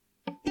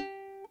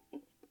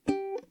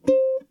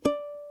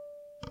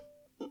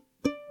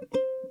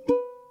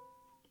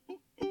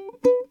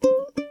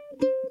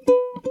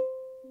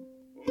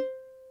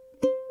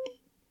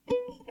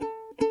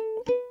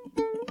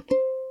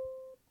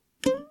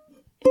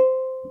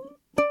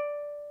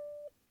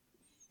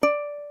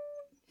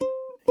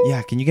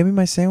Yeah, can you get me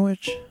my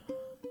sandwich?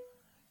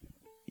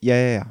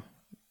 Yeah.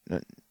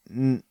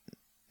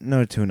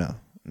 No tuna.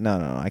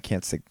 No, I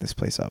can't stick this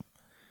place up.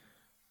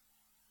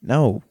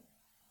 No.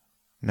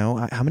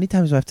 How many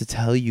times do I have to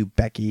tell you,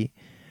 Becky?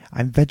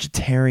 I'm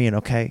vegetarian,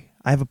 okay?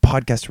 I have a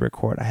podcast to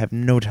record. I have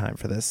no time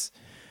for this.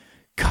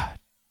 God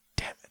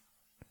damn it.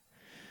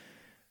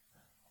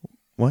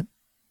 What?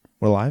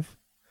 We're live?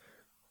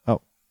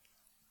 Oh.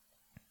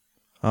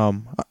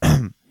 Okay.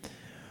 All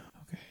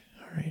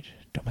right.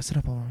 Don't mess it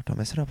up,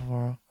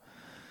 Aurora.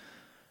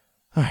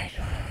 All right.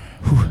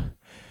 Whew.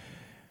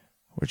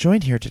 We're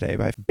joined here today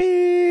by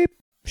Beep.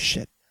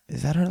 Shit.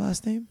 Is that her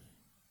last name?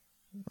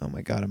 Oh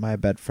my God. Am I a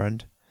bad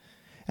friend?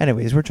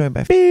 Anyways, we're joined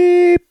by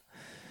Beep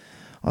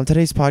on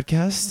today's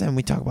podcast, and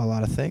we talk about a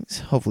lot of things.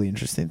 Hopefully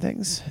interesting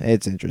things.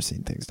 It's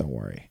interesting things. Don't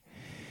worry.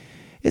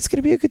 It's going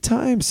to be a good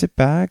time. Sit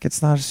back.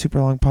 It's not a super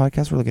long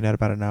podcast. We're looking at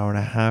about an hour and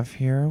a half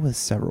here with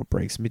several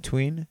breaks in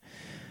between.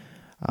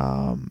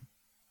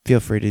 Feel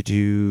free to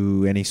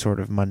do any sort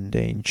of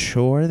mundane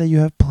chore that you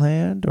have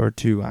planned or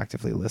to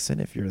actively listen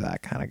if you're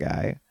that kind of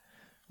guy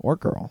or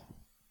girl.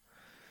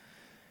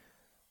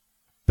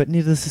 But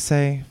needless to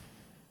say,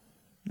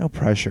 no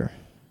pressure.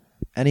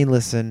 Any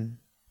listen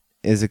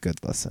is a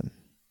good listen.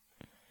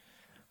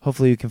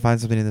 Hopefully you can find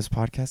something in this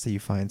podcast that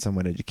you find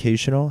somewhat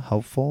educational,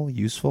 helpful,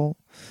 useful,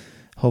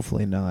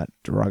 hopefully not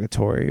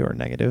derogatory or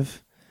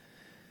negative.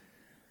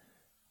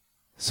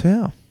 So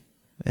yeah,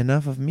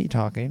 enough of me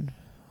talking.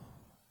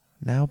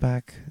 Now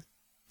back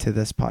to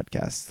this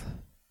podcast.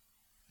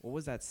 What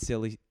was that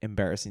silly,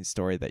 embarrassing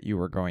story that you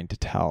were going to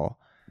tell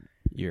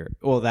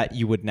that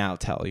you would now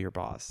tell your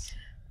boss?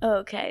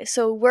 Okay,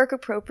 so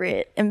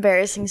work-appropriate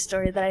embarrassing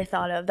story that I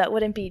thought of that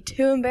wouldn't be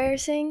too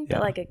embarrassing,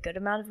 but like a good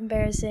amount of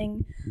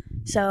embarrassing.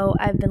 So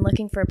I've been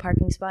looking for a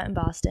parking spot in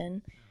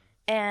Boston,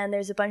 and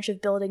there's a bunch of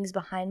buildings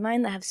behind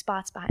mine that have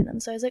spots behind them.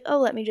 So I was like,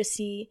 let me just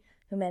see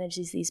who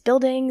manages these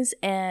buildings,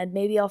 and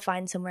maybe I'll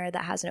find somewhere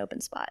that has an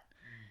open spot.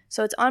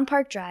 So it's on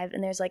Park Drive,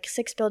 and there's like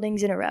 6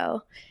 buildings in a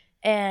row,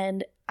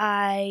 and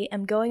I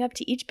am going up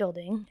to each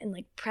building and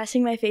like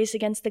pressing my face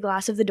against the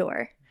glass of the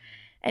door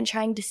and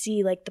trying to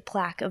see like the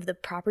plaque of the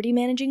property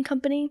managing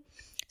company.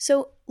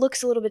 So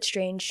looks a little bit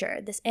strange, sure.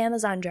 This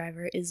Amazon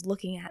driver is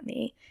looking at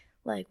me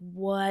like,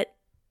 what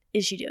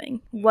is she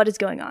doing? What is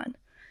going on?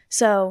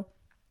 So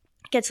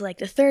get to like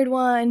the 3rd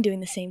one, doing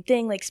the same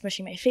thing, like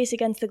smushing my face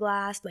against the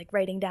glass, like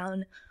writing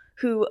down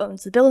who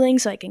owns the building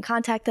so I can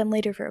contact them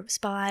later for a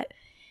spot.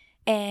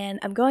 And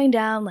I'm going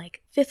down,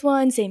 like 5th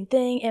one, same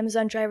thing.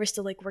 Amazon driver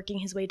still like working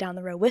his way down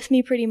the row with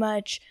me pretty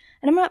much.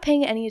 And I'm not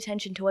paying any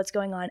attention to what's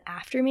going on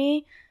after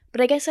me. But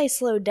I guess I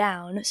slowed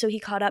down, so he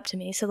caught up to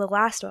me. So the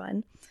last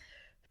one,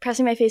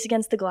 pressing my face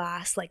against the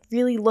glass, like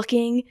really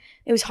looking.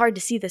 It was hard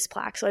to see this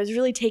plaque, so I was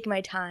really taking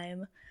my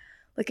time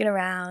looking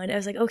around. I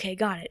was like, okay,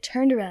 got it.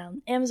 Turned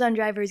around. Amazon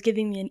driver is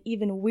giving me an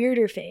even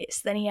weirder face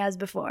than he has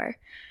before.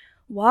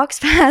 Walks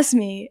past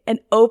me and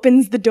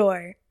opens the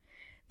door.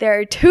 There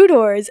are 2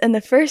 doors, and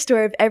the first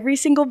door of every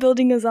single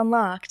building is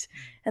unlocked,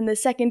 and the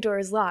second door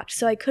is locked.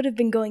 So I could have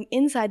been going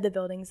inside the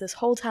buildings this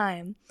whole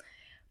time.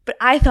 But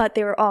I thought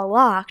they were all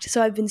locked,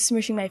 so I've been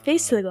smushing my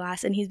face to the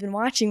glass, and he's been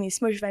watching me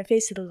smush my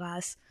face to the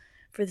glass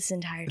for this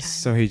entire time.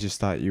 So he just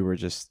thought you were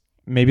just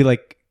maybe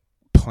like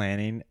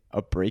planning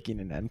a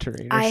breaking and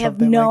entering or I have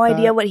something no like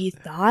idea that? what he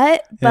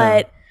thought,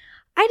 but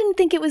I didn't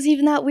think it was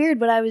even that weird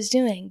what I was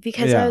doing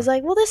because I was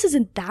like, well, this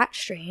isn't that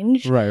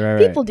strange. Right.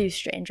 People do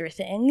stranger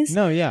things.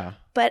 No, yeah.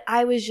 But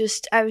I was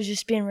just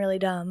being really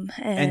dumb.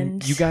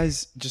 And you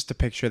guys, just to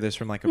picture this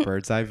from like a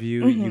bird's eye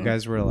view, you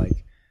guys were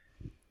like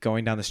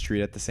going down the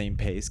street at the same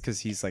pace because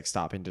he's like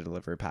stopping to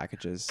deliver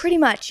packages. Pretty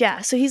much,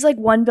 yeah. So he's like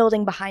one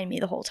building behind me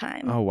the whole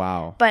time. Oh,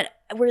 wow. But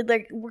we're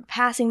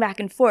passing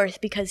back and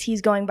forth because he's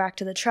going back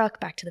to the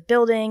truck, back to the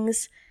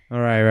buildings. All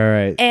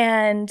right.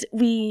 And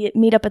we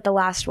meet up at the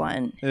last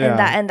one.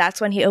 Yeah. And that's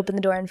when he opened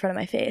the door in front of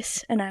my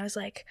face. And I was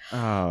like,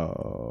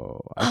 oh,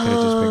 I could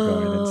have just been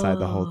going inside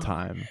the whole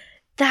time.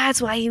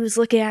 That's why he was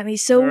looking at me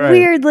so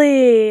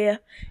weirdly.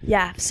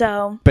 Yeah,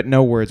 so. But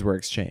no words were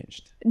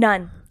exchanged.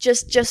 None.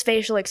 Just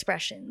facial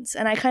expressions.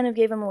 And I kind of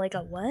gave him like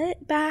a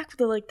what back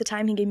the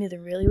time he gave me the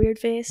really weird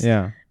face.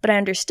 Yeah. But I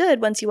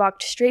understood once he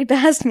walked straight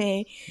past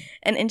me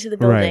and into the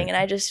building. And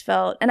I just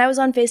felt, and I was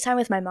on FaceTime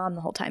with my mom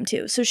the whole time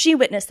too. So she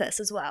witnessed this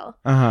as well.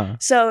 Uh-huh.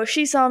 So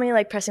she saw me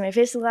like pressing my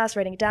face to the glass,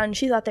 writing it down, and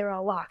she thought they were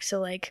all locked. So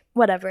like,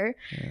 whatever.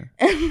 Yeah.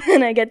 And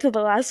then I get to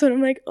the last one.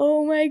 I'm like,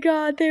 oh my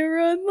God, they were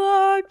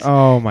unlocked.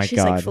 Oh my God.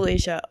 She's like,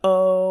 Felicia,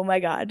 oh my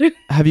God.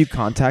 Have you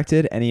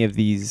contacted any of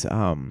these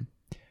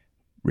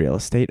real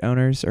estate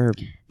owners or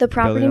the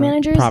property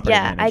managers?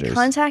 Managers. I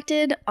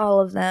contacted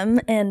all of them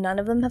and none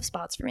of them have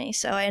spots for me.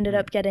 So I ended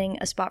up getting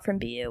a spot from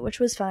BU, which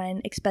was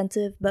fine,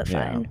 expensive, but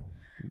fine.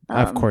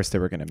 Of course they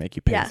were going to make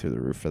you pay through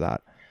the roof for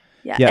that.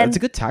 Yeah, it's a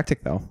good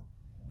tactic though.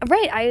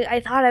 Right. I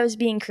thought I was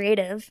being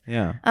creative.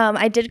 Yeah.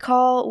 I did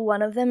call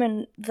one of them,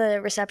 and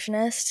the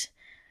receptionist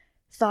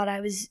thought I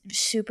was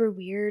super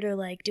weird or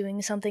like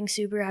doing something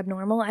super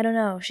abnormal. I don't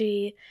know.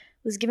 She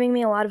was giving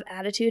me a lot of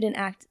attitude and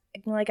acting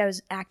like I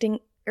was acting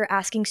or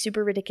asking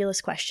super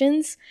ridiculous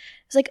questions.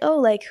 I was like, oh,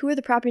 like, who are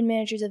the property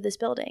managers of this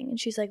building? And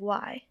she's like,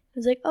 why? I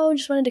was like, oh,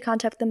 just wanted to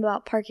contact them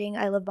about parking.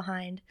 I live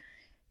behind.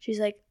 She's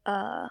like,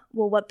 well,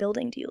 what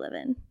building do you live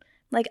in?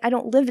 Like, I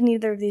don't live in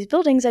either of these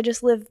buildings. I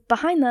just live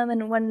behind them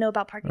and want to know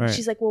about parking. Right.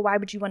 She's like, well, why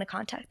would you want to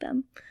contact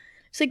them?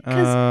 It's like,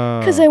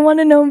 because I want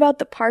to know about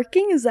the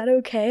parking. Is that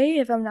okay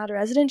if I'm not a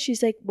resident?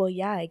 She's like, well,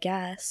 yeah, I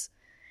guess.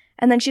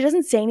 And then she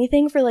doesn't say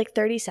anything for like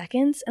 30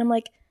 seconds. And I'm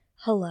like,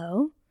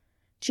 hello?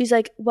 She's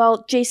like,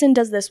 well, Jason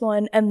does this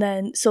one and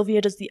then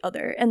Sylvia does the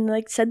other. And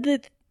like said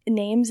the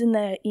names and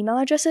the email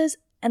addresses.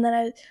 And then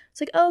I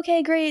was like, oh,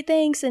 okay, great,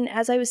 thanks. And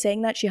as I was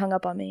saying that, she hung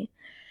up on me.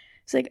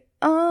 It's like,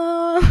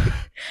 oh,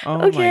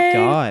 okay. My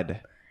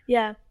God.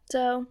 Yeah,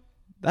 so.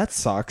 That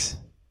sucks.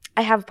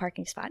 I have a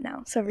parking spot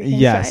now, so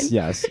everything's fine.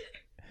 Yes.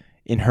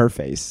 In her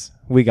face.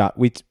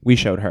 We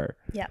showed her.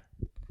 Yep.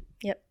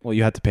 Well,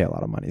 you had to pay a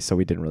lot of money, so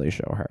we didn't really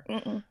show her.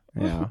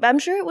 Yeah. But I'm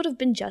sure it would have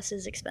been just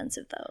as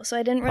expensive though. So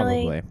I didn't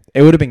really. Probably.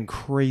 It would have been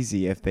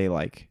crazy if they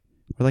like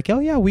were like, oh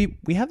yeah, we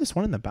have this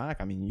one in the back.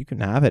 I mean, you can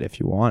have it if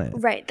you want it.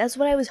 Right. That's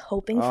what I was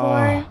hoping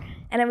for,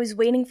 and I was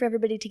waiting for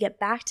everybody to get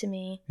back to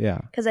me. Yeah.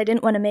 Because I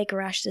didn't want to make a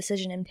rash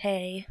decision and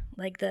pay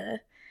like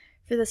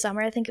for the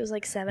summer. I think it was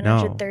like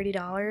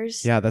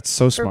 $730. Yeah, that's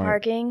so for smart.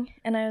 parking,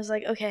 and I was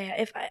like, okay,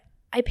 if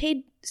I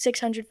paid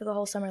 $600 for the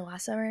whole summer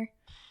last summer,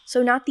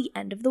 so not the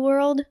end of the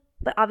world,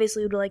 but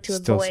obviously would like to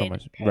Still avoid so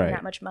much, paying right.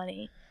 that much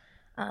money.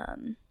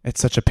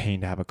 It's such a pain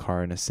to have a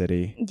car in a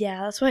city.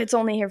 Yeah, that's why it's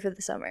only here for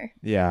the summer.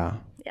 Yeah.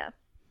 Yeah.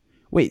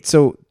 Wait,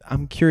 so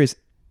I'm curious.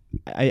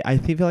 I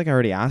feel like I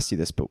already asked you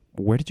this, but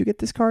where did you get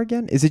this car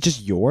again? Is it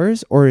just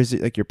yours, or is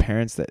it like your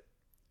parents that?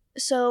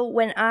 So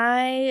when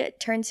I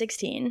turned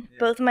 16,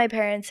 both of my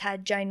parents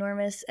had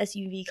ginormous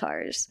SUV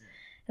cars.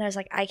 And I was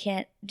like, I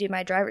can't do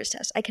my driver's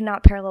test. I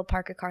cannot parallel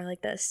park a car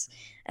like this.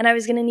 And I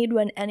was going to need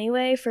one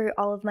anyway for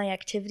all of my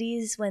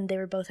activities when they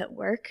were both at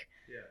work.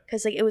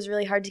 Because like it was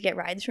really hard to get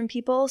rides from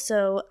people.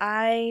 So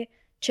I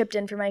chipped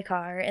in for my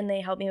car and they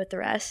helped me with the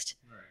rest.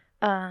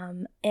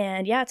 And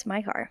yeah, it's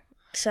my car.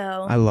 So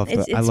I love the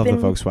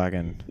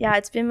Volkswagen. Yeah,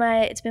 it's been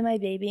my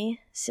baby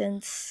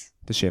since.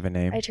 Does she have a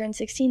name? I turned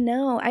 16.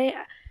 No,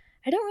 I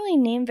don't really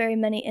name very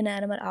many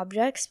inanimate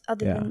objects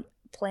other than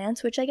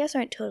plants, which I guess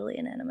aren't totally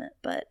inanimate,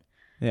 but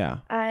yeah.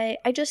 I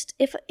just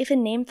if a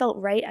name felt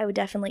right, I would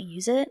definitely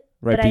use it.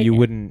 Right, but you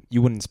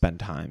wouldn't spend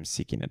time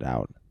seeking it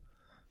out.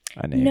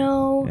 A name.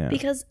 No,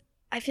 because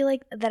I feel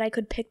like that I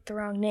could pick the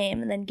wrong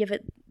name and then give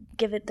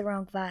it the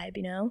wrong vibe,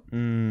 you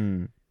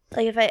know?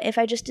 Like if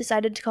I just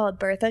decided to call it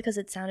Bertha because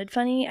it sounded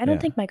funny, I don't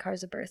think my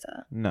car's a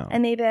Bertha. No.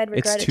 And maybe I'd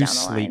regret it down the line.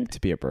 It's too sleek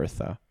to be a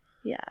Bertha.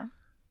 Yeah.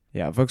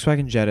 Yeah,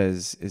 Volkswagen Jetta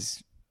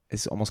is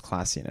almost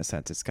classy in a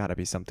sense. It's got to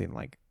be something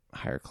like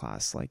higher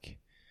class, like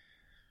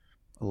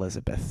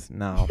Elizabeth.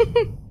 No.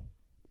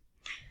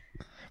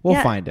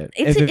 We'll find it.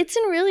 It's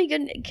in really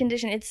good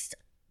condition. It's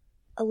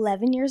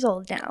 11 years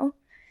old now.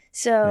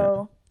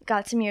 So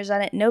got some years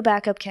on it. No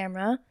backup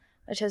camera,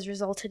 which has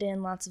resulted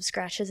in lots of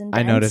scratches and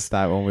dents. I noticed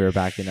that when we were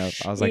backing up.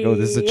 I was like, oh,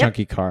 this is a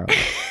chunky car.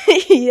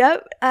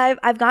 Yep.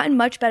 I've gotten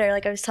much better.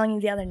 Like I was telling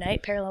you the other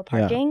night, parallel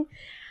parking. Yeah.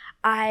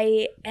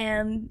 I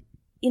am,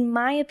 in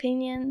my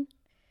opinion,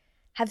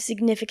 have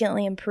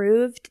significantly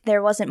improved.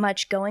 There wasn't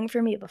much going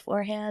for me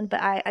beforehand,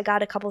 but I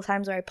got a couple of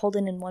times where I pulled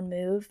in one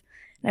move,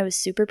 and I was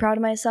super proud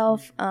of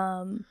myself.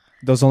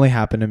 Those only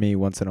happen to me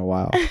once in a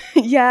while.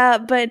 Yeah,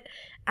 but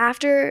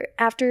after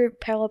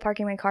parallel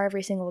parking my car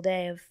every single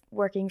day of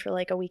working for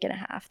like a week and a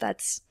half,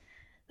 that's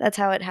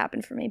how it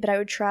happened for me. But I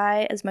would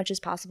try as much as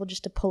possible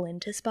just to pull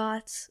into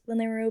spots when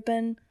they were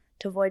open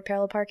to avoid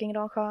parallel parking at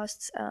all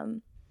costs.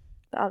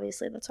 But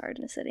obviously that's hard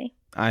in a city.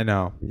 I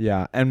know.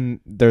 Yeah. And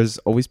there's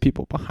always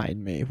people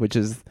behind me, which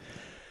is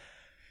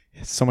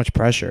so much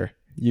pressure.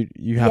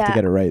 You have to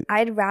get it right.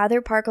 I'd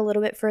rather park a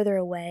little bit further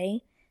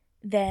away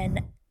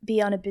than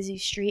be on a busy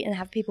street and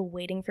have people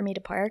waiting for me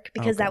to park,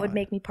 because that would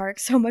make me park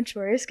so much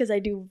worse because I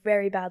do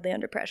very badly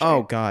under pressure.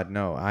 Oh God,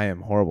 no. I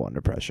am horrible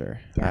under pressure.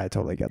 Yeah. I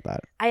totally get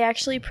that. I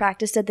actually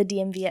practiced at the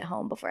DMV at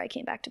home before I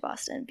came back to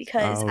Boston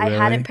because I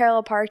hadn't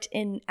parallel parked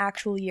in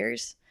actual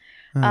years.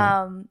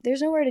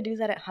 There's nowhere to do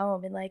that at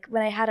home, and like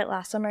when I had it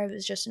last summer, it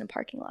was just in a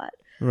parking lot.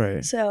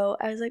 Right. So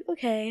I was like,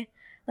 okay,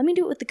 let me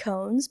do it with the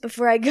cones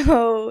before I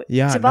go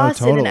to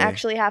Boston and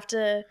actually have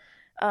to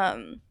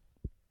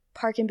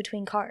park in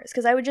between cars,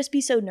 because I would just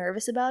be so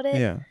nervous about it.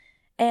 Yeah.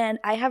 And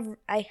I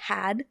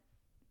had,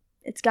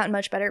 it's gotten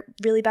much better,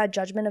 really bad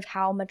judgment of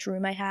how much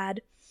room I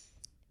had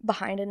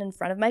behind and in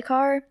front of my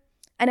car.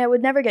 And I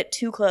would never get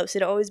too close.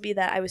 It'd always be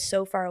that I was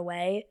so far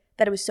away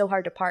that it was so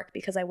hard to park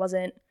because I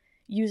wasn't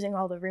using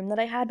all the room that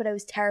I had, but I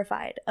was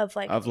terrified of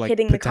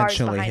hitting the cars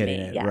behind me.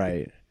 It, yeah.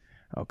 Right.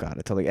 Oh God,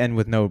 I totally. And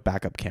with no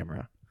backup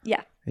camera.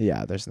 Yeah.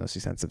 Yeah, there's no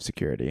sense of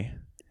security.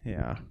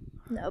 Yeah.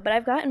 No, but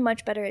I've gotten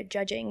much better at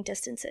judging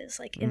distances,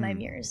 like in my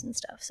mirrors and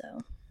stuff.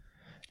 So,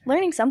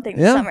 learning something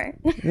this summer.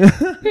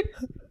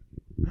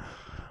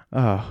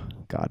 Oh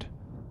God,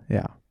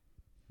 yeah.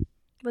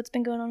 What's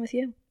been going on with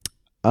you?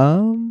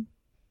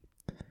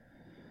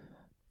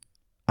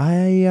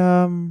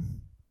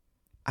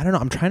 I don't know.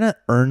 I'm trying to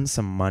earn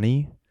some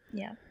money.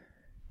 Yeah.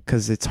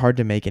 Because it's hard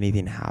to make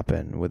anything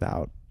happen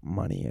without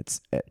money.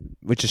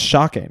 Which is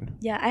shocking.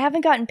 Yeah, I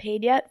haven't gotten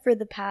paid yet for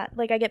the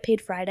I get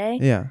paid Friday.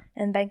 Yeah.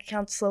 And bank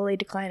account's slowly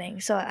declining.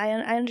 So I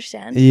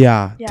understand.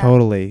 Yeah,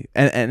 totally.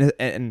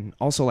 And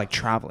also like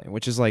traveling,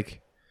 which is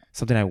like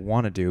something I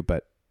want to do,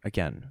 but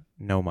again,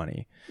 no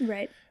money.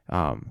 Right.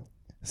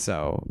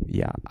 So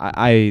yeah,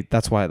 I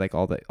that's why like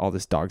all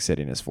this dog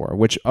sitting is for,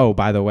 which, oh,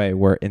 by the way,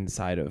 we're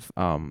inside of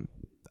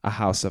a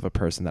house of a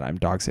person that I'm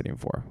dog sitting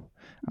for.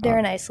 They're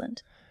in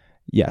Iceland.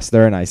 Yes,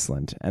 they're in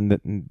Iceland,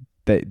 and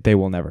they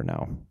will never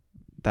know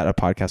that a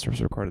podcast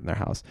was recorded in their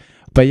house.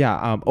 But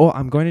yeah,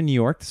 I'm going to New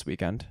York this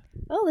weekend.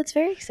 Oh, that's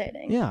very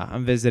exciting. Yeah,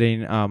 I'm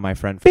visiting my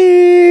friend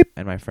Beep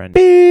and my friend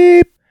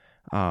Beep.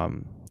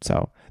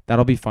 So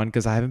that'll be fun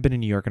because I haven't been in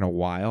New York in a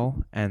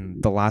while,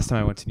 and the last time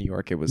I went to New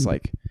York, it was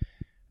like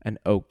an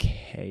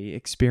okay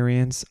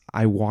experience.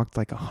 I walked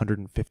like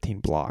 115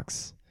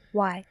 blocks.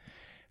 Why?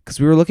 Because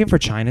we were looking for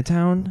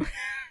Chinatown.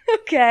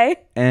 Okay.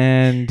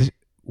 And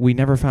we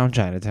never found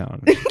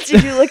Chinatown.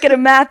 Did you look at a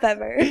map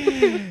ever?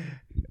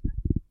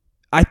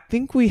 I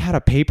think we had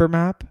a paper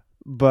map,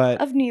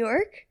 but... Of New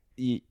York?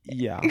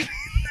 Yeah.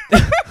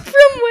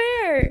 From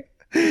where?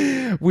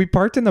 We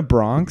parked in the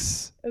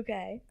Bronx.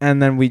 Okay.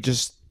 And then we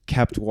just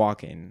kept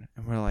walking.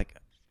 And we're like,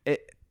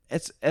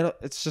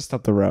 it's just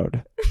up the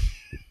road.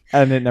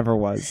 And it never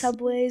was.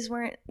 Subways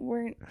weren't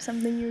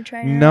something you were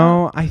trying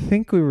No, I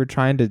think we were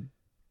trying to...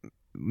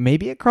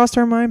 Maybe it crossed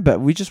our mind,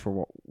 but we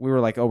were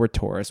like, oh, we're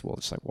tourists. We'll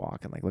just like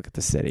walk and like look at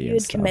the city. You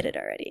had committed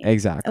already.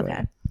 Exactly.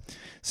 Okay.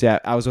 So yeah,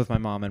 I was with my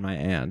mom and my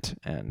aunt,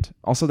 and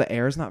also the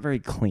air is not very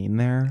clean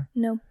there.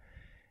 No.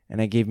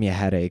 And it gave me a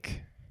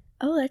headache.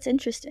 Oh, that's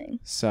interesting.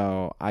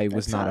 So I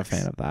was not a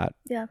fan of that.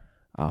 Yeah.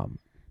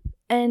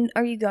 And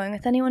are you going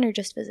with anyone or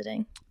just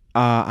visiting?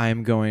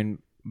 I'm going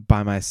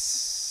by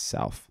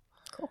myself.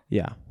 Cool.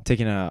 Yeah,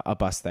 taking a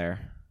bus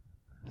there,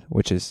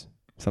 which is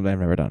something I've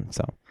never done.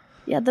 So.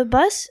 Yeah, the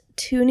bus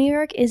to New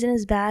York isn't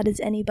as bad as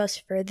any bus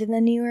further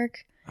than New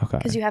York. Okay.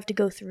 Because you have to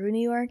go through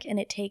New York, and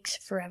it takes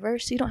forever,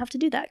 so you don't have to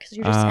do that because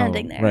you're just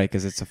ending there. Right,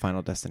 because it's a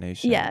final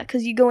destination. Yeah,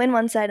 because you go in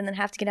one side and then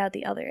have to get out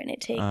the other, and it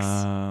takes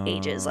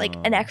ages, like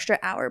an extra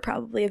hour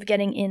probably of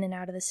getting in and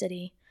out of the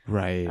city.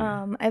 Right.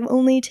 I've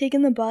only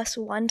taken the bus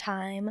one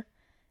time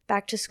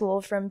back to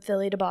school from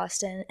Philly to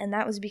Boston, and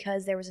that was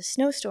because there was a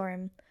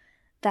snowstorm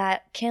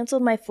that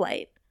canceled my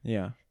flight.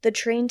 Yeah. The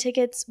train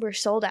tickets were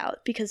sold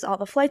out because all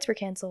the flights were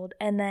canceled,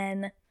 and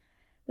then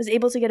was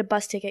able to get a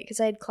bus ticket because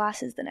I had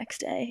classes the next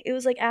day. It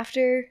was like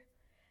after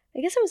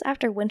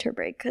winter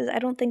break because I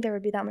don't think there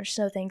would be that much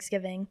snow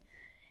Thanksgiving.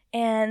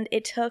 And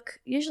it took,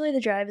 usually the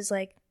drive is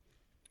like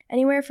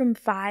anywhere from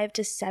 5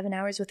 to 7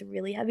 hours with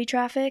really heavy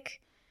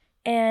traffic.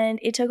 And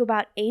it took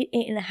about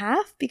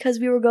 8.5 because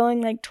we were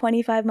going like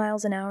 25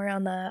 miles an hour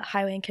on the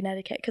highway in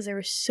Connecticut because there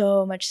was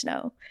so much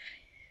snow.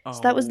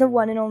 So that was the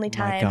one and only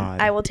time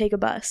I will take a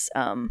bus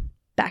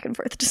back and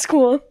forth to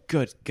school.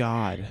 Good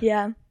God.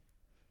 Yeah.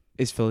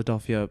 Is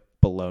Philadelphia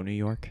below New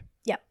York?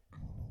 Yep.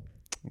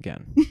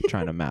 Again,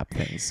 trying to map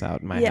things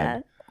out in my head.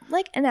 Yeah.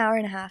 Like an hour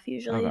and a half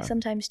usually,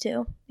 sometimes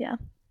 2. Yeah.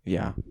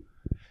 Yeah.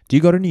 Do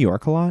you go to New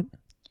York a lot?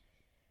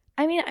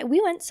 I mean,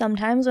 we went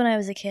sometimes when I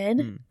was a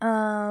kid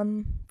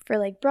for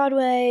like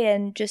Broadway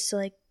and just to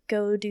like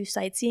go do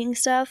sightseeing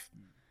stuff.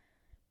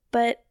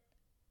 But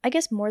I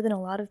guess more than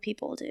a lot of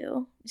people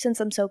do since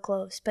I'm so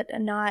close, but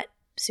not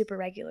super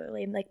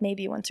regularly, like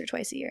maybe once or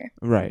twice a year.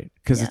 Right.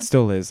 Because it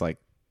still is like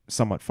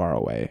somewhat far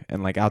away.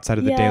 And like outside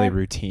of the daily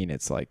routine,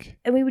 it's like...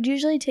 And we would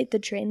usually take the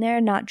train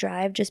there, not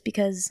drive, just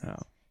because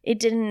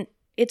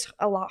it's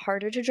a lot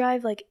harder to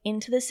drive like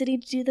into the city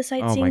to do the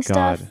sightseeing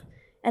stuff.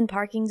 And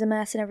parking's a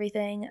mess and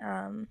everything.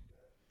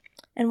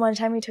 And one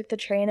time we took the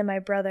train and my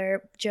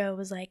brother, Joe,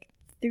 was like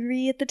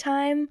 3 at the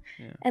time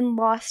and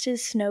lost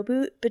his snow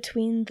boot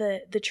between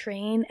the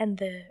train and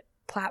the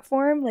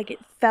platform. Like it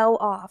fell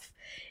off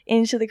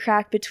into the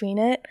crack between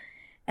it.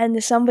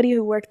 And somebody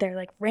who worked there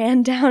like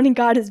ran down and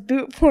got his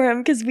boot for him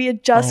because we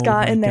had just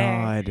gotten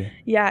there. God.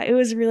 Yeah, it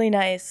was really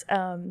nice.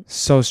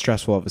 So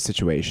stressful of a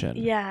situation.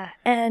 Yeah.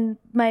 And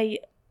my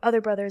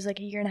other brother is like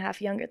a year and a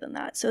half younger than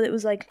that. So it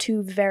was like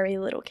 2 very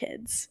little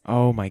kids.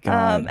 Oh my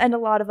God. And a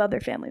lot of other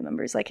family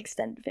members, like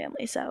extended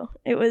family. So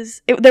there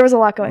was a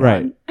lot going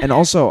on. And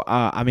also,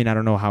 I mean, I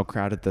don't know how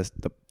crowded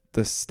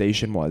the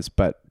station was,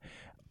 but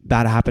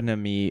that happened to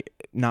me,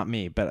 not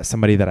me, but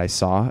somebody that I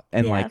saw.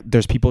 And like,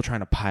 there's people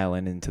trying to pile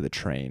into the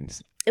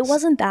trains. It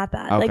wasn't that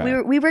bad. Okay.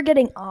 Like we were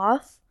getting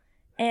off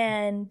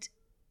and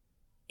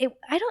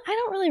I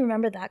don't really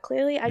remember that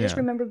clearly. I just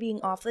remember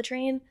being off the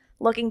train,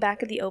 looking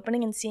back at the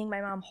opening and seeing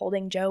my mom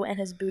holding Joe and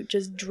his boot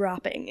just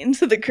dropping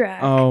into the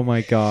crack. Oh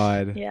my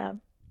God. Yeah.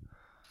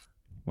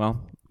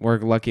 Well, we're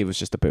lucky it was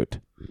just a boot.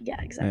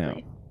 Yeah,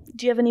 exactly. Yeah.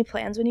 Do you have any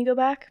plans when you go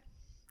back?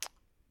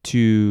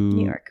 To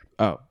New York.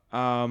 Oh,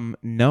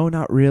 no,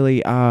 not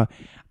really.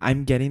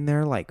 I'm getting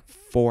there like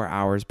 4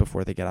 hours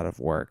before they get out of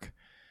work.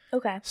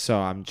 Okay. So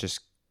I'm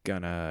just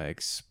gonna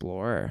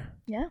explore.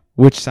 Yeah.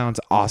 Which sounds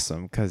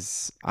awesome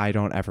because I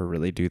don't ever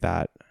really do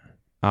that.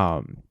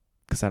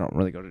 because I don't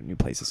really go to new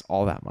places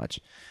all that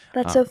much.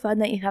 That's so fun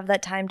that you have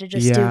that time to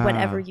just do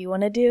whatever you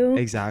want to do.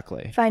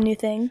 Exactly. Find new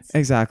things.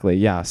 Exactly.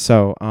 Yeah.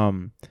 So,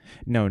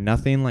 no,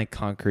 nothing like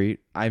concrete.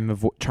 I'm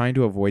trying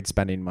to avoid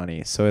spending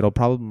money. So it'll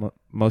probably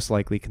most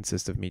likely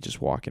consist of me just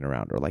walking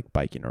around or like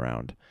biking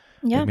around.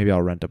 Yeah. Like maybe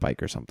I'll rent a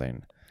bike or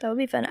something. That would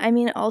be fun. I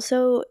mean,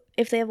 also,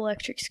 if they have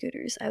electric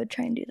scooters, I would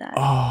try and do that.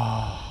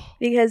 Oh.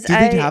 Because do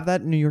they have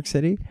that in New York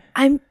City?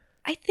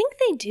 I think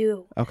they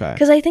do. Okay.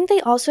 Because I think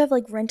they also have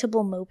like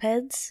rentable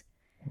mopeds.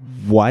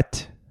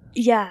 What?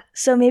 Yeah.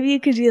 So maybe you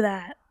could do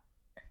that.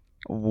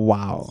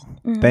 Wow.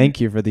 Mm-hmm.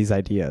 Thank you for these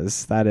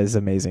ideas. That is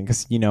amazing.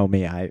 Because you know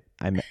me, I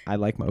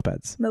like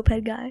mopeds.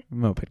 Moped guy.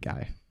 Moped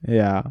guy.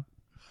 Yeah.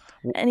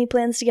 Any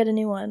plans to get a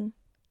new one?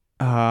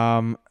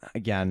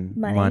 Again,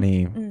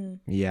 money.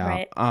 Yeah.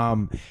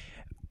 Right.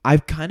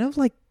 I've kind of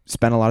like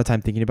spent a lot of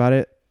time thinking about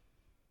it.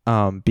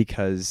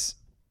 Because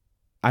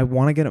I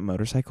want to get a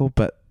motorcycle,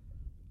 but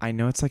I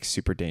know it's like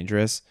super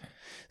dangerous.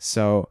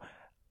 So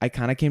I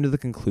kind of came to the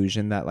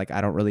conclusion that like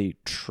I don't really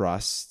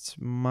trust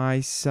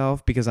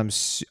myself because I'm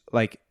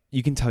like,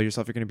 you can tell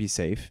yourself you're going to be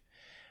safe.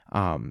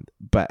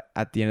 But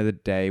at the end of the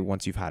day,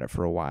 once you've had it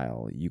for a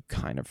while, you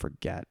kind of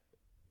forget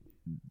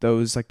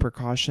those like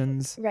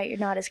precautions. Right. You're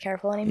not as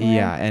careful anymore.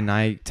 Yeah. And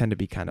I tend to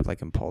be kind of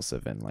like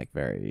impulsive and like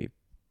very,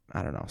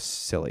 I don't know,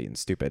 silly and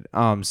stupid.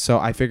 So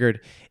I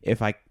figured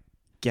if I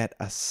get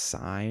a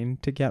sign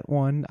to get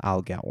one,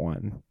 I'll get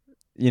one.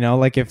 You know,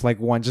 like if like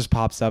one just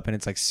pops up and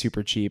it's like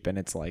super cheap and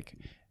it's like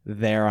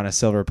there on a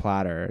silver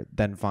platter,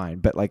 then fine.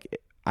 But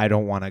like I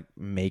don't want to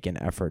make an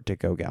effort to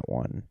go get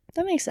one.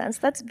 That makes sense.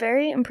 That's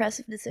very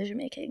impressive decision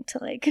making to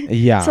like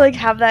to like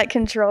have that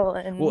control.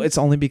 And well, it's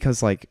only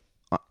because like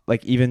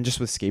even just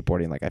with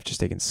skateboarding, like I've just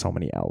taken so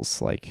many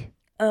L's. Like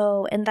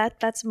and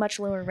that's much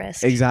lower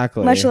risk.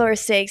 Exactly. Much lower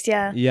stakes.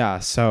 Yeah. Yeah.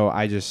 So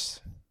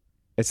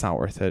it's not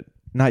worth it.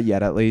 Not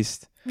yet, at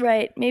least.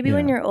 Right. Maybe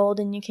when you're old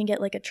and you can get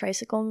like a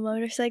tricycle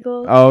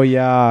motorcycle. Oh,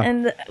 yeah.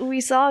 And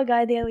we saw a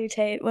guy the other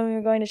day when we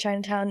were going to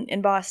Chinatown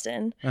in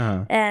Boston.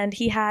 And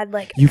he had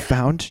like... You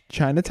found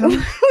Chinatown?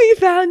 We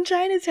found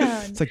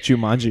Chinatown. It's like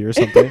Jumanji or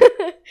something.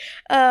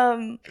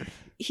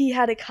 He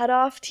had a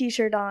cutoff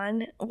t-shirt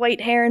on,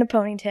 white hair and a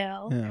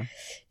ponytail,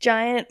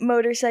 giant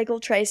motorcycle,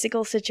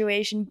 tricycle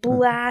situation,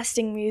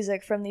 blasting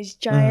music from these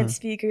giant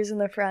speakers in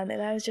the front.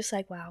 And I was just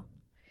like, wow.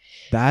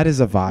 That is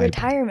a vibe.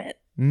 Retirement.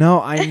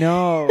 No, I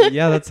know.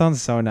 Yeah, that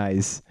sounds so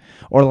nice.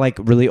 Or like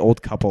really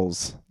old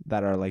couples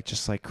that are like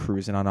just like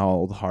cruising on an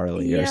old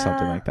Harley or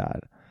something like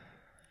that.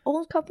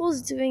 Old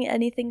couples doing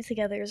anything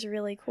together is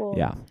really cool.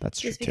 Yeah,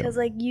 that's true. Just because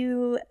like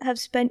you have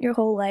spent your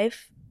whole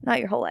life, not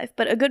your whole life,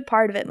 but a good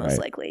part of it most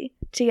likely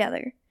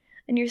together.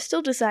 And you're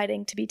still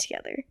deciding to be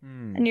together.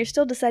 And you're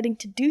still deciding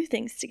to do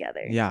things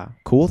together. Yeah,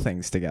 cool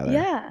things together.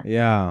 Yeah.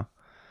 Yeah.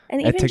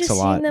 And even just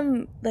seeing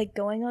them like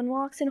going on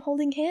walks and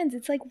holding hands,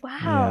 it's like, wow.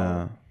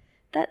 Yeah.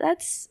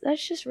 That's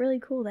just really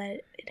cool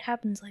that it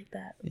happens like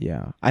that.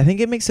 Yeah. I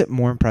think it makes it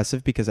more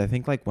impressive because I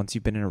think like once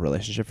you've been in a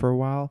relationship for a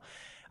while,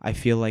 I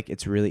feel like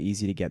it's really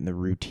easy to get in the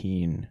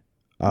routine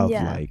of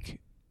like,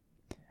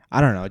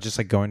 I don't know, just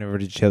like going over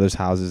to each other's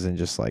houses and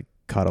just like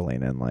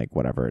cuddling and like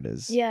whatever it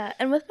is. Yeah.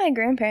 And with my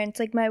grandparents,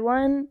 like my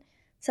one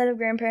set of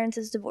grandparents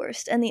is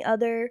divorced and the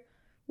other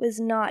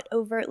was not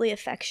overtly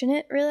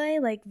affectionate really.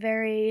 Like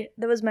that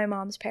was my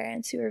mom's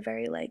parents who were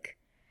very like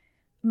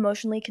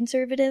emotionally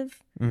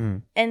conservative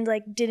and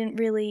like didn't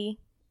really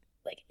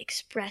like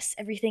express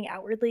everything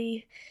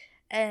outwardly,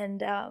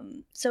 and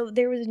so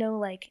there was no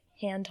like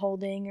hand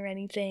holding or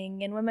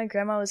anything. And when my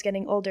grandma was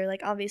getting older,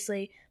 like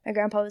obviously my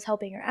grandpa was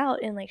helping her out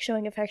and like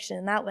showing affection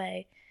in that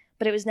way,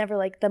 but it was never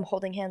like them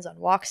holding hands on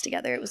walks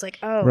together. It was like,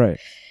 oh,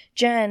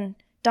 Jen,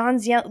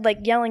 Don's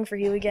yelling for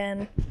you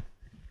again.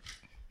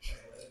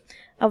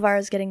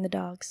 Alvara's getting the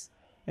dogs.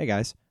 Hey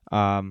guys,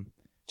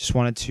 just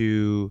wanted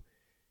to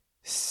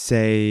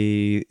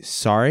say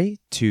sorry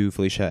to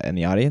Felicia and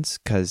the audience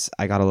because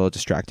I got a little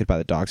distracted by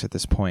the dogs at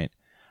this point.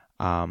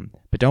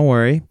 But don't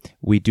worry,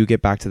 we do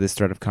get back to this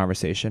thread of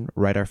conversation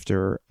right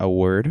after a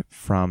word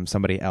from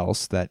somebody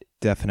else that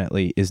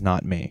definitely is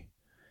not me.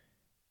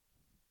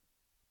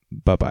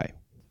 Bye-bye.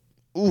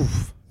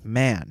 Oof,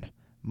 man,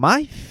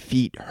 my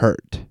feet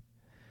hurt.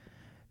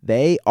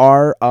 They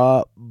are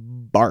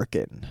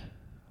barking.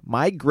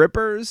 My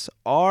grippers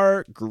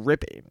are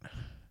gripping.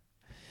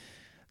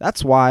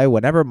 That's why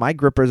whenever my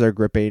grippers are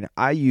gripping,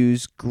 I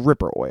use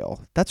gripper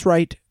oil. That's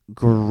right,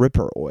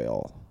 gripper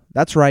oil.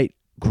 That's right,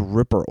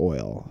 gripper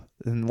oil.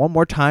 And one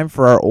more time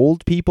for our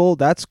old people,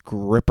 that's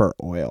gripper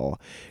oil.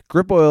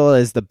 Grip oil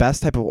is the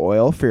best type of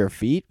oil for your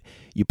feet.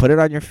 You put it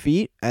on your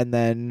feet and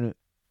then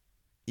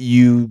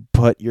you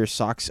put your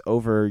socks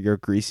over your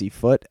greasy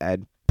foot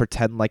and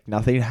pretend like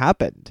nothing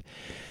happened.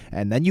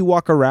 And then you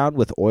walk around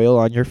with oil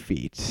on your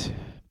feet.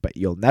 But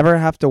you'll never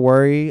have to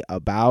worry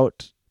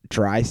about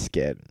dry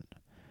skin.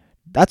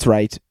 That's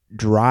right,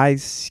 dry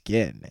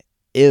skin.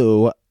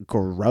 Ew,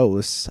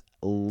 gross.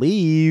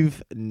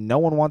 Leave. No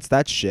one wants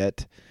that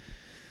shit.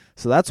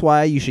 So that's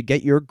why you should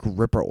get your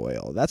gripper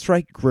oil. That's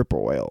right, gripper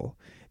oil.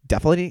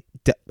 Definitely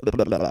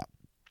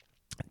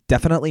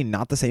Definitely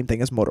not the same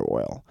thing as motor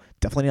oil.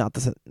 Definitely not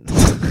the same.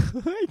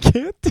 I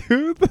can't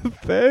do the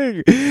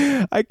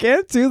thing. I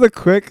can't do the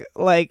quick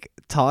like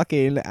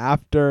talking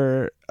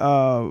after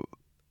I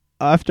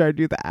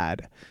do the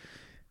ad.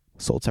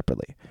 Sold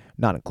separately,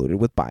 not included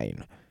with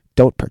buying.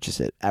 Don't purchase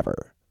it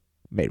ever.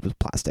 Made with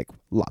plastic.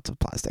 Lots of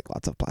plastic.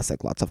 Lots of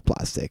plastic. Lots of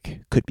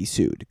plastic. Could be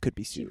sued. Could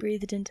be sued. You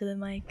breathed into the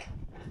mic.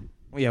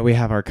 Yeah, we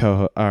have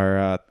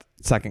our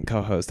second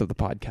co-host of the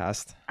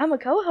podcast. I'm a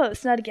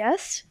co-host, not a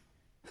guest.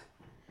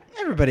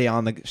 Everybody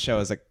on the show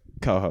is a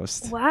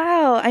co-host.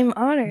 Wow, I'm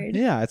honored.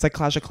 Yeah, it's like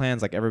Clash of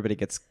Clans. Like everybody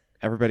gets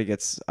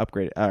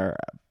upgraded or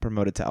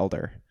promoted to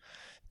elder.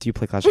 Do you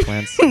play Clash of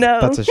Clans? No.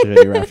 That's a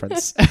shitty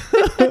reference.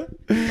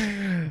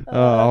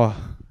 Oh,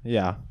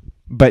 yeah.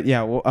 But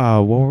yeah, what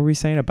were we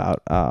saying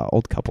about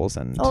old couples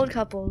and old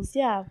couples?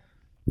 Yeah.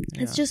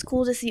 It's just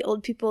cool to see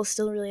old people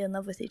still really in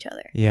love with each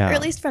other. Yeah. Or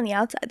at least from the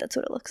outside, that's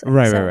what it looks like.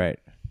 Right.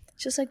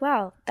 It's just like,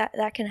 wow,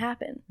 that can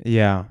happen.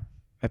 Yeah.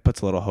 It puts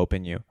a little hope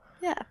in you.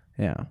 Yeah.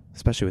 Yeah.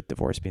 Especially with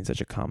divorce being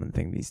such a common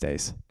thing these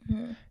days.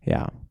 Mm-hmm.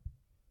 Yeah.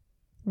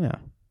 Yeah.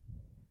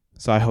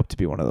 So I hope to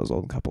be one of those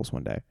old couples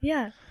one day.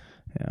 Yeah.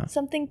 Yeah.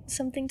 Something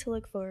to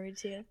look forward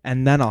to.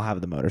 And then I'll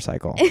have the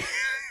motorcycle.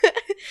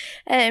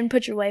 And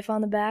put your wife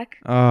on the back.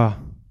 Well,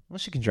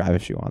 she can drive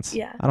if she wants.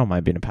 Yeah. I don't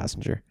mind being a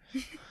passenger.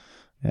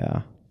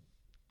 Yeah.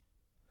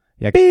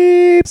 Yeah.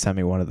 Beep. Send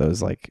me one of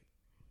those like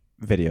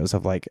videos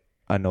of like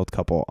an old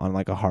couple on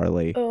like a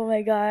Harley. Oh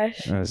my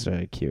gosh. That was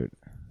really cute.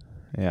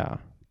 Yeah.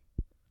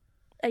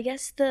 I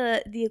guess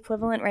the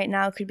equivalent right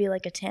now could be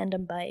like a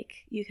tandem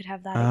bike. You could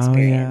have that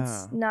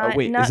experience. Yeah. Not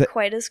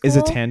quite as cool. Is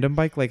a tandem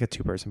bike like a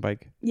 2-person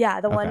bike?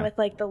 Yeah, the one with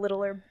like the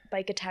littler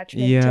bike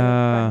attachment to the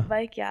front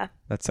bike. Yeah.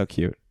 That's so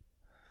cute.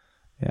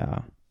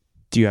 Yeah.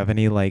 Do you have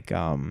any like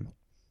I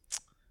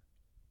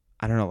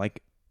don't know,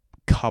 like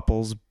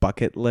couples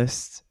bucket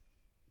list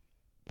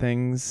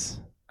things?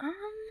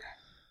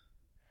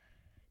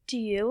 Do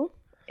you?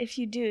 If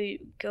you do,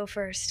 go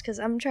first, because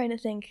I'm trying to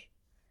think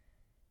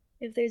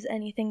if there's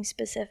anything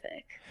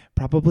specific.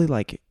 Probably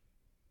like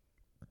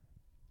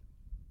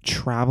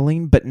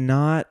traveling, but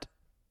not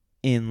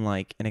in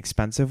like an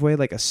expensive way,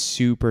 like a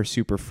super,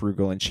 super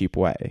frugal and cheap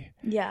way.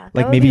 Yeah. Like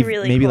that would maybe be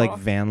really cool. like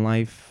van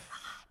life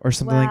or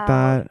something like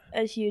that.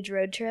 A huge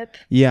road trip.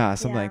 Yeah,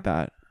 something like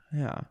that.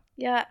 Yeah.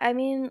 Yeah, I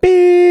mean,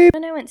 Beep.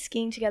 when I went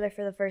skiing together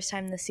for the first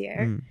time this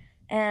year,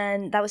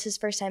 and that was his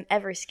first time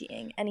ever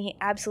skiing, and he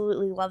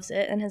absolutely loves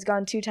it and has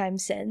gone 2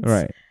 times since.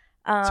 Right.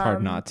 It's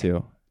hard not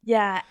to.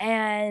 Yeah,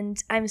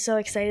 and I'm so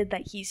excited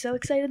that he's so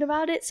excited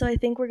about it. So I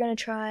think we're going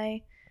to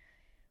try.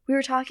 We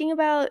were talking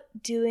about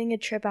doing a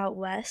trip out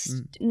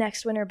west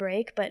next winter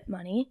break, but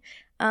money.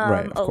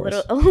 Right, of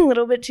course. A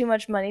little bit too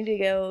much money to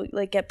go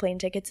like get plane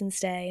tickets and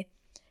stay.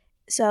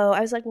 So I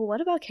was like, well, what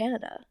about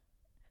Canada?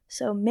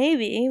 So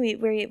maybe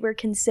we're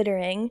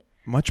considering.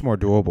 Much more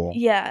doable.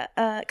 Yeah,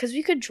 because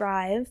we could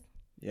drive.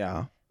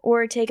 Yeah.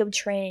 Or take a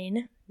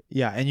train.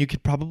 Yeah, and you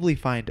could probably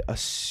find a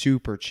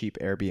super cheap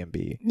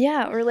Airbnb.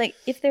 Yeah, or like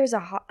if there's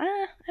I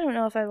don't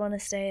know if I want to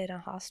stay at a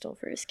hostel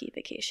for a ski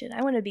vacation.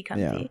 I want to be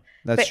comfy. Yeah,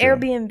 that's true.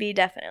 But true. Airbnb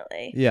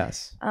definitely.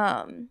 Yes.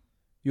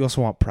 You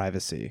also want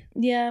privacy.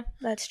 Yeah,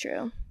 that's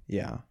true.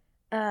 Yeah.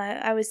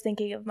 I was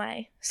thinking of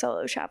my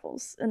solo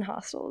travels in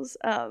hostels,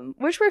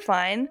 which were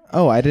fine.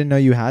 Oh, I didn't know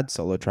you had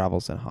solo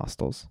travels in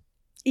hostels.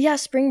 Yeah,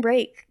 spring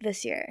break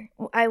this year.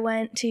 I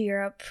went to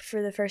Europe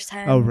for the first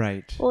time. Oh,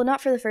 right. Well,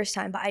 not for the first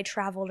time, but I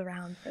traveled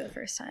around for the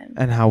first time.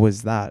 And how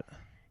was that?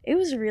 It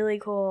was really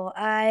cool.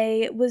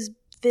 I was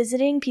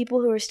visiting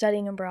people who were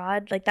studying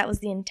abroad. Like, that was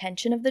the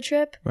intention of the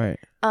trip. Right.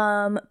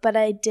 But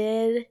I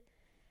did...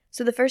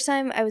 So the first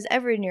time I was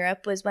ever in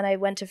Europe was when I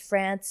went to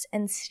France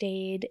and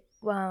stayed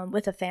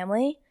with a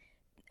family.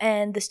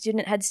 And the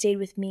student had stayed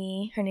with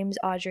me. Her name is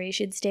Audrey.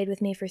 She had stayed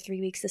with me for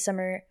 3 weeks the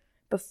summer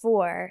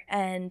before,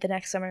 and the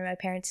next summer my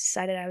parents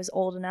decided I was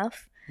old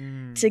enough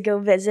to go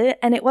visit,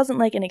 and it wasn't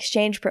like an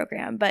exchange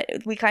program, but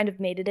we kind of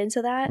made it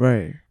into that.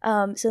 Right.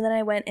 So then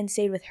I went and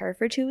stayed with her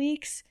for 2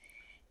 weeks,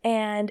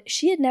 and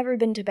she had never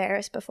been to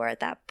Paris before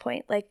at that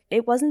point. Like,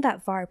 it wasn't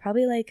that far,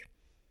 probably like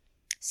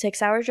 6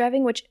 hours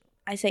driving, which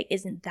I say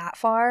isn't that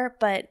far,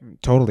 but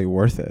totally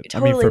worth it.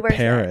 Totally I mean, for worth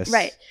Paris. it.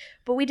 Right.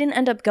 But we didn't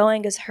end up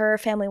going because her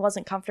family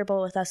wasn't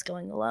comfortable with us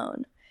going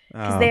alone.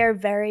 Because they are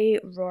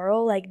very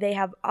rural. Like, they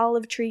have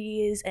olive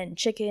trees and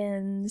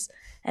chickens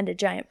and a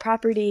giant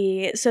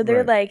property. So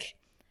they're like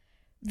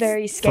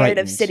very scared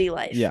of city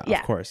life. Yeah,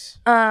 of course.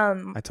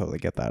 I totally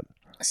get that.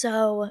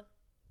 So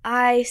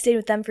I stayed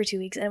with them for 2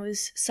 weeks, and it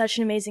was such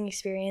an amazing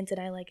experience.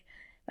 And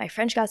my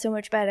French got so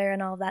much better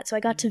and all of that. So I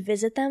got to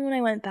visit them when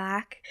I went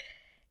back,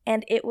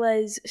 and it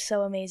was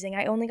so amazing.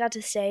 I only got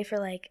to stay for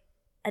like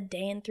a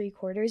day and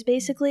 3/4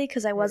 basically,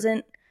 because I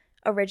wasn't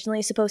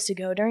originally supposed to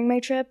go during my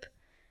trip.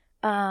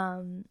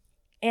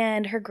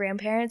 And her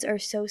grandparents are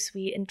so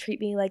sweet and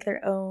treat me like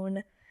their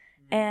own,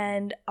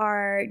 and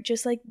are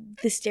just like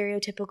the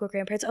stereotypical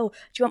grandparents. Oh, do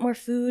you want more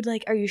food?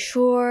 Like, are you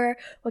sure?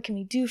 What can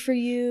we do for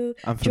you?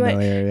 I'm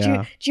familiar,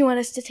 do you want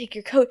us to take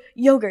your coat?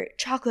 Yogurt,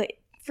 chocolate,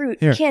 fruit,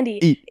 Here, candy.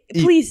 eat.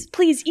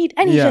 Please eat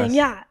anything. Yes.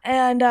 Yeah.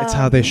 And It's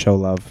how they show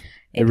love.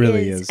 It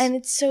really is. And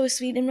it's so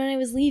sweet. And when I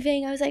was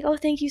leaving, I was like, oh,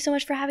 thank you so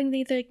much for having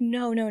me. They're like,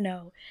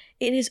 no.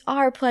 It is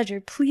our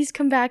pleasure. Please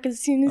come back as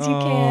soon as you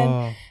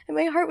can. And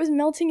my heart was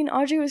melting and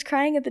Audrey was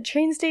crying at the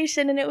train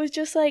station. And it was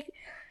just like,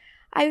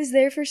 I was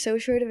there for so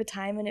short of a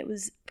time and it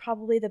was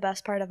probably the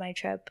best part of my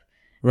trip.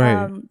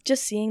 Right.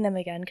 Just seeing them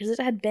again because it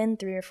had been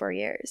 3 or 4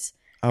 years.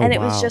 And it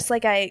was just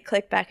like I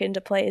clicked back into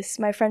place.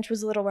 My French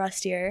was a little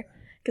rustier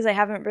because I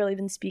haven't really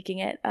been speaking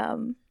it.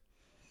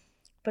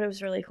 But it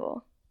was really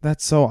cool.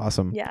 That's so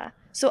awesome. Yeah.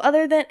 So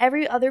other than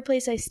every other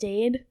place I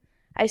stayed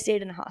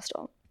in a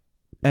hostel.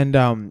 And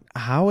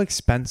how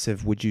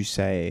expensive would you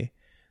say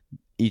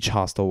each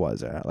hostel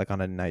was like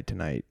on a night to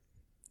night?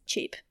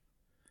 Cheap.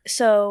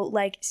 So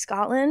like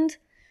Scotland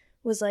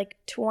was like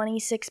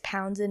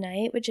 £26 a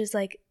night, which is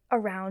like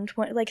around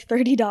like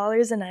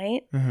 $30 a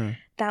night. Mm-hmm.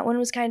 That one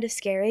was kind of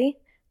scary.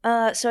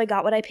 So I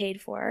got what I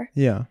paid for.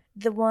 Yeah.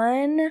 The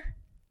one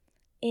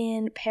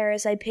in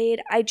Paris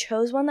I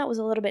chose one that was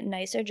a little bit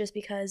nicer just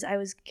because I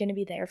was going to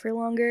be there for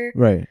longer.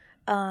 Right.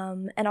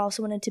 And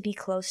also wanted to be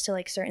close to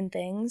like certain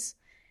things.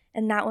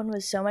 And that one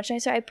was so much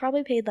nicer. I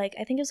probably paid like,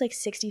 I think it was like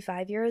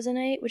 65 euros a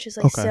night, which is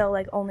like still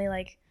like only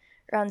like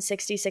around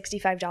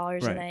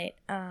 $65 a night.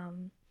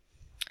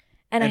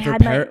 And I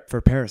had for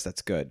Paris,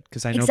 that's good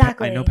because I know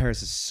exactly. I know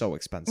Paris is so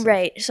expensive.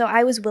 Right. So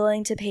I was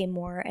willing to pay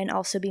more and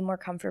also be more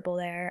comfortable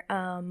there.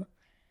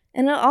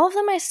 And all of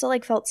them I still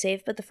like felt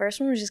safe, but the first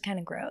one was just kind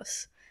of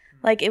gross.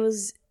 Like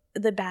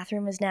the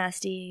bathroom was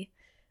nasty.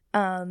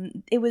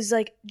 It was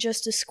like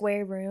just a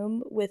square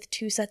room with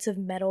 2 sets of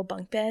metal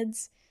bunk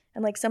beds.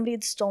 And like somebody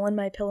had stolen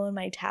my pillow and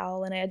my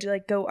towel and I had to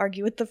like go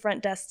argue with the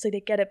front desk to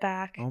get it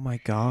back. Oh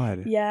my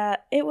God. Yeah,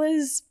 it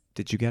was.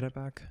 Did you get it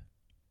back?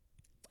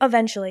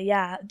 Eventually,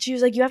 yeah. She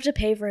was like, you have to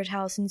pay for a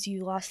towel since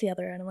you lost the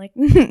other. And I'm like,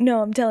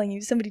 no, I'm telling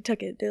you, somebody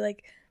took it. They're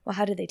like, well,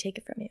 how did they take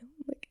it from you?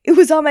 I'm like, it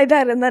was on my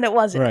bed and then it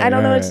wasn't. I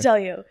don't know what to tell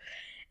you.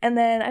 And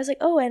then I was like,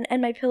 oh,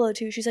 and my pillow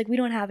too. She's like, we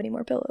don't have any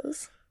more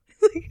pillows.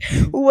 Like,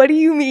 what do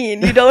you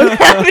mean you don't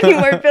have any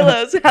more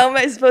pillows? How am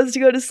I supposed to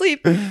go to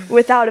sleep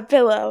without a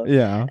pillow?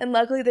 Yeah. And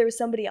luckily there was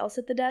somebody else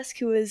at the desk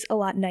who was a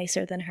lot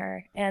nicer than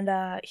her. And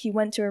he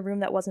went to a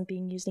room that wasn't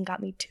being used and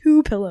got me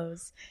 2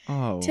 pillows.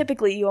 Oh.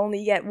 Typically you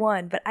only get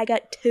 1, but I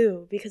got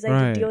 2 because I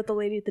had to deal with the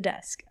lady at the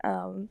desk.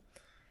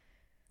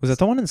 Was that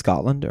the one in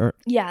Scotland? Or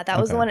yeah, that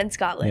was the one in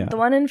Scotland. Yeah. The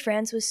one in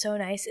France was so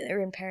nice,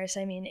 or in Paris.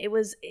 I mean,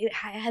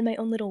 I had my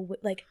own little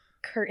like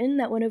curtain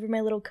that went over my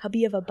little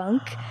cubby of a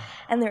bunk,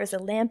 and there was a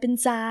lamp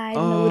inside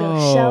and a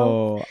little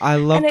shelf. I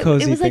love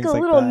cozy things. It was like a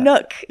little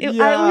nook. It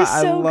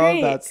was so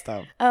great. I love that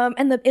stuff.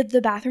 And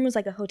the bathroom was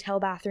like a hotel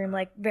bathroom,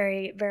 like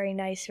very, very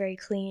nice, very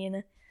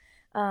clean.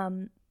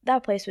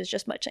 That place was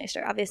just much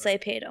nicer. Obviously, I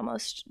paid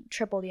almost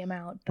triple the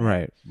amount.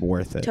 Right,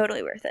 worth it.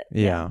 Totally worth it.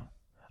 Yeah.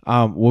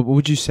 What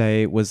would you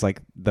say was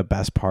like the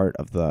best part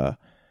of the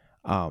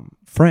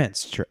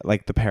France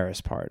like the Paris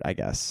part, I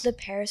guess? The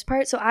Paris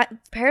part. So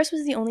Paris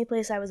was the only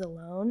place I was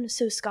alone.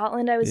 So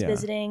Scotland I was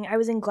visiting. I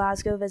was in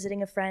Glasgow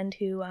visiting a friend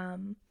who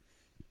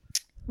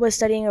was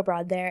studying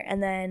abroad there,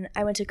 and then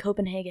I went to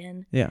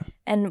Copenhagen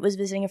and was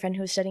visiting a friend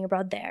who was studying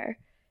abroad there.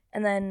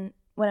 And then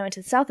when I went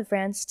to the south of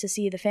France to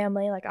see the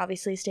family, like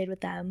obviously stayed with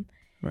them.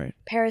 Right.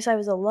 Paris I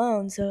was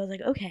alone, so I was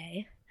like,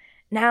 okay.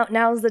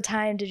 Now's the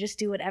time to just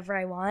do whatever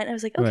I want. I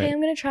was like, okay, I'm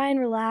going to try and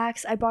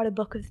relax. I brought a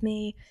book with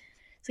me.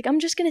 It's like,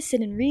 I'm just going to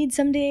sit and read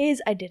some days.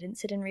 I didn't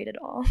sit and read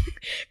at all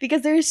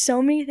because there's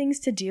so many things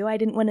to do. I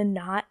didn't want to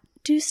not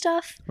do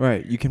stuff.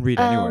 Right. You can read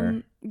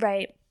anywhere.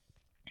 Right.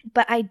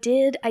 But I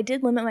did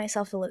limit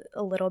myself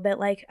a little bit.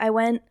 Like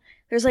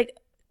there's like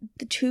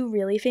the 2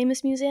 really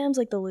famous museums,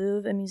 like the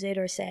Louvre and Musée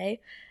d'Orsay.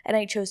 And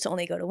I chose to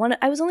only go to one.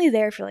 I was only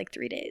there for like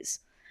 3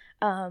 days.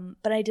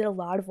 But I did a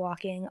lot of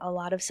walking, a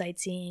lot of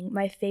sightseeing.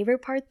 My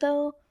favorite part,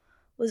 though,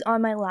 was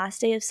on my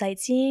last day of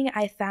sightseeing,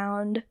 I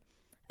found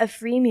a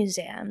free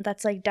museum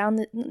that's like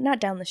not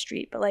down the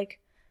street, but like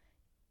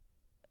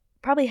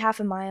probably half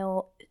a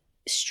mile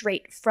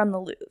straight from the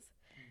Louvre.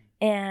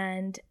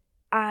 And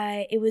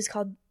it was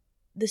called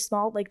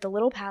the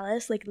Little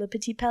Palace, like Le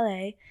Petit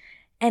Palais.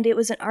 And it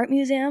was an art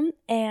museum,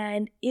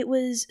 and it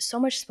was so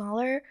much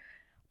smaller,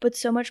 but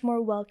so much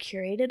more well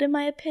curated in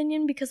my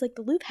opinion, because like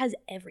the Louvre has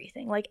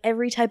everything, like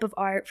every type of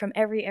art from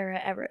every era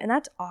ever. And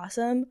that's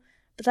awesome,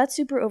 but that's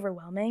super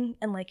overwhelming.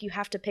 And like you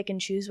have to pick and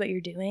choose what you're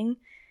doing.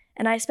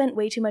 And I spent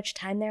way too much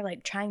time there,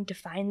 like trying to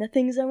find the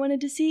things I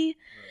wanted to see.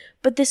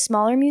 But this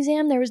smaller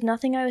museum, there was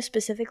nothing I was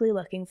specifically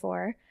looking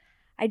for.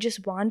 I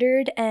just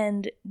wandered,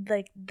 and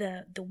like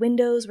the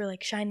windows were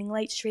like shining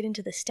light straight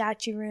into the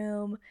statue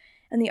room.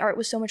 And the art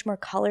was so much more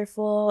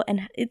colorful,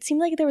 and it seemed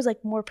like there was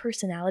like more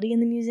personality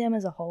in the museum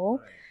as a whole.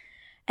 Right.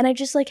 And I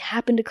just like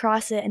happened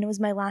across it, and it was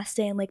my last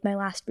day and like my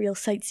last real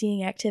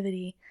sightseeing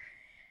activity.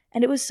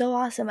 And it was so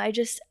awesome.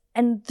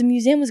 And the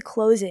museum was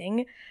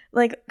closing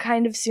like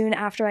kind of soon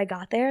after I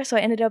got there. So I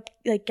ended up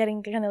like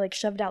getting kind of like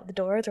shoved out the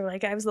doors, or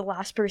like I was the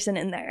last person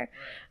in there.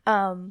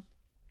 Right.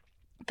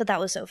 But that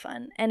was so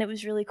fun. And it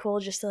was really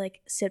cool just to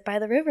like sit by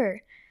the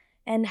river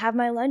and have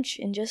my lunch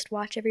and just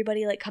watch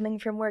everybody like coming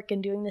from work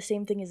and doing the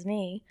same thing as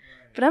me.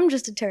 But I'm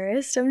just a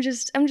tourist. I'm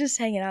just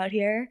hanging out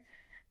here.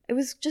 It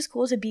was just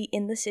cool to be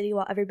in the city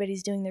while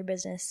everybody's doing their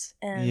business.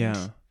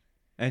 And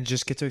and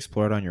just get to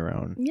explore it on your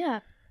own. Yeah.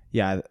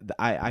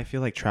 I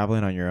feel like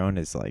traveling on your own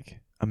is like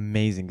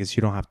amazing because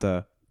you don't have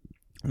to,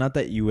 not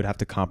that you would have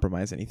to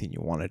compromise anything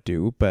you want to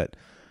do, but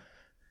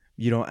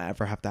you don't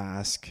ever have to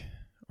ask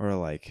or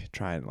like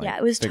try and like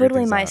it was figure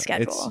totally things my out.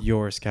 schedule. It's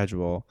your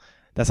schedule.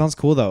 That sounds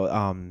cool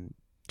though.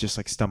 Just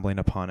like stumbling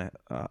upon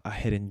a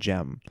hidden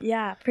gem.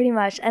 Yeah, pretty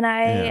much. And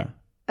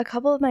a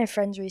couple of my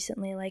friends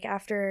recently, like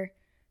after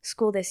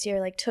school this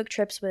year, like took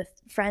trips with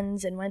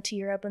friends and went to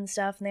Europe and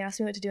stuff, and they asked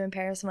me what to do in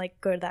Paris. I'm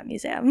like, go to that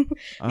museum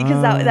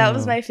because that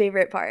was my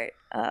favorite part.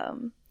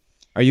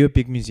 Are you a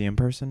big museum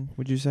person,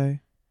 would you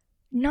say?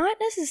 Not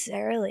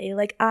necessarily.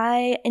 Like,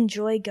 I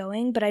enjoy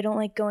going, but I don't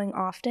like going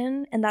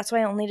often, and that's why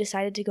I only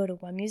decided to go to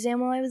one museum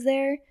while I was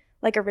there.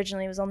 Like,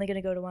 originally I was only going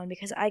to go to one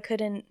because I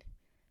couldn't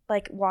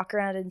like walk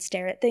around and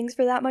stare at things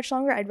for that much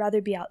longer. I'd rather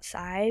be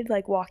outside,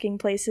 like walking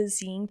places,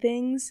 seeing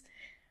things.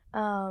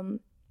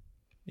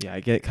 Yeah,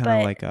 I get kind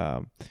of like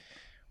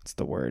what's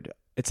the word?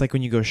 It's like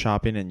when you go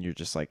shopping and you're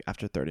just like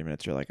after 30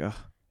 minutes you're like, ugh.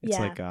 It's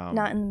like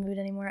not in the mood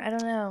anymore. I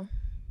don't know.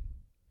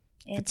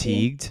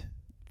 Fatigued.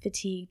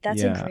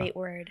 That's a great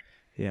word.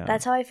 Yeah.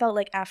 That's how I felt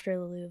like after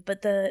the Louvre.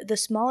 But the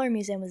smaller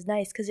museum was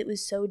nice because it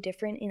was so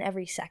different in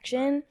every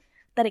section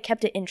that it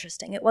kept it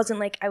interesting. It wasn't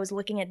like I was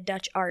looking at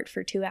Dutch art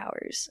for 2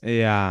 hours.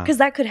 Yeah. Because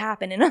that could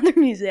happen in other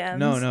museums.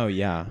 No,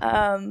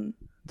 yeah.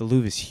 The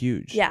Louvre is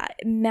huge. Yeah,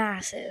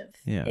 massive.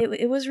 Yeah.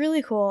 It was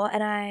really cool,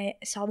 and I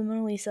saw the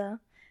Mona Lisa.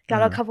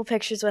 Got a couple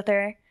pictures with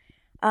her.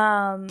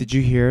 Did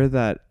you hear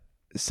that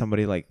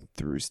somebody like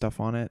threw stuff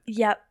on it?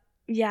 Yep.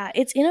 Yeah,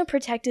 it's in a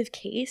protective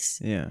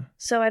case. Yeah.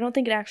 So I don't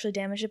think it actually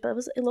damaged it, but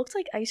it looked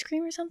like ice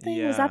cream or something.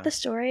 Yeah. Was that the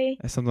story?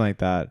 Something like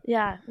that.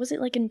 Yeah. Was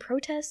it like in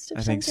protest or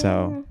something? I think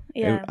so.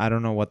 Yeah. I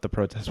don't know what the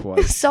protest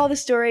was. Saw the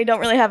story, don't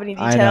really have any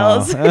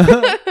details.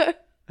 I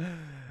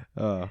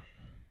know.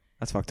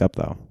 That's fucked up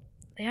though.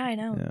 Yeah, I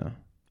know. Yeah.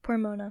 Poor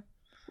Mona.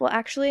 Well,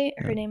 actually,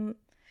 her name,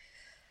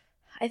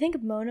 I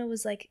think Mona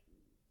was like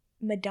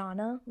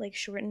Madonna, like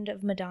shortened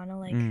of Madonna,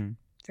 like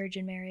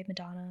Virgin Mary,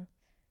 Madonna.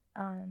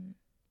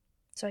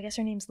 So I guess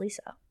her name's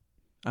Lisa.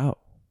 Oh,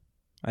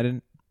 I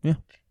didn't. Yeah.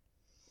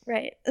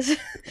 Right.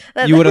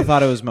 You would have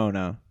thought it was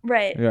Mona.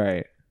 Right.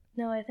 Right.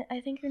 No,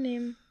 I think her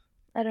name.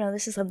 I don't know.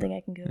 This is something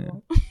I can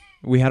Google. Yeah.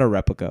 We had a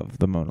replica of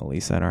the Mona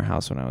Lisa in our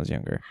house when I was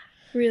younger.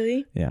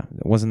 Really? Yeah,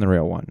 it wasn't the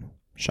real one.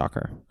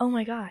 Shocker. Oh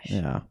my gosh.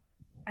 Yeah.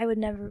 I would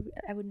never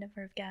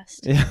have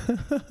guessed. Yeah.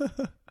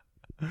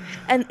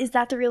 And is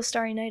that the real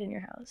Starry Night in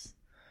your house?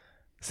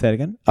 Say it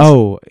again?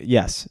 Oh,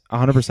 yes.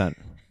 100%.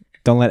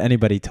 Don't let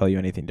anybody tell you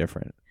anything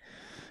different.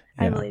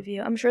 Yeah. I believe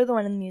you. I'm sure the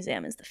one in the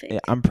museum is the fake. Yeah,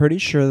 I'm pretty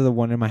sure the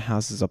one in my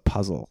house is a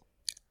puzzle.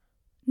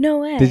 No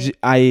way. Did you,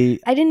 I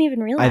didn't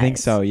even realize. I think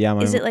so, yeah.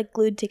 Is it like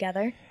glued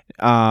together?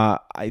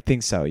 I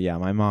think so, yeah.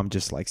 My mom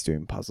just likes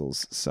doing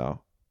puzzles,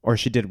 so. Or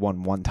she did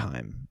one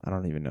time. I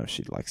don't even know if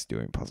she likes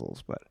doing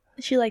puzzles, but.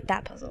 She liked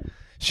that puzzle.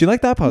 She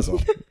liked that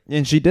puzzle.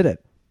 And she did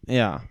it.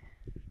 Yeah.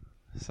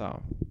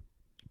 So.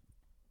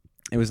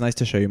 It was nice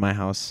to show you my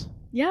house.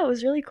 Yeah, it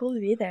was really cool to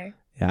be there.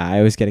 Yeah, I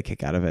always get a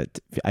kick out of it.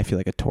 I feel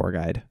like a tour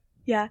guide.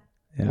 Yeah.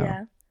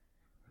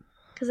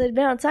 Because I'd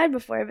been outside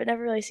before, but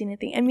never really seen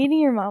anything. And meeting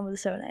your mom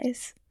was so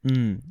nice.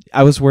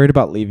 I was worried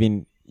about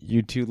leaving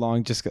you too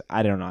long. Just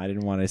I don't know. I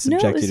didn't want to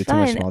subject you to too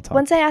much small talk.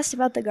 Once I asked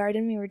about the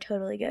garden, we were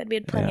totally good. We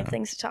had plenty of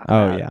things to talk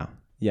about. Oh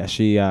yeah.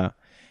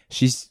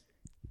 She's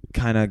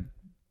kind of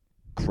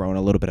grown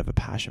a little bit of a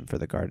passion for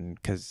the garden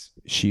because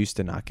she used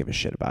to not give a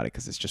shit about it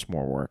because it's just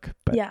more work.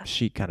 But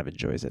she kind of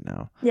enjoys it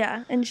now.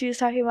 Yeah, and she was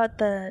talking about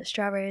the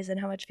strawberries and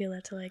how much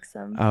Violetta likes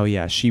them. Oh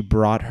yeah, she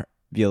brought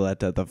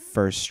Violetta the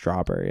first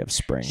strawberry of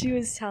spring. She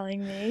was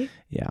telling me.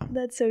 Yeah.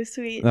 That's so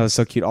sweet. That was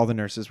so cute. All the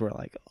nurses were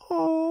like,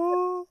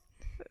 oh.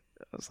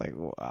 I was like,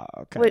 wow,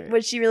 okay.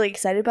 Was she really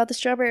excited about the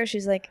strawberry or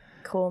she's like,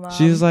 cool, Mom?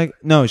 She was like,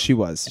 no, she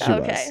was. She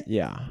was.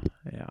 Yeah.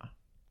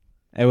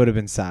 It would have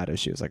been sad if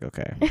she was like,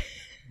 okay,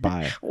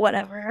 bye.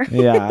 Whatever.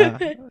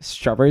 Yeah.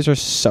 Strawberries are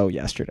so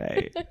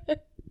yesterday.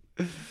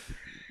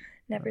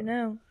 Never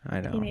know.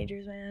 I know.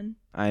 Teenagers, man.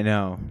 I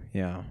know.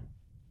 Yeah.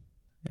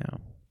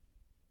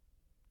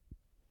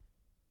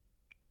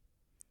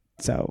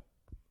 So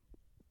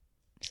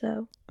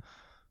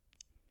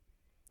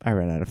I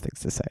ran out of things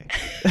to say.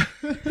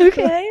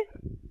 Okay.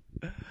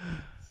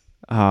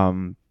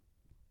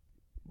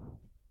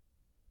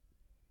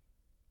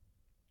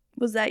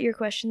 Was that your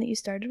question that you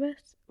started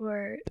with?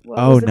 Or what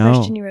was the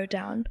question you wrote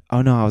down?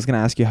 Oh no, I was gonna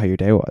ask you how your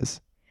day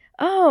was.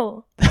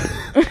 Oh.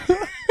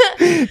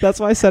 That's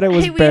why I said it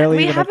was barely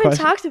we even a haven't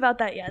question. Talked about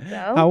that yet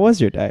though. How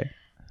was your day?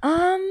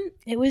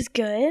 It was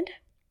good.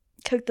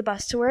 Took the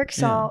bus to work,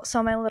 saw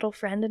my little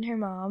friend and her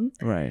mom.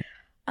 Right.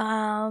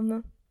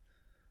 Trying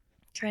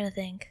to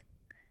think.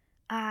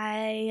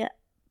 I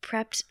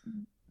prepped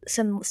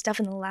some stuff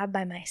in the lab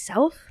by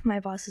myself.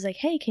 My boss was like,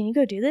 hey, can you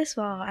go do this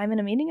while I'm in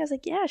a meeting? I was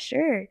like, yeah,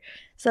 sure.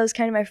 So it was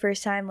kind of my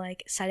first time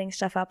like setting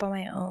stuff up on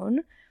my own,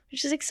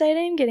 which is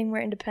exciting, getting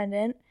more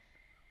independent.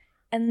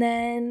 And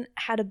then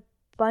had a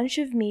bunch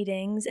of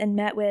meetings and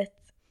met with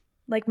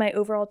like my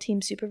overall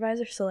team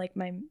supervisor, so like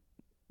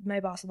my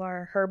boss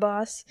Laura, her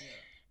boss.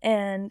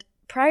 And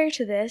prior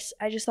to this,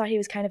 I just thought he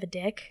was kind of a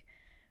dick,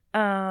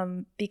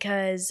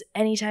 because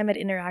anytime I'd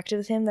interacted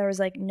with him, there was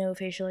like no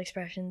facial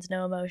expressions,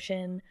 no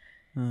emotion.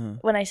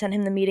 When I sent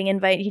him the meeting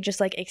invite, he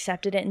just like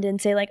accepted it and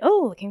didn't say like,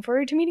 oh, looking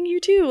forward to meeting you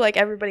too, like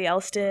everybody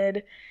else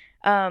did.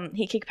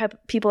 He kicked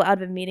people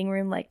out of a meeting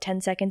room like 10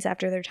 seconds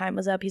after their time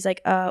was up. He's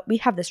like, we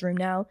have this room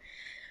now.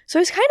 So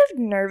I was kind of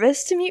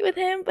nervous to meet with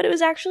him, but it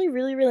was actually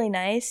really, really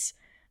nice.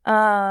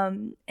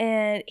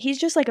 And he's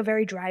just like a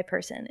very dry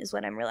person is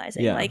what I'm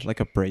realizing. Yeah, like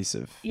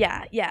abrasive.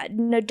 Yeah.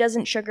 No,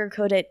 doesn't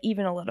sugarcoat it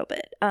even a little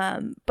bit.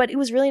 But it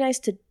was really nice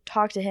to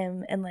talk to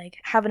him and like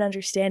have an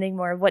understanding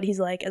more of what he's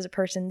like as a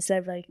person instead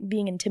of like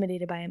being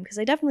intimidated by him, because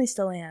I definitely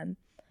still am.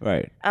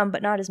 Right.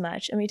 But not as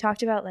much. And we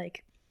talked about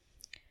like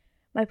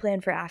my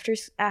plan for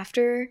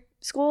after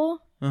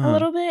school a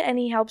little bit, and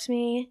he helps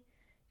me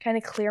kind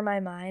of clear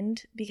my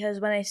mind, because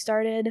when I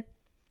started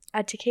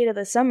at Takeda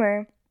this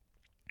summer,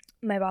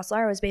 my boss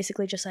Laura was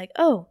basically just like,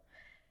 oh,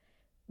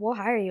 we'll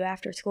hire you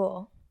after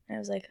school. And I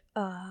was like,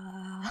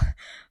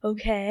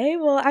 okay,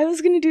 well, I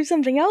was going to do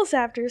something else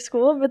after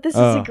school, but this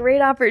is a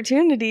great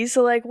opportunity.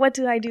 So like, what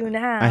do I do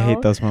now? I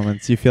hate those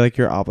moments. You feel like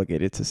you're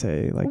obligated to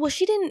say like, well,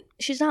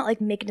 she's not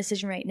like make a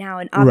decision right now.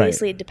 And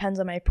obviously it depends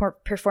on my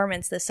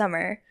performance this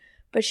summer.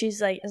 But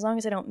she's like, as long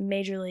as I don't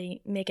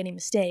majorly make any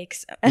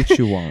mistakes, which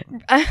you won't.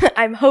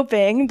 I'm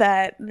hoping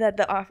that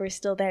the offer is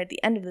still there at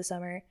the end of the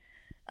summer.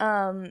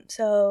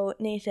 So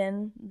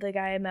Nathan, the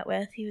guy I met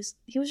with, he was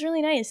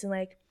really nice and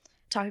like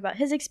talked about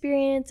his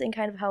experience and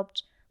kind of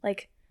helped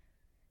like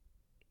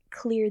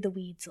clear the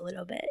weeds a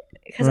little bit,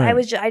 because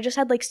I just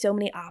had like so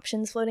many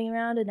options floating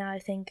around, and now I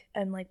think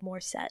I'm like more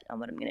set on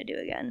what I'm gonna do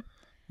again.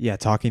 Yeah,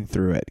 talking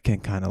through it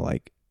can kind of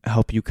like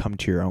help you come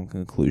to your own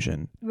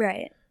conclusion.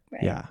 Right.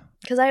 Yeah.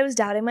 Because I was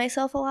doubting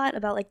myself a lot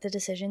about like the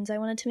decisions I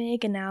wanted to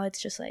make, and now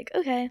it's just like,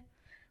 okay,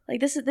 like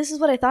this is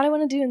what I thought I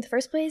want to do in the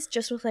first place,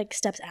 just with like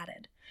steps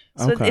added.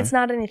 So it's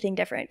not anything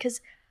different,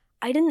 because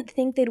I didn't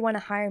think they'd want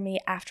to hire me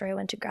after I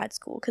went to grad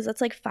school, because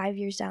that's like 5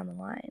 years down the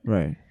line.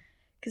 Right.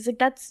 Because like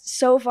that's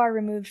so far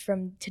removed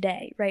from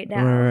today, right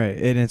now. Right.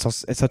 And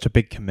it's such a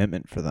big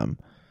commitment for them.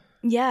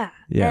 Yeah.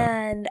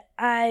 And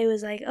I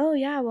was like, oh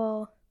yeah,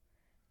 well,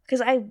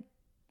 because I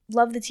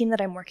love the team that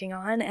I'm working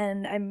on,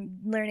 and I'm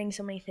learning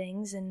so many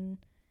things and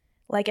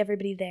like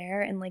everybody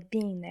there and like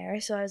being there.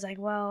 So I was like,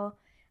 well,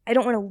 I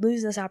don't want to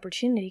lose this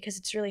opportunity, because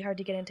it's really hard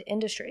to get into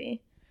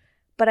industry,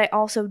 but I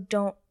also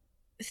don't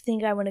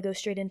think I want to go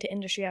straight into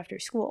industry after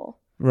school.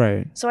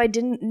 Right. So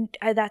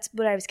that's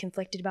what I was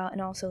conflicted about.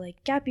 And also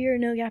like gap year,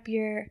 no gap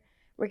year,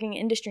 working in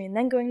industry and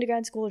then going to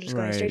grad school, just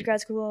going straight to grad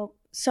school,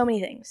 so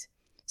many things.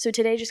 So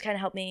today just kind of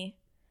helped me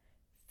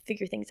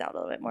figure things out a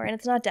little bit more. And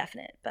it's not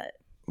definite, but.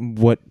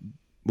 What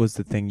was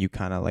the thing you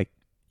kind of like,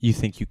 you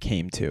think you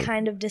came to?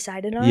 Kind of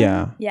decided on?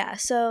 Yeah.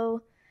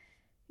 So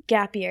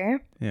gap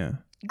year. Yeah.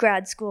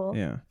 Grad school.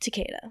 Yeah.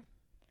 Takeda.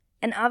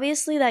 And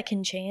obviously that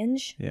can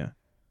change. Yeah.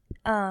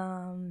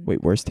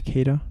 Wait, where's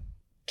Takeda?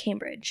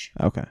 Cambridge.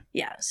 Okay.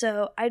 Yeah.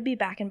 So I'd be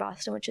back in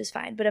Boston, which is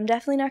fine. But I'm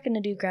definitely not going to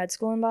do grad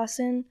school in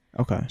Boston.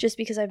 Okay. Just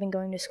because I've been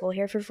going to school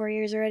here for 4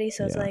 years already.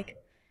 So it's like,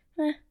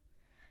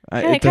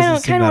 I kind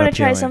of want to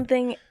try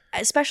something,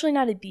 especially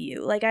not at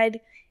BU. Like I'd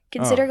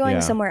consider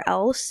going somewhere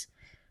else,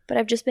 but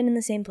I've just been in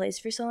the same place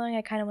for so long.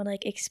 I kind of want to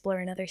like explore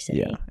another city.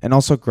 Yeah. And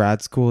also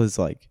grad school is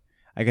like,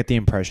 I get the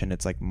impression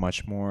it's like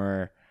much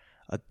more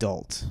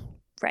adult.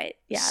 Right.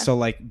 Yeah. So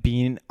like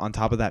being on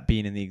top of that,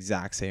 being in the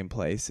exact same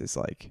place is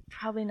like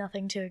probably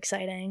nothing too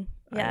exciting.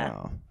 Yeah. I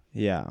know.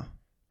 Yeah.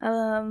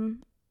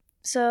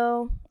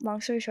 So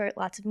long story short,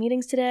 lots of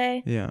meetings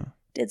today. Yeah.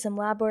 Did some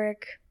lab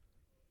work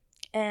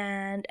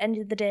and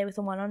ended the day with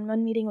a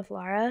one-on-one meeting with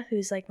Laura,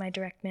 who's like my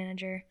direct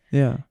manager.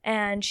 Yeah.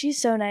 And she's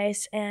so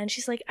nice, and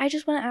she's like, I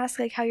just want to ask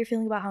like how you're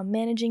feeling about how I'm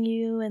managing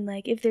you, and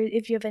like if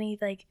you have any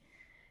like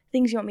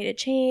things you want me to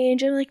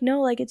change. And I'm like,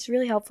 no, like it's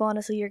really helpful,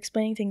 honestly. You're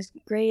explaining things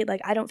great.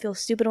 Like I don't feel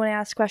stupid when I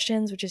ask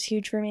questions, which is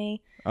huge for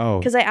me. Oh,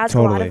 because I ask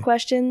a lot of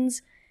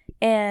questions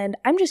and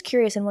I'm just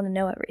curious and want to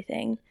know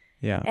everything.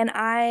 Yeah. And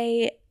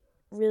I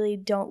really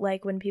don't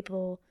like when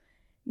people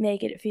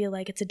make it feel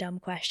like it's a dumb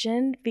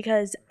question,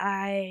 because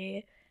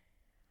then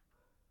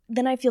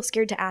I feel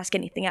scared to ask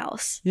anything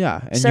else.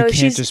 Yeah. And so you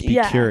can't just be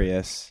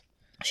curious.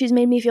 She's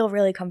made me feel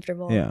really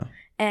comfortable. Yeah.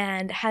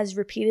 And has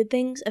repeated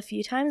things a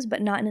few times,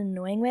 but not in an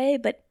annoying way,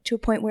 but to a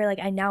point where like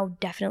I now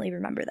definitely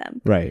remember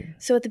them. Right.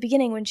 So at the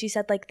beginning when she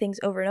said like things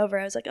over and over,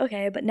 I was like,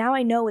 okay, but now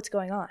I know what's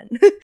going on.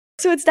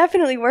 So it's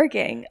definitely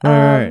working.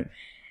 Right.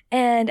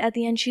 And at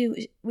the end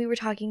we were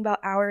talking about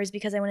hours,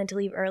 because I wanted to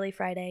leave early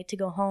Friday to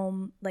go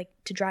home, like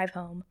to drive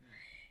home.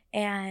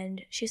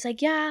 And she's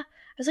like, yeah.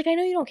 I was like, I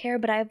know you don't care,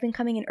 but I've been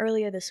coming in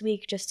earlier this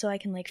week just so I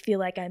can like feel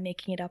like I'm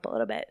making it up a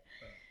little bit.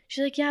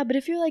 She's like, yeah, but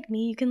if you're like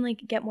me, you can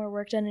like get more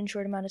work done in a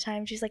short amount of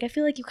time. She's like, I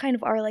feel like you kind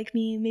of are like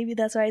me. Maybe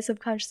that's why I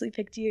subconsciously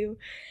picked you.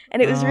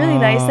 And it was really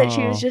nice that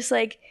she was just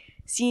like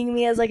seeing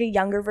me as like a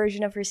younger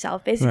version of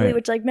herself, basically, Right.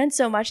 which like meant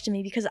so much to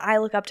me because I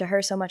look up to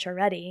her so much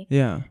already.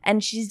 Yeah.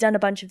 And she's done a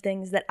bunch of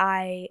things that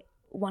I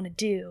want to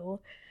do.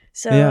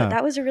 So Yeah.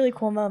 that was a really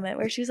cool moment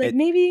where she was like,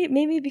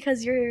 maybe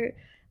because you're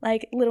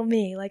like little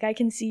me, like I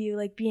can see you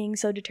like being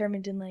so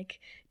determined and like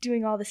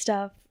doing all the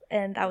stuff.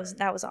 And that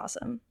was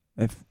awesome.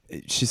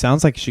 She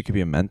sounds like she could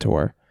be a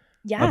mentor.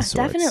 Yeah, of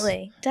sorts.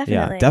 definitely.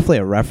 Yeah, definitely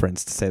a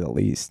reference to say the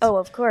least. Oh,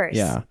 of course.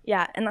 Yeah.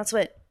 Yeah. And that's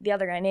what the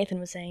other guy, Nathan,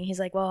 was saying. He's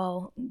like,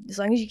 well, as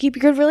long as you keep a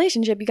good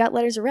relationship, you got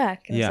letters of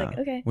rec. And I was like,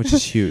 okay. Which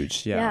is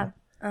huge. Yeah.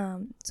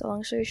 So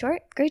long story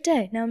short, great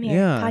day. Now I'm here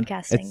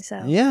podcasting.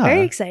 So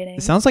very exciting.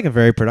 It sounds like a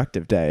very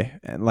productive day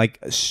and like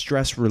a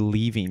stress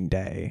relieving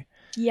day.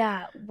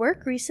 Yeah.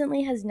 Work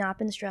recently has not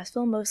been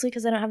stressful, mostly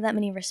because I don't have that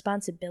many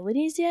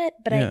responsibilities yet,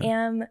 but I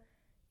am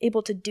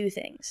able to do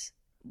things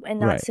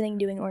and not sitting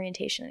doing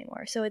orientation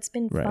anymore. So it's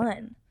been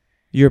fun.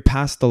 You're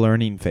past the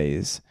learning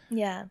phase.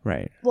 Yeah.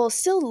 Right. Well,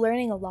 still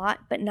learning a lot,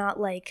 but not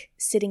like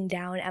sitting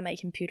down at my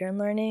computer and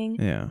learning.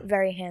 Yeah.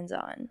 Very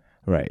hands-on.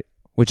 Right.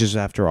 Which is,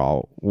 after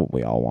all, what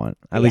we all want.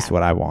 At least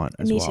what I want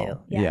as well. Me too.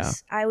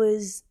 Yes. Yeah. I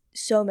was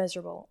so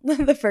miserable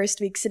the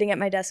first week, sitting at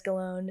my desk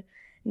alone,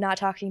 not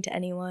talking to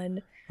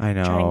anyone. I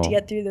know. Trying to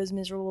get through those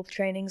miserable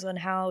trainings on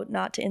how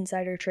not to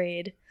insider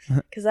trade,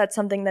 because that's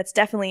something that's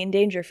definitely in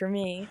danger for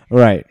me.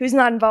 Right. Who's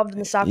not involved in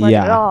the stock market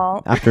at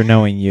all. After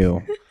knowing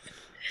you.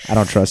 I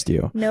don't trust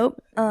you.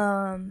 Nope.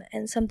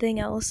 And something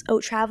else. Oh,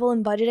 travel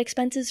and budget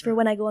expenses for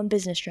when I go on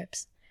business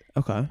trips.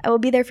 Okay. I will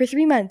be there for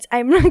 3 months.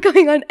 I'm not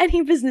going on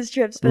any business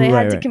trips, but I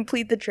had to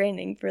complete the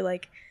training for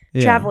like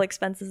travel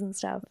expenses and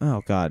stuff.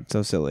 Oh God,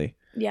 so silly.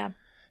 Yeah.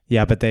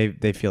 Yeah, but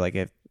they feel like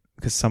it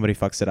because somebody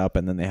fucks it up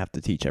and then they have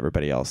to teach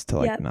everybody else to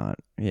like not.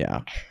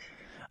 Yeah.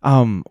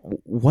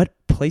 What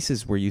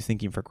places were you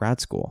thinking for grad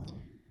school?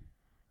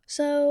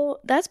 So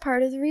that's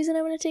part of the reason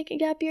I want to take a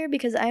gap year,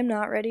 because I'm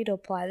not ready to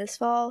apply this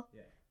fall,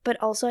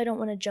 but also I don't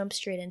want to jump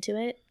straight into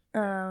it.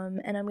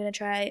 And I'm going to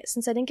try,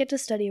 since I didn't get to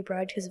study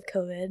abroad because of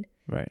COVID,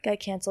 got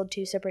canceled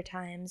 2 separate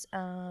times.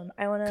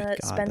 I want to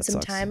spend some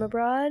time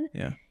abroad,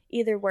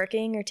 either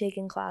working or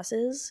taking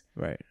classes.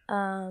 Right.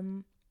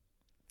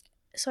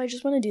 So I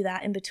just want to do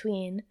that in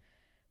between.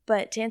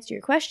 But to answer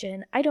your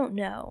question, I don't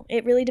know.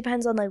 It really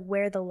depends on like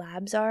where the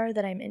labs are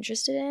that I'm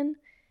interested in.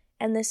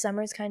 And this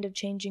summer is kind of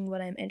changing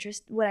what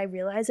I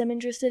realize I'm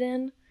interested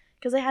in.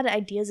 Because I had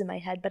ideas in my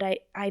head, but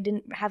I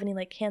didn't have any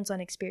like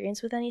hands-on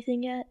experience with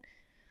anything yet.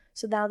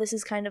 So now this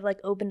has kind of like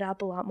opened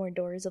up a lot more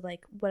doors of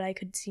like what I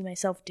could see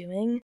myself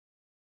doing.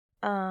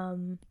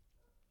 So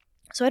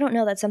I don't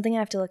know. That's something I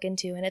have to look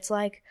into. And it's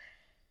like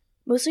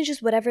mostly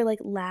just whatever like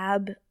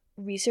lab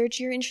research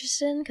you're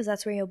interested in, because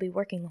that's where you'll be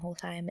working the whole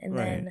time. And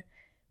then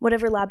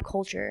whatever lab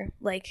culture,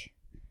 like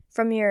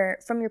from your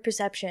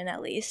perception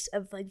at least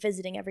of like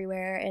visiting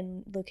everywhere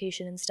and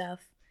location and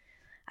stuff.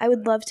 I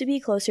would love to be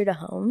closer to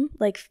home.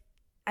 Like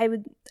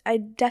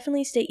I'd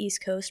definitely stay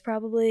East Coast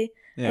probably.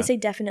 Yeah. I say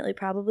definitely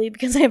probably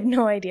because I have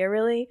no idea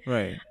really.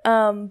 Right.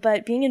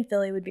 But being in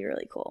Philly would be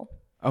really cool.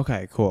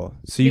 Okay, cool.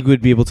 So you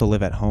would be able to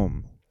live at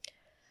home.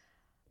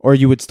 Or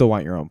you would still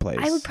want your own place?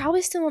 I would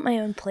probably still want my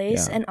own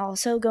place, and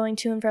also going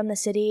to and from the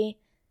city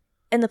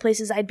and the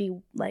places I'd be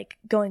like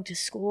going to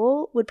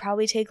school would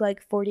probably take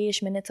like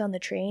 40-ish minutes on the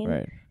train.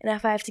 Right. And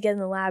if I have to get in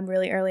the lab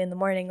really early in the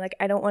morning, like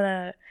I don't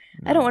want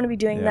to be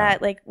doing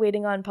that, like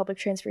waiting on public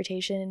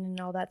transportation and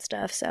all that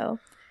stuff. So,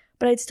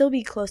 but I'd still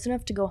be close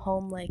enough to go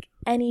home like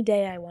any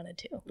day I wanted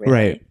to. Really.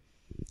 Right.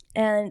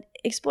 And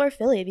explore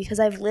Philly because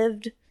I've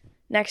lived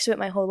next to it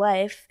my whole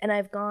life, and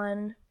I've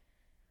gone,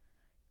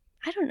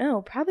 I don't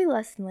know, probably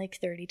less than like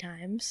 30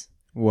 times.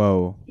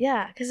 Whoa.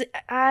 Yeah, because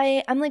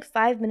I'm like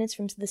 5 minutes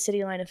from the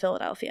city line of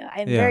Philadelphia.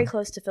 I'm very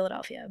close to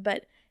Philadelphia,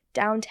 but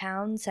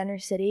downtown, Center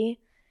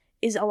City,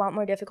 is a lot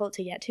more difficult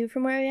to get to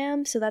from where I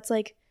am. So that's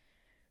like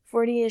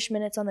 40-ish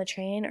minutes on the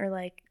train, or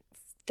like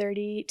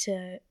 30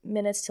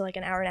 minutes to like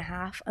an hour and a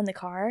half on the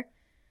car.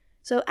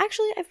 So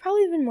actually, I've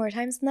probably been more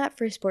times than that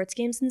for sports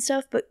games and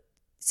stuff, but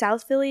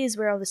South Philly is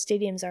where all the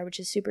stadiums are, which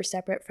is super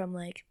separate from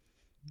like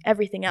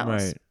everything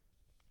else. Right.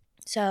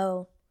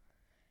 So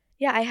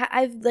yeah,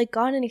 I've like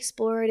gone and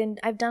explored, and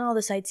I've done all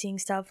the sightseeing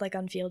stuff like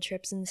on field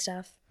trips and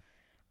stuff.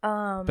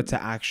 But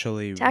to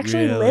actually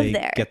really live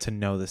there, get to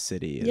know the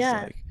city is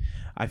like,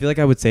 I feel like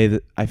I would say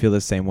that I feel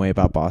the same way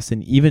about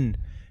Boston. Even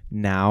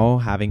now,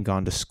 having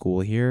gone to school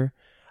here,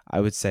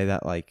 I would say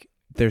that like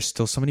there's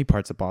still so many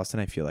parts of Boston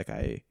I feel like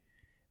I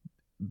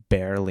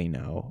barely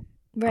know.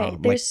 Right.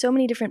 There's like, so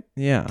many different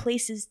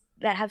places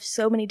that have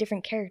so many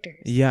different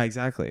characters. Yeah,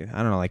 exactly.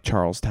 I don't know, like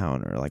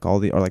Charlestown or like or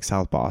like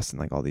South Boston,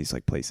 like all these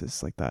like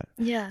places like that.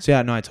 Yeah. So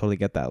yeah, no, I totally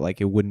get that.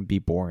 Like it wouldn't be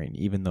boring,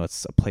 even though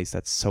it's a place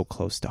that's so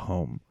close to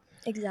home.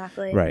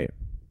 Exactly. Right.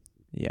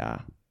 Yeah.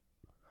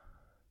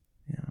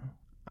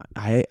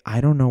 Yeah. I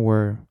don't know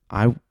where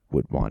I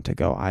would want to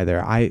go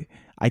either. I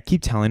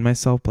keep telling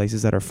myself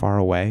places that are far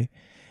away,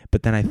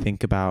 but then I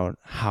think about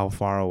how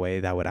far away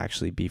that would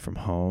actually be from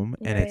home,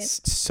 and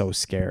it's so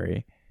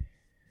scary.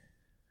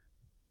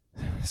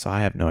 So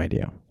I have no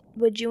idea.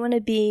 Would you want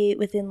to be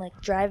within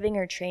like driving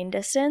or train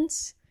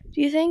distance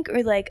do you think,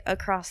 or like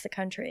across the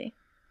country?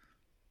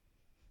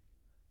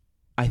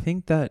 I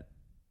think that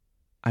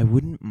I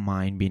wouldn't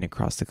mind being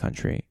across the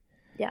country.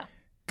 Yeah.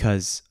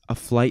 Because a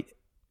flight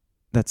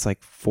that's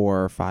like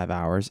 4 or 5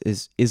 hours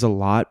is a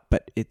lot,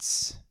 but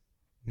it's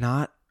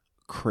not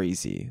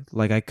crazy.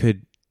 Like I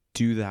could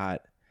do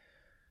that,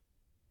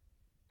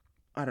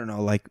 I don't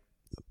know, like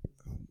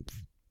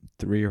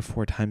 3 or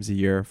 4 times a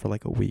year for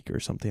like a week or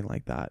something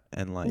like that.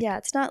 And like, yeah,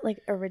 it's not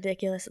like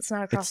it's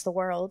not across the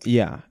world.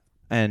 Yeah.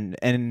 And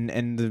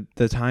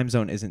the time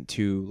zone isn't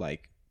too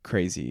like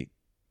crazy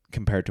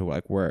compared to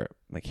like where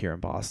like here in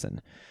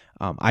Boston.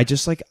 I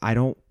just like I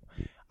don't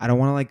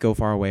want to like go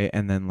far away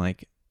and then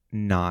like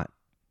not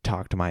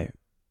talk to my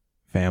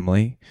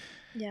family.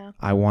 Yeah.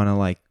 I want to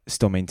like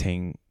still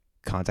maintain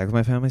contact with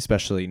my family,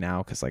 especially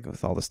now because like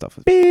with all the stuff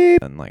with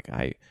beep, and like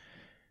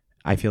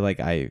I feel like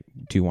I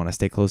do want to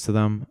stay close to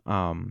them.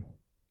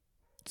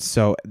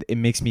 So it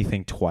makes me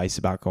think twice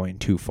about going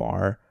too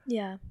far.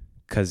 Yeah.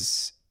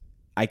 Because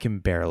I can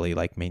barely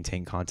like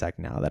maintain contact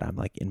now that I'm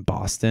like in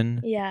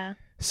Boston. Yeah.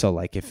 So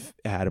like if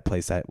I had a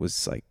place that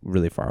was like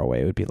really far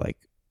away, it would be like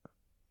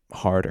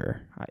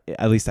harder.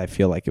 At least I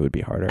feel like it would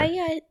be harder.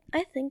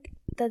 I think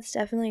that's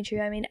definitely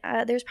true. I mean,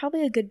 there's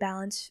probably a good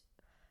balance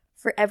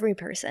for every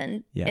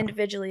person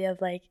individually of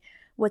like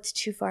what's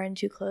too far and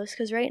too close.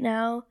 Because right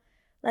now,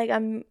 like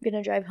I'm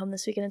gonna drive home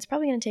this weekend. It's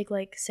probably gonna take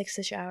like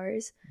 6-ish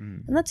hours,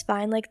 and that's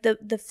fine. Like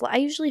I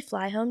usually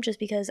fly home just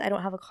because I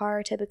don't have a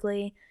car.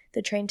 Typically,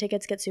 the train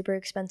tickets get super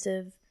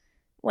expensive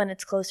when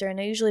it's closer, and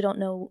I usually don't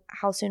know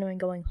how soon I'm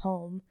going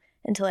home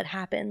until it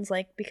happens,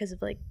 like because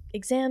of like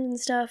exams and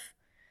stuff.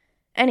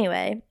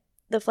 Anyway,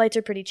 the flights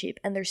are pretty cheap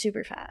and they're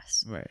super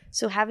fast. Right.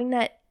 So having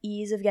that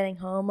ease of getting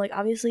home, like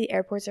obviously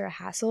airports are a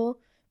hassle,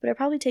 but it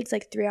probably takes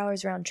like 3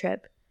 hours round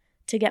trip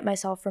to get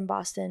myself from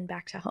Boston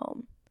back to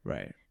home.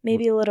 Right.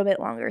 Maybe a little bit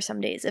longer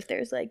some days if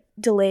there's like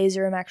delays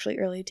or I'm actually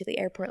early to the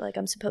airport like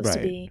I'm supposed to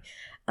be.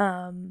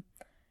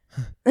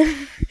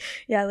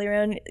 Yeah,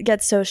 Leron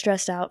gets so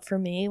stressed out for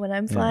me when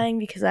I'm flying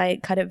because I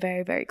cut it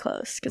very, very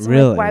close. Because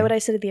like, why would I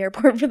sit at the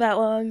airport for that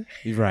long?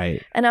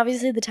 Right. And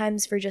obviously the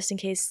time's for just in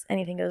case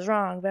anything goes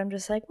wrong. But I'm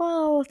just like,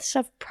 well,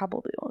 stuff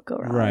probably won't go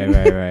wrong.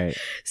 Right.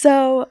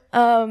 So,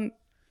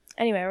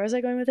 anyway, where was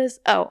I going with this?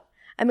 Oh,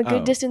 I'm a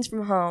good distance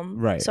from home.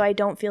 Right. So I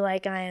don't feel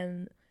like I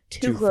am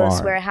too close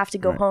far. where I have to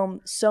go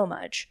home so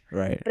much.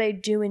 Right. But I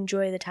do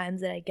enjoy the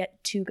times that I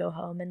get to go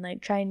home and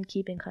like try and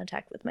keep in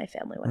contact with my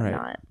family when I'm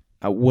not.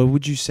 What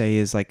would you say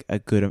is like a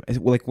good,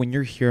 like when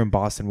you're here in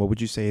Boston, what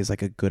would you say is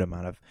like a good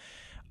amount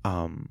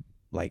of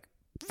like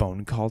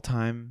phone call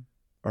time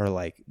or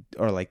like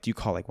do you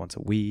call like once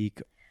a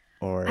week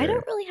or? I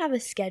don't really have a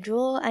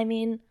schedule. I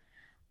mean,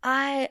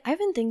 I've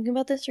been thinking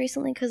about this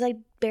recently because I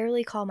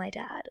barely call my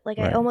dad. Like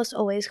I almost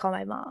always call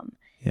my mom.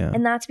 Yeah.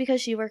 And that's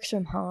because she works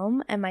from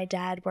home and my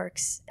dad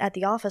works at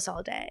the office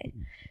all day.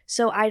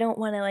 So I don't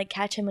want to like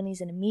catch him when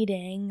he's in a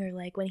meeting or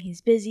like when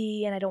he's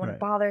busy, and I don't want to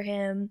bother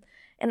him.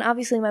 And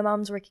obviously my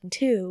mom's working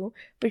too,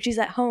 but she's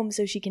at home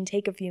so she can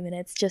take a few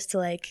minutes just to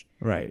like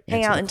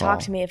hang out and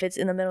talk to me if it's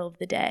in the middle of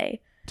the day.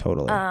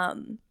 Totally.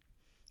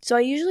 So I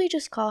usually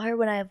just call her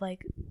when I have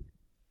like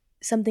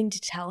something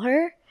to tell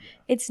her.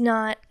 It's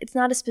not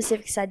a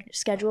specific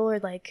schedule or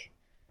like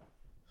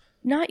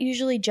not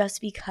usually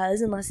just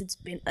because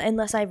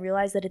unless I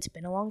realize that it's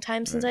been a long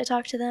time since I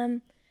talked to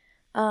them.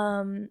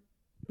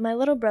 My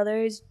little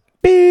brother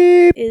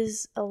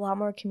is a lot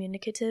more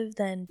communicative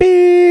than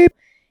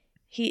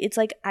it's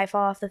like I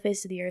fall off the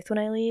face of the earth when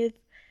I leave.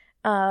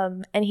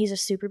 And he's a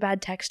super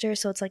bad texter,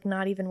 so it's like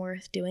not even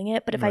worth doing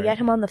it. But if I get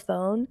him on the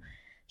phone,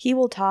 he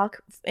will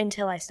talk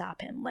until I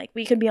stop him. Like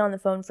we could be on the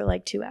phone for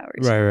like 2 hours.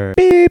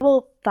 Right.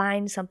 We'll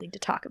find something to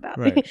talk about.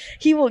 Right.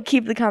 He will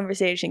keep the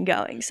conversation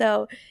going.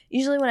 So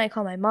usually when I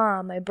call my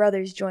mom, my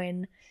brothers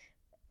join,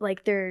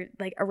 like they're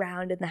like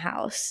around in the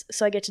house,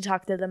 so I get to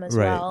talk to them as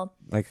well.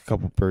 Like a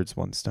couple birds,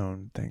 one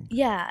stone thing.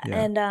 Yeah.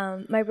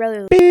 And my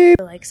brother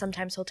like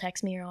sometimes he'll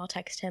text me or I'll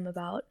text him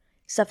about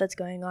stuff that's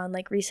going on.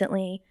 Like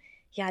recently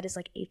he had his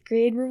like 8th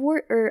grade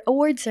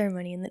award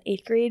ceremony and the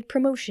 8th grade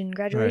promotion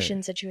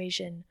graduation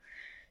situation.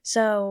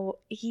 So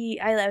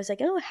I was like,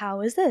 oh,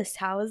 how is this?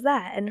 How is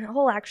that? And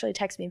he'll actually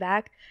text me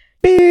back.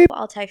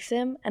 I'll text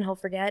him and he'll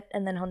forget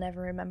and then he'll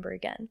never remember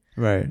again.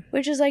 Right.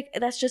 Which is like,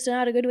 that's just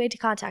not a good way to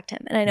contact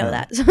him. And I know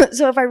that.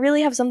 So if I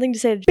really have something to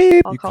say,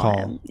 I'll call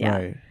him. Yeah.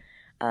 Right.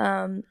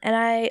 And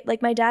I,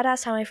 like my dad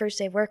asked how my first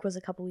day of work was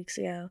a couple weeks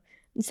ago.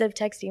 Instead of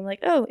texting him, like,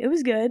 oh, it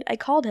was good. I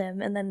called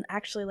him and then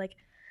actually like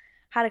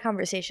had a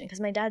conversation because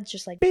my dad's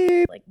just like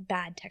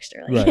bad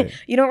texter. Like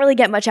you don't really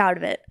get much out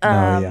of it.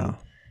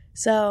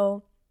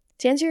 So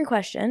to answer your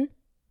question,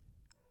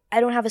 I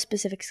don't have a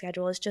specific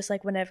schedule. It's just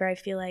like whenever I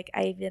feel like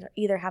I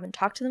either haven't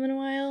talked to them in a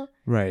while,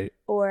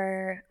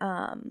 or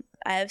I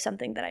have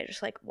something that I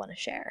just like want to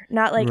share.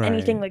 Not like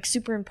anything like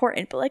super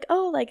important, but like,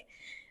 oh, like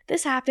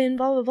this happened,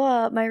 blah blah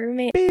blah. My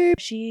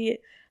roommate, she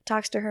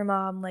talks to her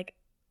mom like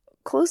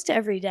close to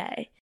every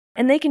day,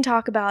 and they can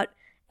talk about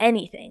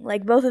anything.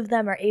 Like both of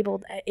them are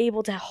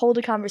able to hold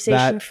a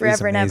conversation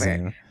forever and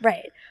ever.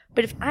 Right.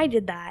 But if I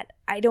did that,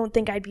 I don't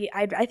think I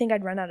think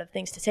I'd run out of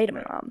things to say to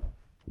my mom.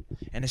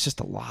 And it's just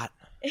a lot.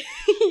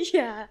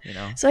 Yeah. You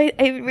know? So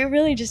it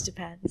really just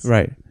depends.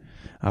 Right.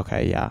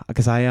 Okay, yeah.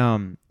 Because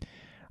I'm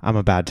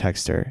a bad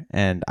texter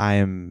and I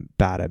am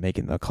bad at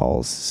making the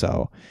calls.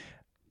 So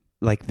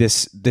like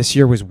this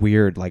year was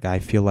weird. Like I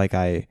feel like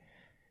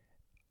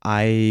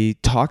I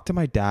talked to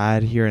my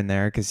dad here and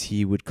there because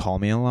he would call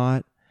me a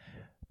lot,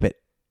 but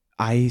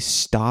I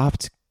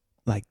stopped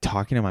like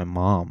talking to my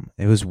mom.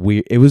 It was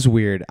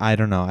weird. I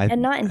don't know.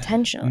 And not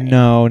intentionally.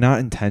 No, not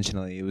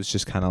intentionally. It was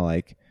just kind of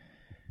like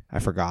I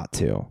forgot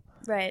to.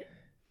 Right.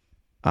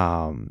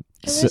 So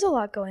There's a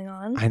lot going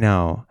on. I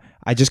know.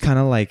 I just kind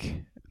of like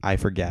I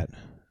forget.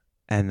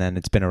 And then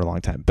it's been a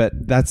long time. But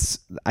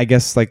I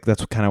guess like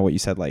that's kind of what you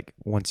said. Like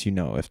once you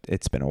know if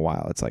it's been a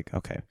while, it's like,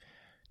 okay,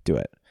 do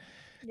it.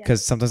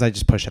 Because sometimes I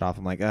just push it off.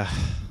 I'm like, ugh,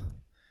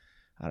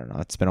 I don't know.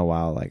 It's been a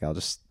while. Like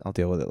I'll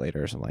deal with it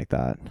later or something like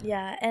that.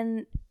 Yeah.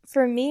 And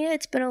for me,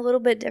 it's been a little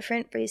bit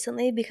different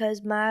recently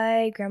because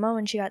my grandma,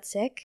 when she got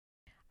sick,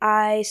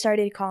 I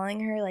started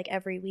calling her like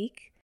every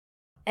week.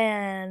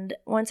 And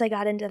once I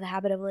got into the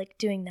habit of like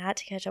doing that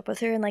to catch up with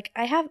her, and like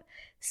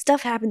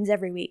stuff happens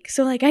every week.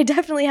 So like I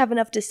definitely have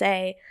enough to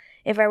say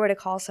if I were to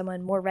call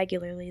someone more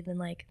regularly than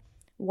like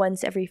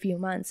once every few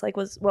months, like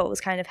was what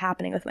was kind of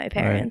happening with my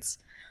parents.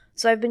 Right.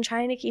 So I've been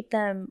trying to keep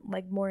them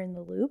like more in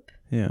the loop.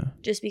 Yeah.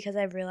 Just because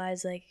I've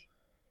realized like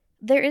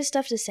there is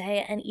stuff to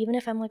say, and even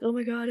if I'm like, oh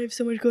my God, I have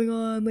so much going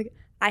on, like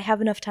I have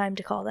enough time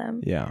to call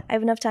them. Yeah. I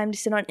have enough time to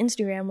sit on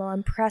Instagram while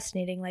I'm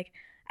procrastinating. Like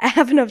I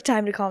have enough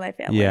time to call my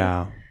family.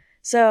 Yeah.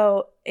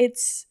 So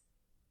it's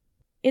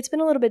been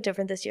a little bit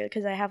different this year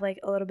because I have like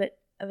a little bit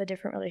of a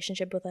different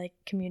relationship with like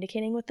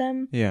communicating with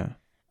them. Yeah.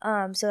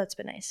 So that's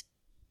been nice.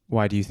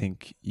 Why do you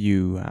think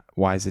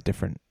why is it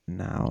different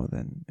now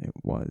than it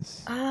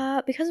was?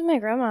 Because of my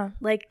grandma.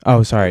 Like.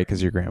 Oh, sorry,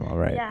 because your grandma,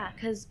 right? Yeah,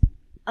 because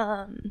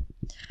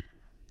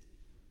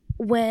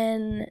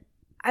when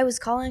I was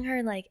calling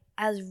her like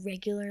as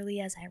regularly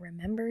as I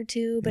remember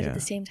to, but at the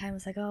same time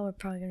it's like, oh, we're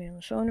probably gonna be on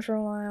the phone for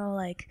a while,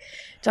 like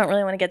don't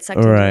really want to get sucked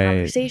into a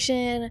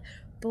conversation.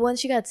 But once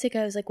she got sick,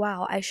 I was like,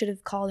 wow, I should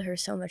have called her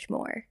so much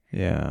more.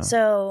 Yeah.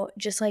 So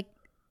just like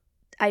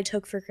I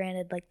took for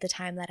granted like the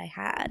time that I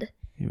had.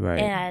 Right.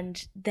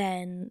 And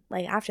then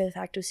like after the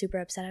fact I was super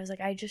upset. I was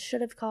like, I just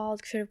should have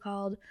called.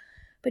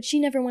 But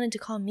she never wanted to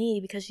call me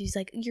because she's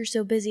like, you're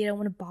so busy, I don't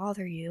want to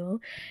bother you.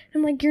 And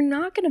I'm like, you're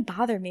not going to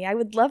bother me. I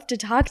would love to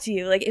talk to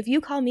you. Like, if you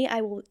call me,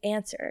 I will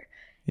answer.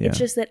 Yeah. It's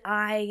just that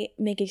I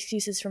make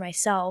excuses for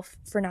myself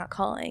for not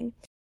calling.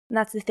 And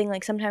that's the thing.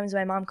 Like, sometimes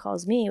my mom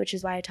calls me, which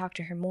is why I talk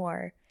to her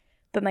more.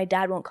 But my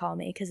dad won't call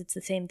me because it's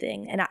the same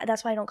thing. And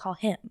that's why I don't call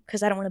him,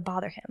 because I don't want to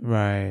bother him.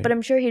 Right. But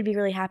I'm sure he'd be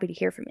really happy to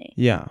hear from me.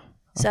 Yeah,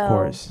 of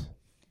course.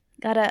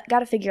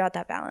 Gotta figure out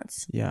that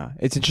balance. Yeah.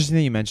 It's interesting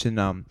that you mentioned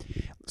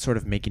sort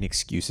of making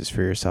excuses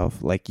for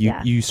yourself. Like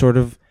you sort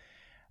of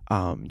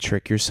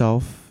trick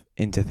yourself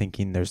into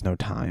thinking there's no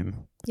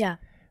time. Yeah.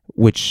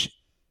 Which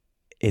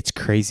it's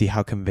crazy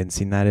how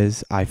convincing that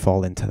is. I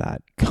fall into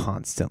that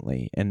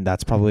constantly. And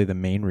that's probably the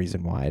main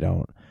reason why I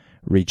don't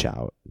reach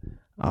out.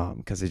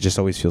 Because it just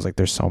always feels like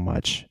there's so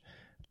much.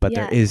 But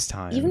there is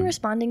time. Even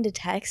responding to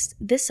text.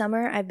 This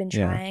summer I've been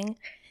trying,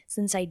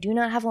 since I do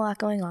not have a lot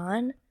going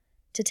on,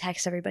 to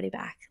text everybody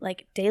back.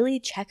 Like daily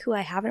check who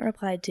I haven't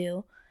replied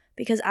to,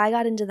 because I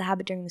got into the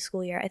habit during the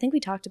school year. I think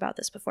we talked about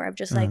this before, of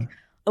just like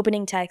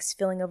opening text,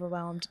 feeling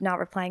overwhelmed, not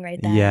replying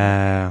right then,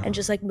 and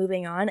just like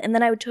moving on. And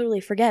then I would totally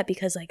forget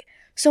because like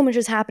so much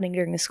is happening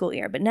during the school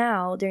year. But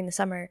now during the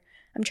summer,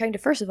 I'm trying to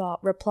first of all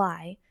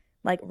reply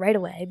like right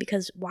away,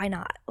 because why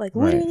not? Like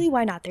literally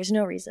why not? There's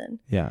no reason.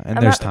 Yeah,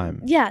 and there's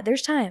time. Yeah,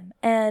 there's time.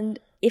 And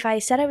if I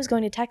said I was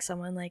going to text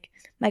someone, like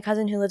my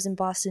cousin who lives in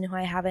Boston, who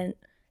I haven't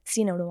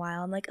seen in a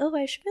while, I'm like, oh,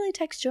 I should really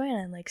text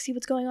Joanna and like see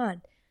what's going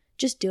on.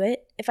 Just do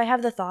it. If I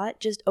have the thought,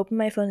 just open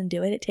my phone and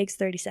do it. It takes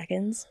 30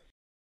 seconds.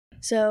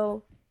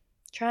 So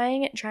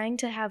trying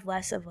to have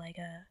less of like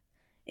a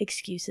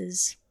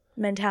excuses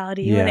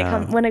mentality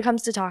when it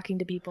comes to talking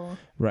to people.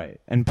 Right.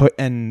 And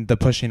the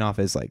pushing off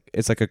is like,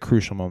 it's like a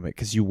crucial moment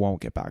because you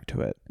won't get back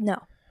to it. No.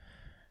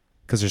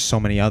 Because there's so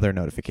many other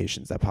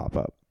notifications that pop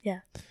up.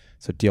 Yeah.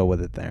 So deal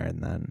with it there,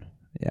 and then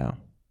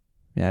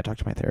I talk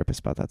to my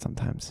therapist about that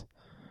sometimes.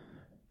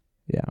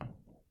 Yeah.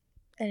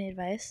 Any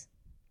advice?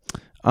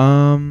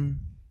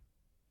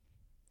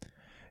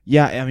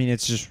 Yeah, I mean,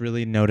 it's just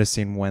really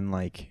noticing when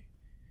like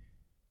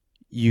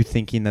you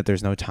thinking that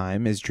there's no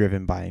time is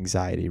driven by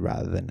anxiety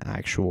rather than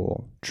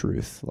actual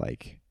truth.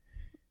 Like,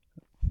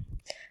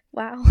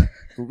 wow.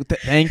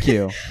 Thank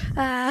you.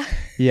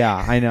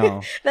 Yeah, I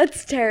know.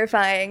 That's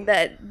terrifying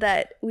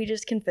that we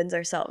just convince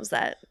ourselves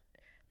that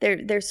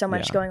there's so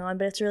much going on,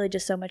 but it's really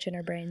just so much in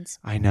our brains.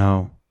 I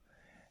know.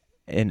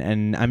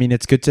 And I mean,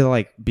 it's good to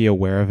like be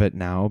aware of it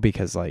now,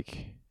 because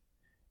like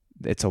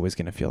it's always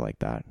going to feel like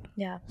that.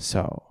 Yeah.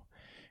 So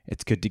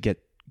it's good to get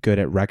good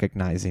at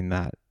recognizing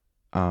that,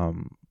 I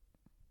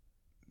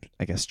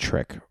guess,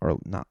 trick or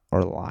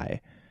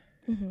lie,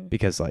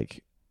 because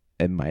like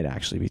it might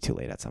actually be too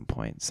late at some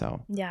point.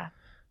 So yeah.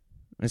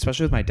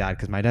 especially with my dad,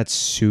 because my dad's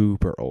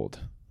super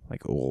old.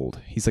 Like old.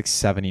 He's like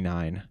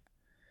 79.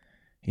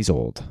 He's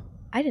old.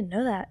 I didn't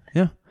know that.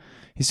 Yeah.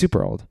 He's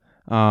super old.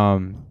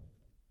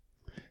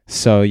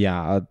 So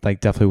yeah,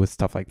 like definitely with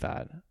stuff like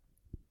that,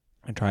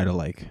 I try to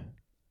like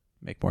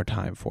make more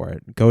time for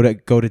it. Go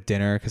to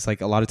dinner, because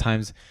like a lot of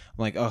times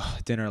I'm like, oh,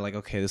 dinner, like,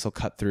 okay, this will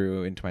cut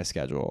through into my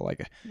schedule.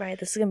 Like, right,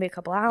 this is gonna be a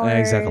couple hours.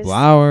 Exactly, a couple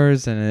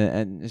hours,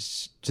 and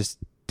it's just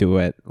do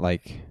it,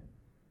 like,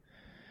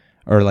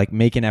 or like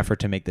make an effort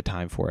to make the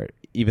time for it,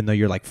 even though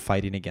you're like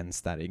fighting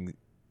against that.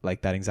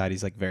 Like that anxiety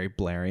is like very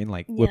blaring.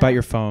 Like whip out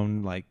your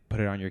phone, like put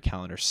it on your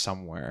calendar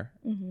somewhere,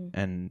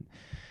 and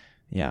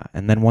yeah,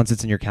 and then once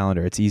it's in your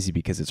calendar, it's easy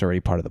because it's already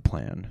part of the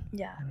plan.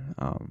 Yeah.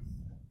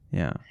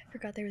 Yeah. I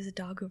forgot there was a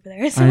dog over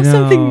there. I saw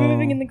something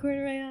moving in the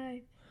corner of my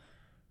eye.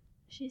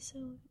 She's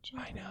so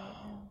gentle. I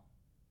know.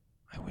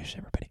 I wish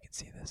everybody could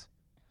see this.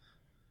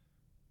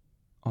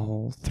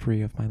 All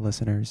 3 of my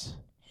listeners.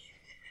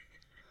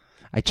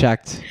 I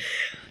checked.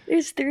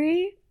 There's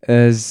 3?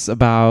 There's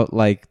about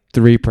like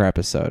 3 per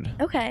episode.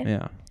 Okay.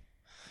 Yeah.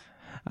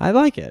 I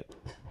like it.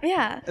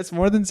 Yeah. It's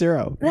more than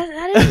 0.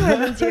 That is more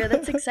than 0.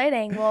 That's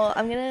exciting. Well,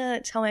 I'm going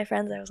to tell my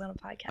friends I was on a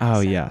podcast. Oh,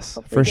 so yes.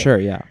 For sure.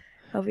 Yeah.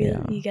 Hope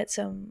you get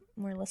some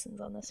more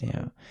listens on this one.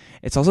 Yeah.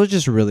 It's also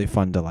just really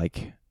fun to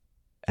like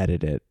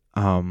edit it.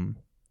 I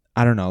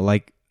don't know.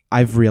 Like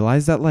I've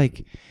realized that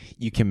like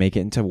you can make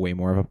it into way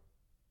more of a...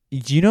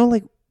 Do you know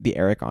like the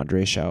Eric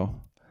Andre show?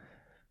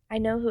 I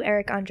know who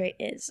Eric Andre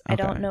is. Okay. I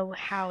don't know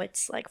how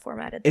it's like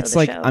formatted. It's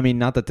like, show. I mean,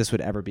 not that this would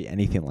ever be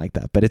anything like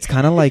that, but it's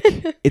kind of like,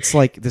 it's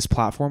like this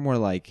platform where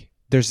like,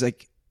 there's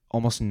like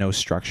almost no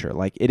structure.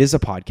 Like it is a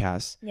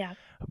podcast. Yeah.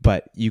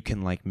 But you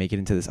can like make it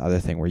into this other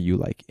thing where you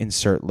like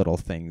insert little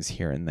things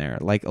here and there.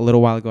 Like a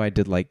little while ago, I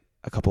did like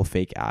a couple of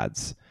fake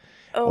ads.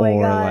 Oh my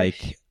gosh.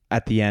 Like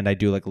at the end, I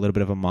do like a little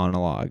bit of a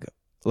monologue.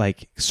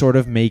 Like sort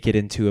of make it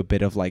into a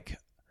bit of like,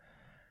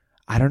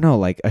 I don't know,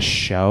 like a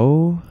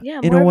show.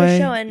 Yeah, in more a way.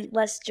 of a show and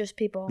less just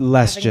people.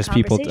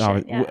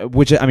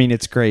 Which I mean,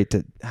 it's great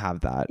to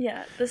have that.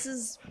 Yeah, this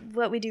is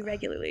what we do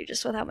regularly,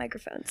 just without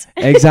microphones.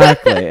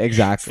 Exactly.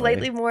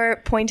 Slightly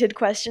more pointed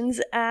questions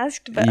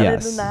asked, but other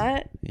than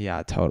that,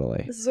 yeah,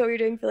 totally. This is what we were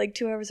doing for like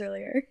 2 hours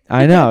earlier.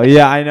 I know.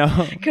 Yeah, I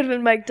know. Could have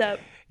been mic'd up.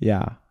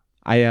 Yeah,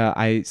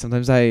 I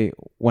sometimes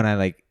when I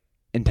like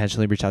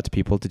intentionally reach out to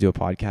people to do a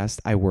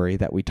podcast, I worry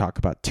that we talk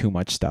about too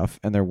much stuff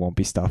and there won't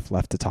be stuff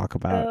left to talk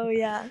about. Oh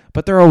yeah.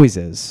 But there always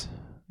is.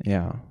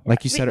 Yeah.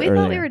 Like you said earlier. We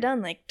thought we were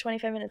done like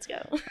 25 minutes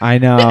ago. I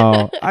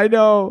know.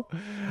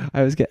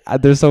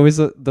 There's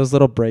always those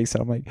little breaks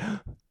and I'm like,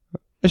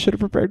 I should have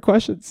prepared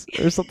questions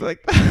or something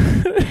like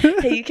that.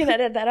 Hey, you can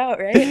edit that out,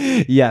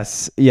 right?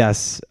 Yes.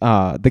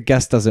 The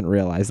guest doesn't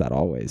realize that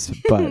always,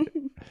 but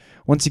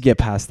once you get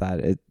past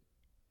that,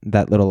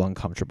 that little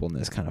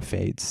uncomfortableness kind of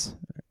fades.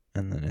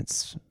 And then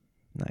it's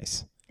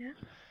nice.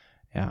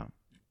 Yeah.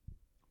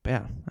 But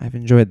yeah, I've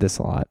enjoyed this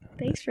a lot.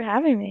 Thanks for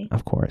having me.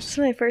 Of course. This is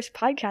my first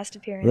podcast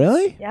appearance.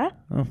 Really? Yeah.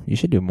 Oh, you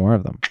should do more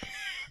of them.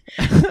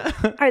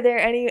 Are there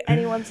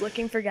anyone's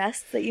looking for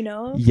guests that you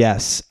know of?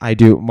 Yes, I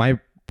do. My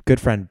good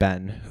friend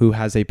Ben, who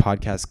has a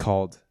podcast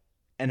called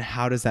 "And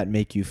How Does That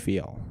Make You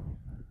Feel?"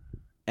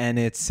 And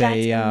it's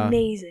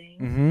amazing.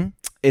 Mm-hmm.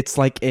 It's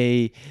like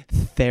a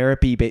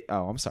therapy.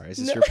 Oh, I'm sorry. Is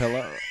this your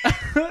pillow?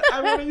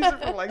 I want to use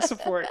it for leg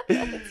support.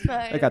 It's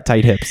fine. I got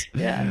tight hips.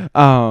 Yeah.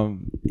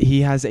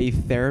 He has a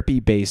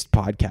therapy-based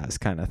podcast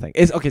kind of thing.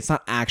 It's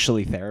not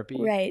actually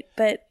therapy, right?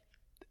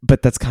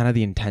 But that's kind of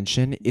the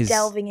intention. Is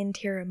delving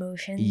into your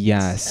emotions.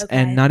 Yes, okay.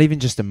 And not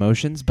even just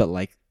emotions, but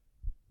like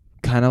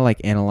kind of like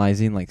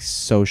analyzing like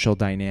social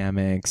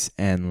dynamics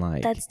and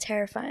like that's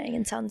terrifying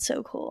and sounds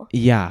so cool.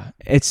 Yeah,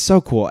 it's so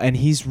cool, and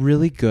he's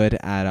really good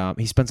at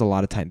he spends a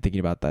lot of time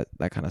thinking about that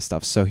kind of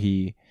stuff. So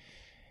he's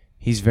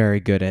very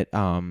good at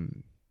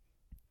kind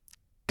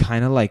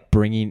of like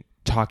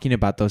talking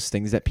about those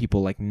things that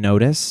people like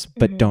notice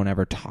but don't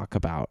ever talk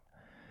about,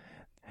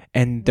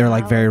 and they're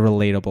like very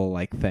relatable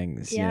like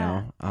things, you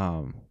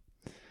know.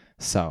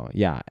 So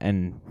yeah,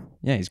 and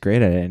yeah, he's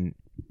great at it and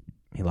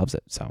he loves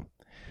it. So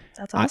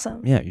that's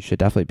awesome. Yeah, you should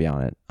definitely be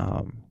on it.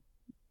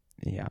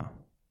 Yeah.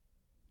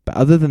 But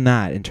other than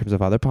that, in terms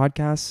of other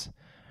podcasts,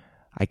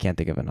 I can't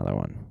think of another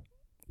one.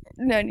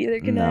 No, neither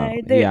can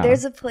I.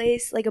 There's a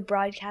place, like a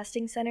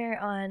broadcasting center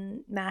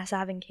on Mass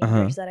Ave in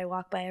Cambridge that I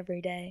walk by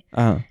every day.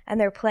 And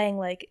they're playing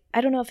like,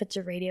 I don't know if it's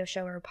a radio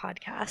show or a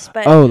podcast,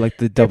 but like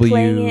the they're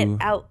playing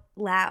it out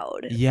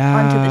loud onto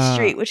the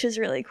street, which is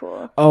really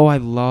cool. Oh, I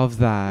love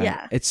that.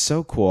 Yeah. It's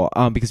so cool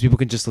because people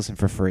can just listen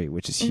for free,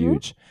 which is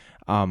huge.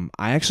 I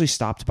actually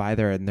stopped by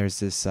there and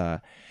there's this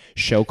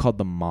show called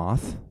The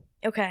Moth.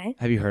 Okay.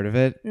 Have you heard of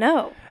it?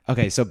 No.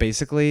 Okay, so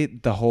basically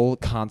the whole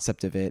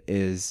concept of it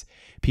is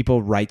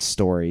people write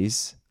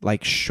stories,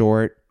 like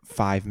short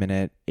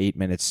 5-minute,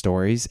 8-minute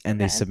stories,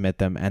 and they submit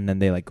them and then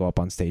they like go up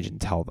on stage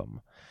and tell them.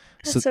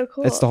 That's so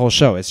cool. It's the whole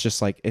show. It's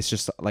just like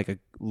a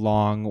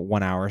long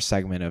 1-hour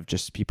segment of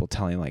just people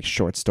telling like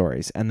short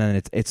stories. And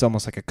then it's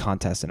almost like a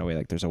contest in a way,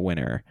 like there's a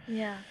winner.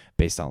 Yeah.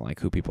 Based on like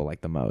who people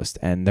like the most.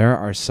 And there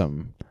are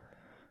some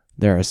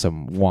there are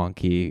some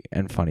wonky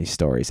and funny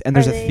stories, and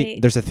there's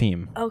a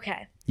theme.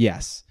 Okay.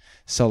 Yes.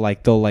 So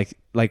like they'll like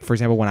for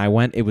example, when I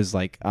went, it was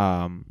like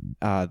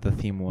the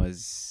theme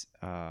was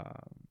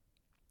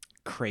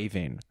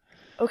craving.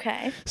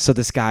 Okay. So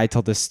this guy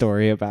told this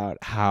story about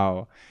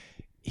how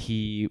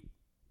he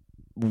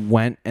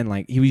went and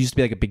like he used to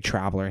be like a big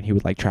traveler, and he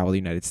would like travel the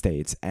United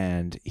States,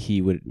 and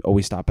he would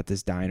always stop at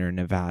this diner in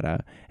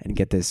Nevada and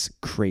get this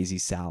crazy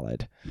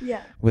salad.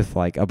 Yeah. With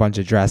like a bunch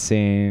of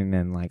dressing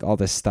and like all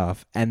this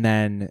stuff. And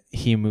then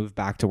he moved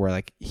back to where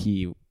like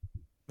he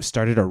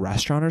started a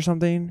restaurant or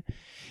something,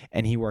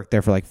 and he worked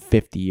there for like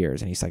 50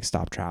 years, and he's like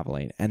stopped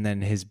traveling. And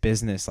then his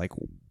business, like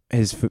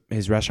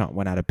his restaurant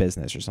went out of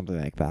business or something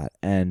like that.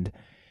 And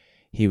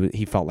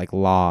he felt like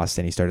lost,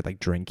 and he started like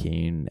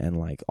drinking and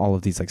like all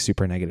of these like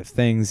super negative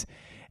things.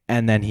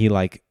 And then he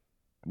like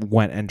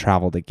went and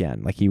traveled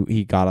again. Like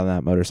he got on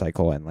that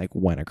motorcycle and like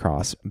went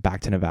across back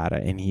to Nevada,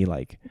 and he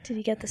like, did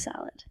he get the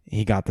salad?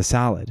 He got the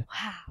salad.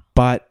 Wow.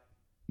 But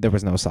there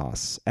was no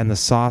sauce, and the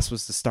sauce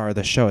was the star of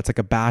the show. It's like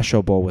a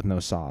basho bowl with no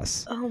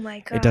sauce. Oh my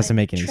God. It doesn't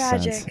make any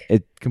sense.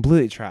 It's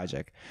completely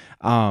tragic.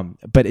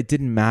 But it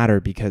didn't matter,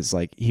 because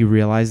like he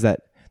realized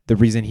that the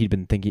reason he'd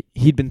been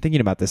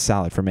thinking about this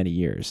salad for many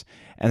years,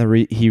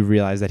 and he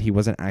realized that he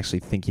wasn't actually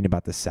thinking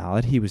about the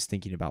salad. He was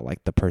thinking about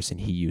like the person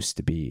he used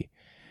to be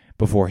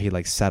before he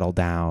like settled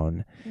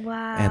down.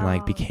 Wow. And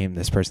like became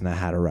this person that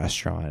had a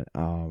restaurant.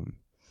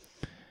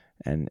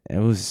 And it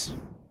was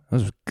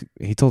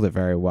he told it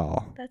very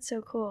well. That's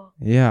so cool.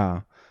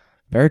 Yeah.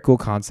 Very cool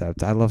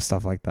concept. I love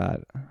stuff like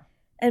that.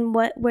 And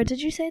where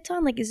did you say it's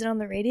on? Like, is it on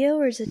the radio,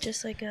 or is it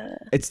just like a...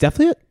 It's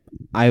definitely...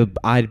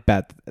 I'd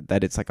bet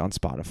that it's like on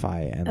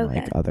Spotify and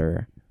like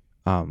other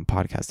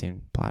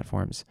podcasting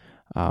platforms.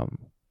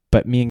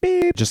 But me and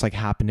Babe just like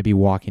happened to be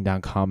walking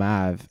down Com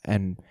Ave,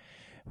 and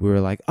we were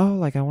like, oh,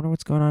 like I wonder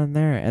what's going on in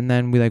there. And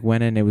then we like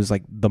went in, it was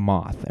like The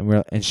Moth,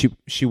 and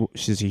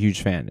she's a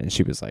huge fan, and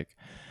she was like,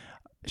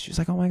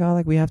 oh my God,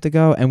 like we have to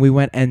go. And we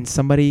went, and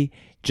somebody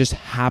just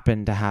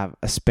happened to have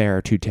a spare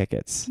 2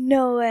 tickets.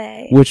 No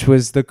way. Which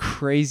was the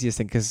craziest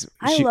thing, because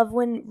I love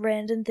when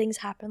random things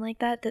happen like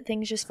that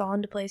things just fall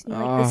into place, and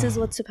you're like, this is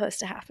what's supposed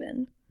to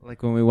happen.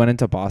 Like when we went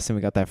into Boston,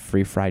 we got that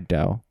free fried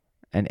dough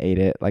and ate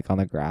it like on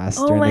the grass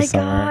during the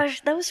summer. Oh my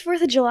gosh, that was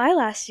 4th of July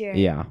last year.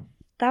 Yeah.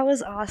 That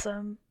was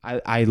awesome.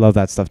 I love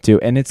that stuff too.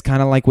 And it's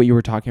kind of like what you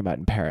were talking about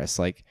in Paris,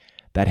 like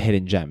that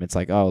hidden gem. It's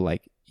like, oh,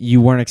 like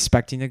you weren't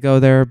expecting to go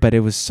there, but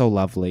it was so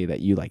lovely that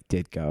you like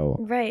did go.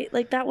 Right.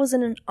 Like that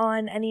wasn't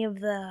on any of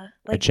the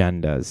like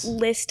agendas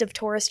list of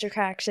tourist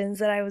attractions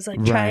that I was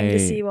like trying to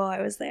see while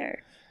I was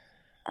there.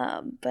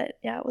 But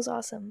yeah, it was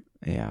awesome.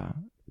 Yeah.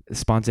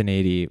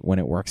 Spontaneity, when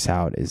it works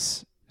out,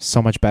 is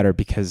so much better,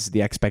 because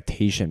the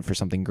expectation for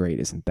something great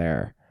isn't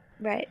there.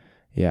 Right.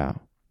 Yeah.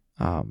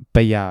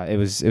 But yeah, it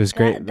was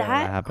great that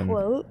happened.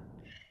 Quote,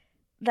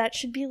 that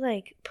should be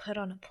like put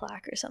on a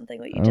plaque or something,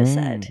 what you just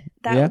said.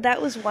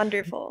 That was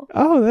wonderful.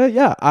 Oh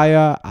yeah.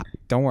 I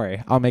don't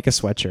worry, I'll make a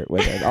sweatshirt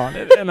with it on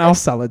it, and I'll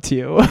sell it to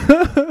you.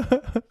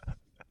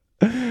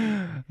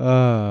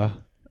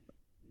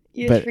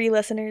 Your 3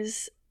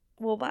 listeners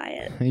will buy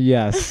it.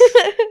 Yes.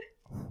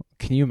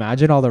 Can you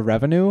imagine all the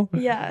revenue?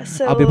 Yeah,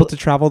 so I'll be able to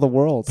travel the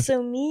world.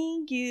 So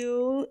me,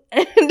 you,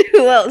 and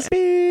who else?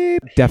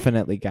 Beep.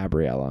 Definitely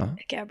Gabriella.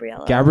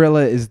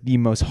 Gabriella is the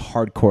most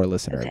hardcore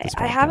listener of this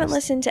podcast. I haven't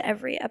listened to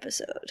every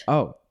episode.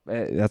 Oh,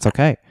 that's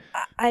okay.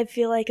 I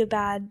feel like a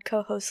bad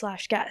co-host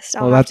 / guest.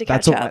 I'll have to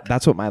catch up.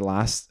 That's what my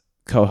last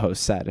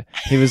co-host said.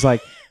 He was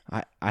like,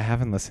 I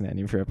haven't listened to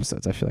any of your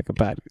episodes. I feel like a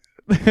bad...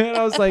 And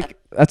I was like,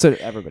 that's what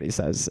everybody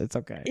says. It's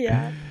okay.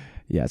 Yeah.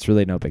 Yeah, it's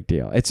really no big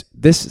deal.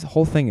 This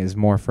whole thing is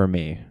more for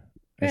me.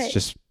 It's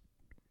just,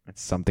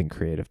 it's something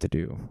creative to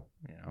do,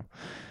 you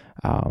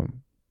know.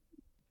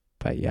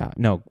 But yeah,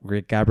 no,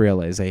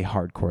 Gabriella is a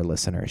hardcore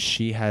listener.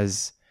 She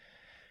has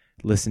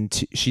listened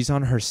to, she's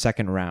on her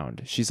 2nd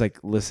round. She's like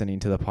listening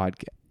to the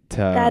podcast,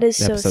 that is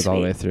the so episodes sweet. all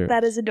the way through.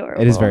 That is adorable.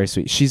 It is very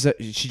sweet. She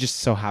just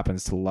so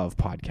happens to love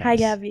podcasts. Hi,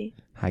 Gabby.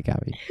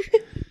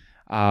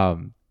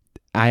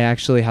 I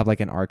actually have like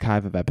an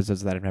archive of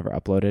episodes that I've never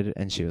uploaded,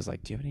 and she was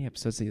like, do you have any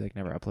episodes that you like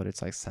never uploaded?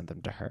 So I sent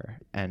them to her,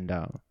 and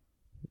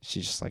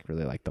she just like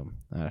really liked them.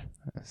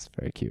 It's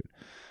very cute.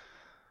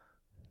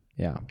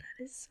 Yeah.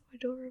 That is so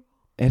adorable.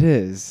 It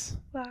is.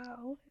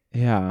 Wow.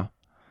 Yeah.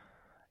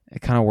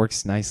 It kind of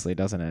works nicely,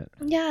 doesn't it?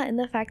 Yeah, and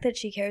the fact that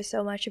she cares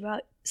so much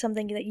about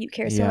something that you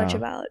care so much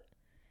about.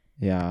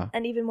 Yeah.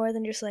 And even more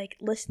than just like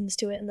listens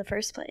to it in the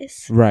first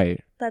place.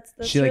 Right. That's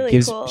she like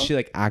really cool. She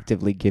like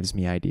actively gives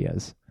me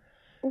ideas.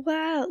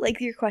 Wow.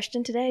 Like your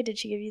question today, did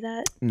she give you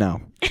that?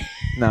 No.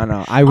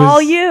 I was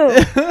all you.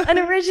 An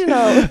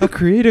original. A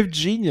creative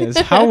genius.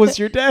 How was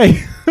your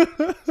day?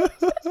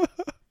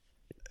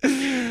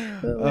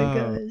 Oh my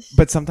gosh.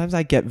 But sometimes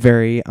I get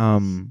very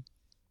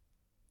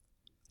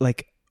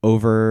like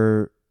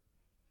over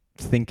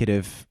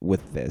thinkative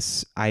with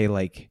this. I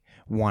like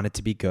want it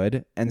to be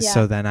good, and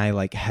so then I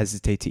like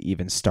hesitate to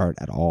even start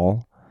at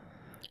all,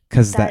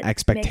 because that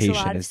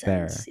expectation is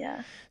there.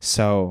 Yeah.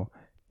 So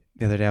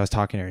the other day I was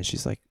talking to her, and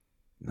she's like,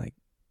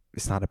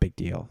 it's not a big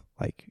deal.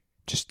 Like,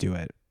 just do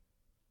it.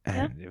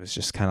 And it was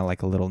just kind of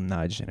like a little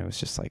nudge, and it was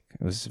just like,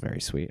 it was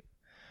very sweet.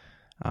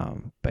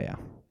 But yeah.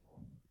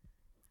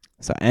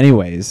 So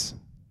anyways,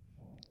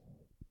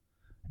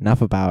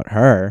 enough about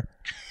her.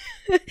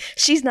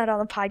 She's not on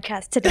the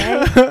podcast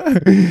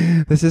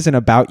today. This isn't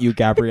about you,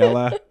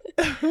 Gabriella.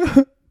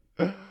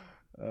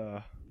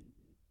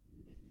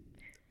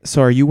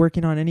 So are you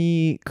working on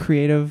any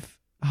creative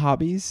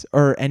hobbies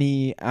or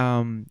any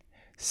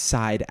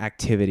side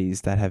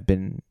activities that have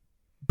been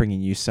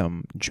bringing you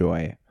some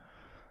joy?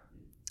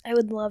 I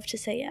would love to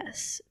say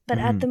yes, but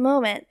at the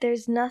moment,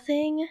 there's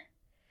nothing.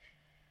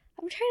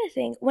 I'm trying to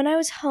think. When I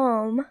was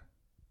home,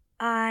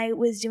 I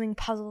was doing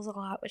puzzles a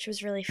lot, which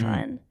was really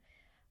fun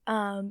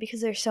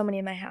because there's so many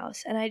in my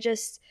house. And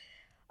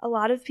a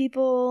lot of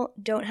people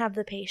don't have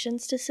the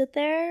patience to sit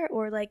there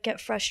or like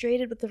get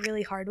frustrated with the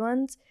really hard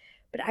ones.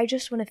 But I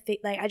just want to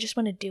I just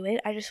want to do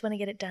it. I just want to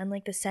get it done.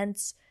 Like the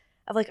sense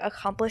of like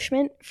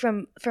accomplishment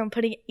from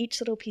putting each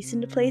little piece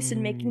into place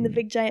and making the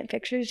big giant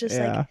pictures just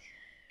like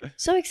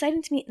so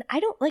exciting to me. And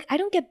I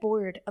don't get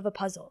bored of a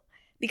puzzle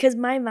because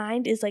my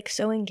mind is like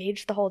so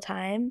engaged the whole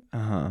time.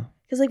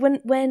 Because like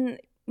when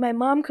my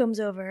mom comes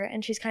over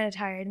and she's kind of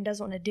tired and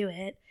doesn't want to do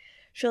it,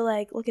 she'll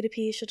like look at a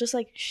piece, she'll just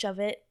like shove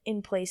it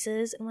in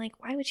places. I'm like,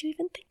 why would you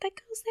even think that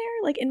goes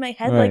there? Like in my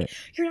head, like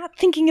you're not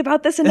thinking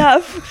about this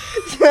enough.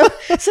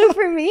 so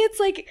for me, it's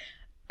like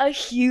a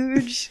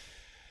huge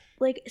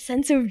like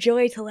sense of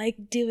joy to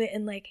like do it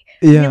and like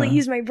really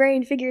use my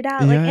brain, figure it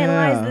out, like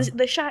analyze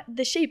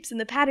the shapes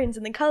and the patterns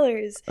and the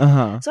colors.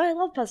 So I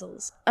love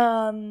puzzles.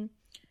 And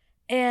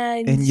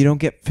you don't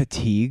get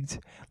fatigued.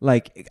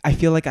 Like I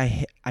feel like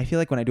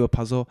when I do a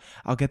puzzle,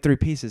 I'll get 3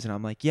 pieces and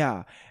I'm like,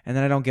 yeah, and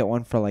then I don't get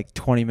one for like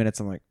 20 minutes.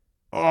 I'm like,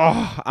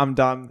 oh, I'm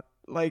done.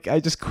 Like I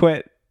just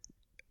quit.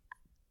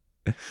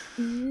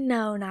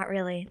 No, not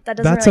really. That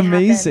doesn't. That's really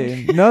amazing.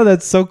 Happen. No,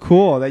 that's so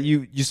cool that do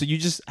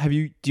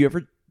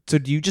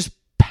you just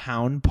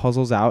pound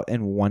puzzles out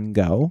in one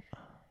go?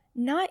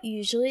 Not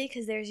usually,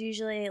 because there's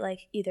usually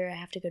like either I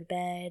have to go to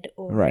bed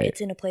or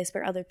it's in a place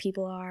where other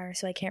people are,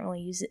 so I can't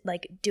really use it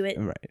like do it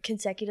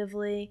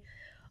consecutively,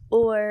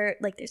 or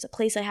like there's a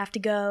place I have to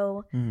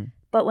go.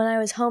 But when I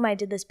was home, I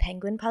did this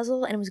penguin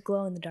puzzle and it was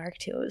glow in the dark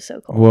too. It was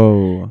so cool.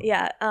 Whoa.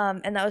 Yeah.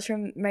 And that was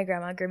from my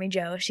grandma, Grimmy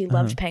Joe. She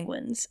loved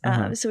penguins.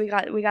 So we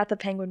got the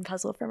penguin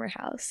puzzle from her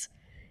house,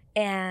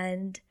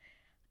 and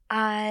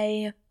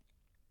I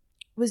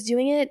was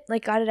doing it,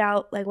 like got it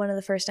out like one of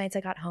the first nights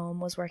I got home,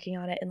 was working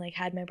on it, and like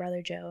had my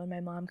brother Joe and my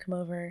mom come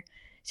over,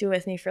 do it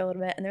with me for a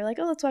little bit, and they're like,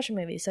 oh, let's watch a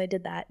movie. So I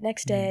did that.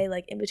 Next day,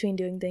 like in between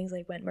doing things,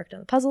 like went and worked on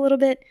the puzzle a little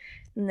bit,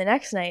 and the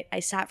next night I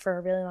sat for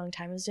a really long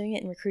time, was doing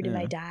it, and recruited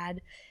my dad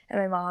and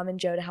my mom and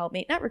Joe to help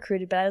me. Not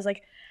recruited, but I was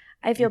like,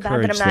 I feel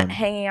bad that I'm not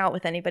hanging out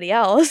with anybody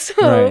else,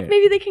 so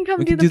maybe they can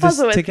come do the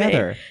puzzle with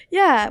me.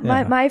 Yeah,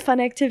 my fun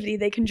activity,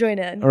 they can join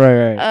in.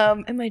 Right.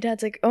 And my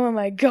dad's like, oh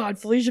my god,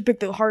 Felicia picked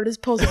the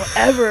hardest puzzle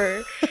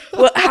ever.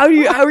 Well, how are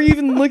you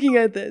even looking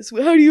at this?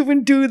 How do you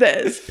even do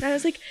this? And I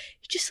was like,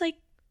 just like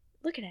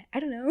look at it.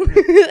 I don't know.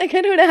 Like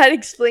I don't know how to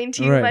explain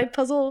to you my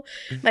puzzle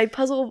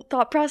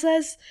thought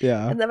process.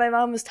 Yeah. And then my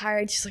mom was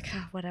tired. She's like,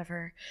 oh,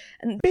 whatever.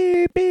 And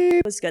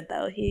it was good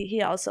though.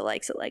 He also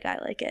likes it like I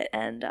like it,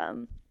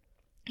 and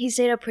he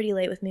stayed up pretty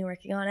late with me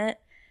working on it.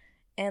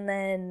 And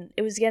then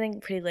it was getting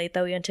pretty late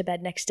though. We went to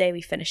bed. Next day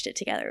we finished it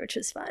together, which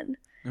was fun.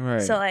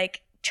 Right. So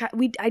like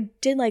I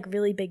did like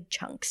really big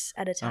chunks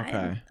at a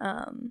time.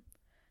 Okay.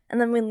 And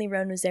then when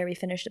Lerone was there, we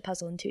finished a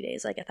puzzle in 2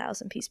 days, like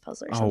 1,000-piece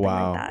puzzle or something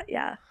like that.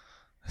 Yeah.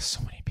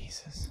 So many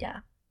pieces. Yeah.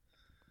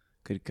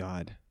 Good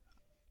God.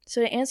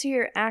 So to answer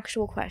your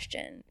actual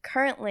question,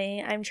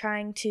 currently I'm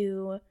trying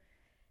to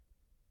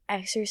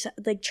exercise,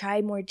 like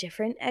try more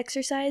different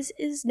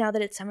exercises now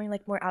that it's summer,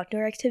 like more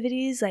outdoor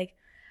activities. Like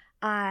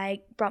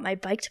I brought my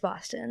bike to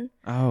Boston.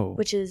 Oh,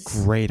 which is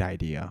great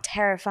idea.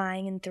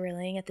 Terrifying and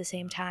thrilling at the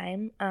same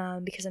time,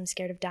 because I'm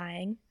scared of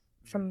dying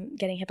from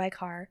getting hit by a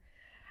car.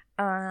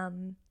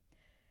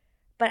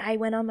 But I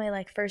went on my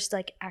like first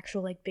like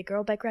actual like big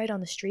girl bike ride on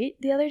the street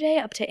the other day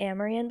up to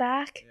Amory and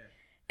back,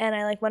 and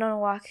I like went on a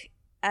walk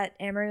at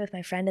Amory with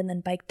my friend and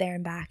then biked there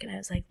and back, and I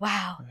was like,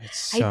 wow,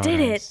 so I did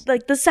it.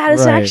 Like the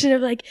satisfaction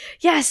of like,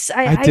 yes,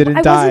 I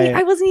didn't die.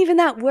 I wasn't even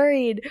that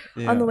worried.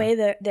 On the way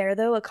there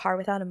though, a car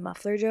without a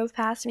muffler drove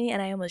past me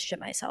and I almost shit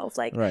myself.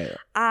 Like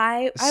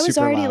I was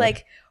already loud.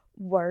 Like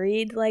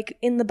worried like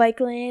in the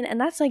bike lane, and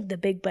that's like the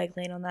big bike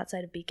lane on that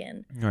side of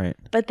Beacon. Right.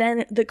 But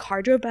then the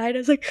car drove by and I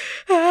was like,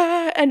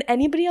 ah, and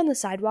anybody on the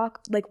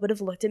sidewalk like would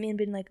have looked at me and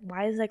been like,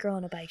 why is that girl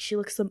on a bike? She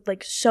looks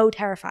like so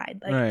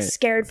terrified, like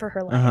scared for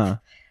her life.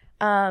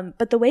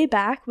 But the way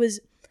back was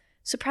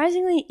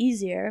surprisingly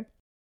easier,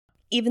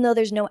 even though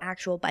there's no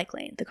actual bike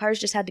lane. The cars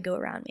just had to go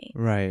around me.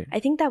 Right. I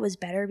think that was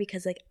better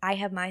because like I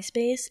have my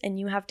space and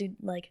you have to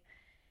like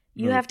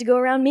have to go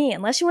around me.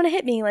 Unless you want to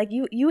hit me, like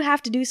you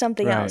have to do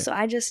something else. So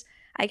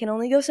I can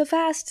only go so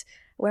fast,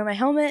 wear my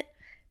helmet,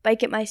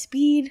 bike at my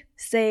speed,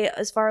 stay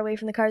as far away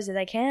from the cars as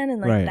I can,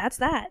 and like that's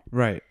that.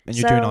 Right. And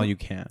you're doing all you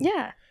can.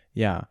 Yeah.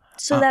 Yeah.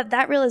 So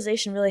that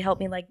realization really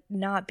helped me like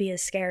not be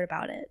as scared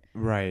about it.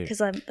 Right.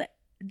 Because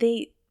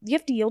you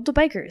have to yield to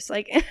bikers.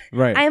 Like,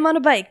 right. I am on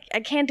a bike. I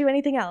can't do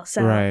anything else.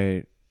 So.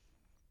 Right.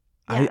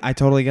 Yeah. I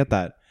totally get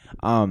that.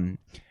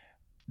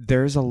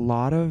 There's a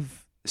lot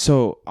of,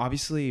 so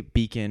obviously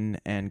Beacon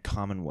and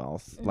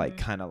Commonwealth like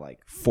kind of like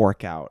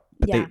fork out,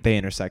 but they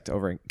intersect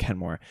over in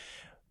Kenmore.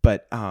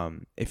 But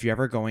if you're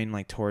ever going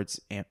like towards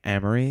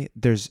Amory,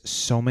 there's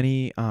so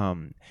many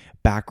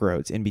back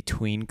roads in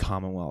between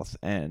Commonwealth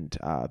and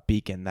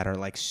Beacon that are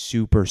like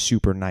super,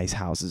 super nice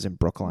houses in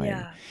Brookline.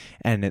 Yeah.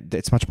 And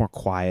it's much more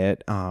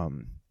quiet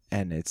and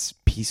it's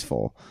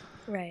peaceful.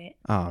 Right.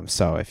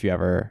 So if you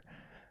ever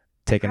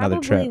take another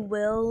trip. Probably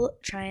will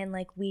try and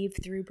like weave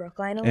through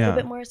Brookline a little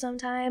bit more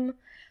sometime.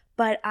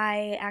 But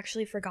I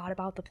actually forgot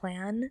about the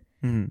plan.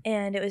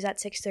 And it was at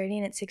 6:30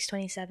 and at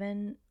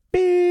 6:27.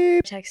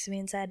 Beep. Texted me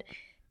and said,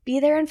 "Be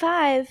there in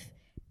 5."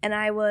 And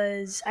I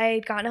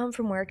had gotten home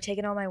from work,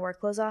 taken all my work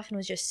clothes off, and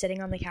was just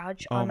sitting on the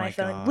couch on my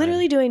phone, God.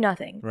 Literally doing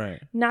nothing.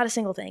 Right. Not a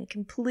single thing.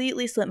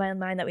 Completely slipped my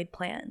mind that we'd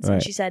plans. Right.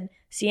 And she said,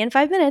 "See you in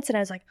 5 minutes." And I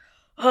was like,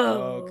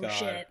 oh God.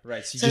 Shit.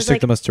 Right. So you just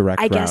took the most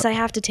direct route. I guess I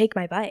have to take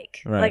my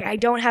bike. Right. Like, I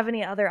don't have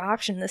any other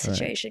option in this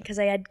situation because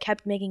I had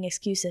kept making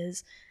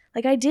excuses.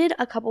 Like, I did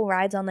a couple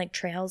rides on like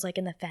trails, like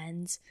in the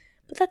fens,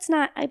 but that's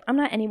not, I'm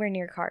not anywhere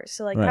near cars.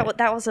 So like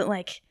that wasn't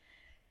like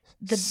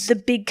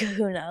the big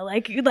kahuna,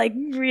 like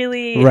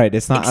really right.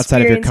 It's not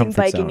outside of your comfort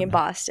biking zone. In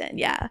Boston.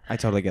 Yeah. I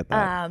totally get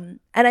that.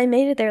 And I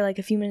made it there like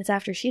a few minutes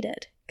after she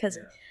did because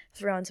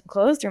threw on some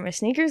clothes, threw on my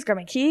sneakers, grabbed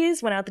my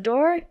keys, went out the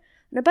door,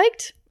 and I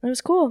biked. It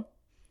was cool.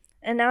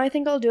 And now I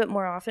think I'll do it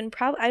more often.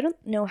 Probably, I don't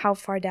know how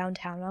far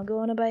downtown I'll go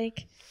on a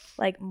bike,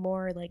 like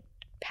more like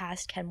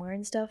past Kenmore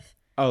and stuff.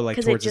 Oh, like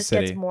towards the city. Because it just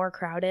gets more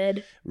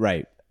crowded.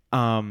 Right.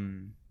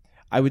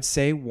 I would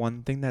say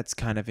one thing that's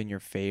kind of in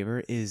your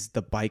favor is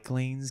the bike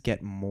lanes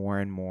get more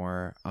and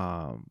more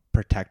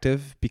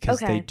protective because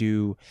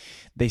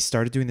they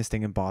started doing this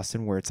thing in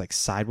Boston where it's like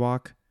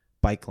sidewalk,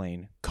 bike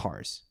lane,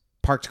 cars,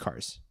 parked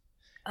cars,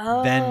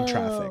 then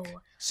traffic.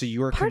 So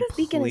you are part of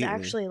Beacon is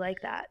actually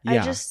like that.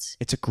 Yeah, it's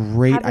a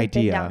great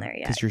idea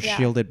because you're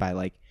shielded by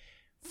like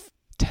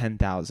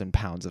 10,000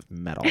 pounds of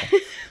metal,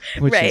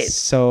 which is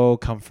so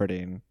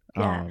comforting.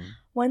 Yeah.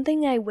 One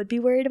thing I would be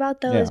worried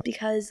about though is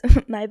because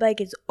my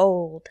bike is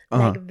old,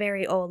 like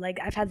very old. Like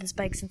I've had this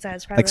bike since I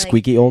was probably like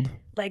squeaky old.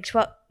 Like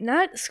 12,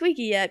 not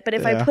squeaky yet, but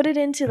if I put it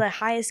into the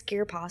highest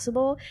gear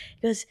possible,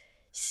 it goes.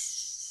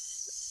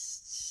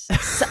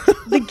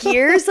 The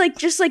gears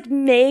just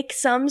make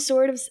some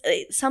sort of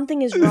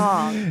something is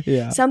wrong.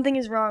 Something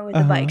is wrong with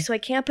the bike, so I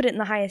can't put it in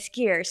the highest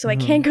gear. So I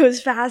can't go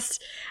as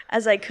fast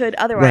as I could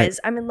otherwise.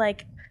 I'm in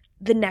like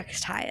the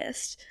next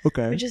highest,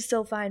 which is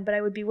still fine, but I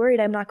would be worried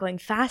I'm not going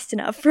fast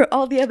enough for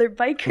all the other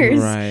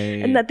bikers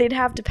and that they'd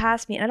have to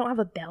pass me. And I don't have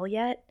a bell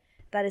yet.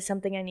 That is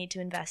something I need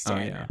to invest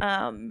in.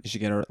 You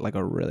should get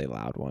a really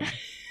loud one.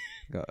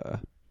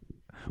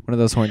 One of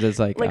those horns that's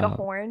like a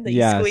horn that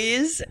you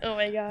squeeze. Oh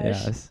my gosh.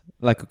 Yes.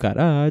 Like a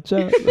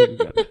cucaracha.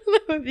 That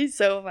would be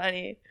so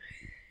funny.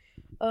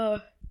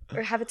 Or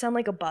have it sound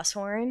like a bus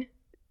horn.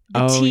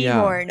 The T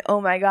horn.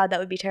 Oh my God, that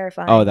would be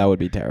terrifying. Oh, that would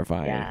be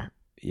terrifying.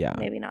 Yeah.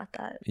 Maybe not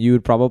that. You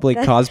would probably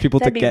cause people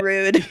to get...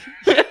 That'd be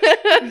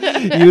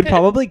rude. You would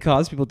probably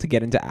cause people to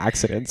get into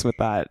accidents with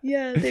that.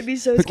 Yeah, they'd be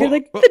so scared.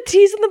 Like, the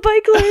T's on the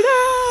bike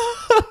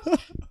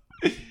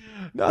lane.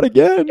 Not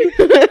again.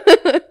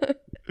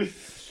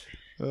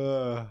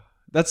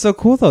 That's so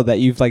cool though that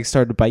you've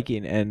started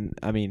biking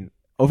and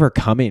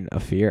overcoming a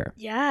fear.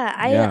 Yeah,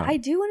 I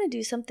do want to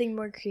do something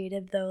more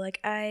creative though.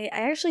 Like I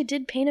actually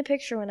did paint a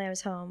picture when I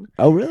was home.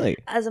 Oh really?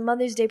 As a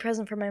Mother's Day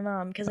present for my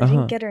mom because I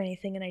didn't get her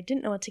anything and I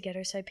didn't know what to get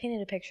her, so I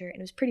painted a picture and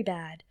it was pretty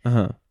bad.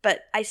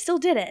 But I still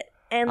did it.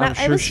 And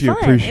it was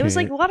fun. It was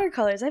like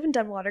watercolors. I haven't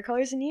done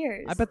watercolors in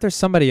years. I bet there's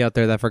somebody out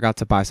there that forgot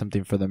to buy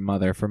something for their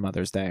mother for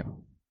Mother's Day.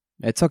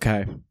 It's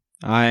okay.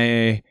 Who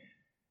am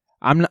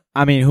I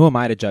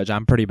to judge?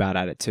 I'm pretty bad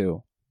at it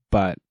too.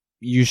 But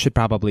you should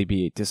probably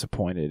be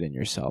disappointed in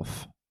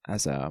yourself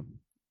as a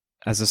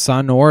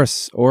son or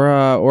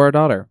a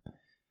daughter.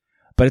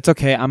 But it's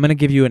okay. I'm gonna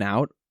give you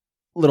an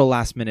little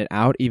last minute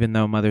out, even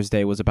though Mother's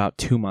Day was about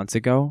 2 months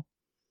ago.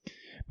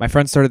 My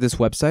friend started this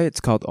website. It's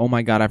called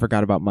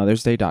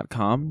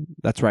ohmygodIforgotaboutmothersday.com.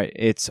 That's right.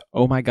 It's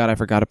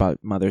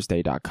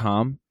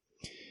ohmygodIforgotaboutmothersday.com.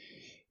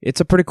 It's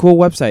a pretty cool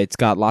website. It's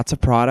got lots of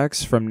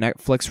products from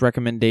Netflix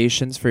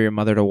recommendations for your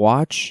mother to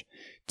watch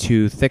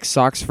to thick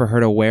socks for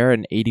her to wear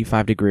in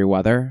 85-degree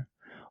weather,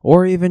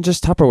 or even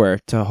just Tupperware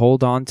to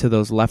hold on to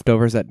those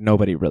leftovers that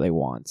nobody really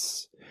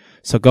wants.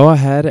 So go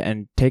ahead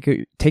and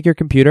take your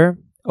computer,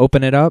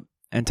 open it up,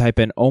 and type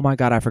in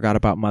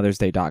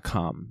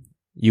ohmygodIforgotaboutmothersday.com.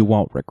 You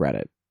won't regret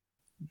it.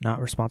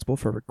 Not responsible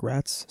for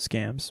regrets,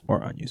 scams,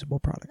 or unusable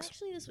products.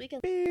 Actually, this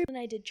weekend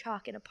I did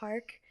chalk in a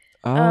park.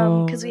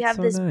 Because we have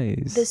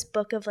this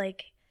book of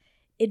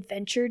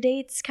adventure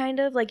dates,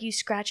 kind of like you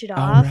scratch it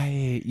off. Oh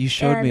right, you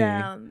showed me.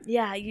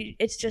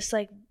 It's just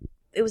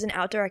it was an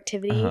outdoor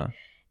activity,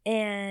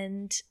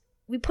 and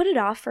we put it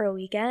off for a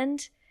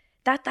weekend.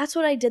 That's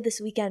what I did this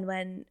weekend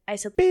when I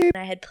said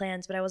I had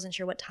plans, but I wasn't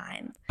sure what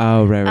time.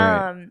 Oh,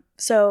 right.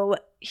 So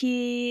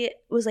he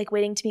was like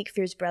waiting to meet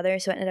Kafir's brother,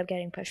 so it ended up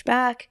getting pushed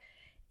back.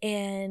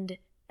 And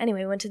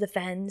anyway, went to the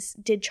fens,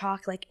 did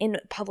chalk like in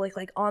public,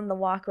 like on the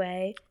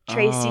walkway,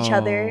 traced each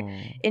other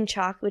in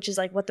chalk, which is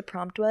like what the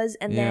prompt was.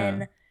 And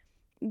then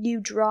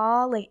you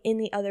draw like in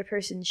the other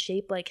person's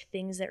shape, like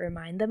things that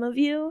remind them of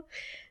you.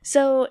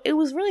 So it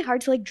was really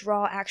hard to like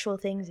draw actual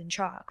things in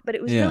chalk, but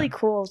it was really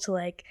cool to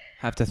like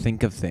have to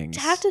think of things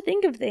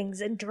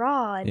and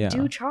draw and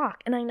do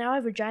chalk. And I now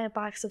have a giant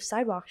box of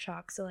sidewalk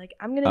chalk, so like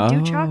I'm gonna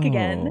do chalk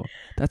again.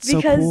 That's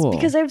so cool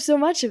because I have so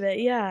much of it.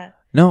 Yeah.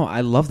 No,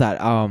 I love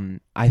that.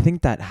 I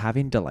think that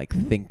having to like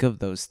think of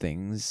those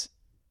things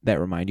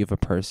that remind you of a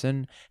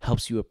person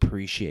helps you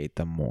appreciate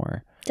them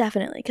more.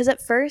 Definitely, because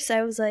at first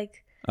I was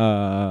like,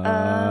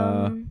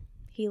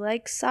 he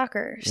likes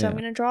soccer, so I'm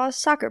gonna draw a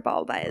soccer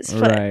ball by his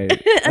foot. Right.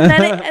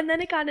 and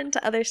then it got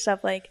into other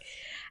stuff. Like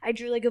I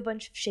drew like a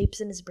bunch of shapes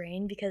in his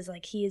brain because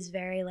like he is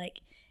very like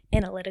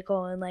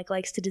analytical and like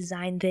likes to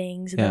design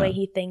things and the way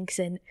he thinks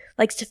and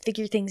likes to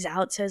figure things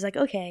out. So I was like,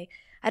 okay,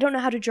 I don't know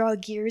how to draw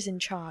gears in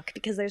chalk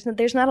because there's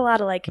not a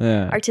lot of like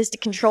artistic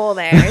control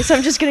there. So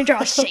I'm just gonna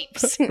draw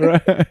shapes.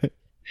 Right.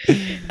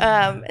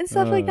 And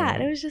stuff like that.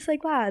 And it was just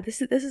like, wow,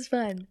 this is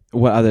fun.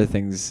 What other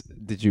things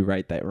did you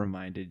write that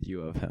reminded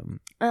you of him?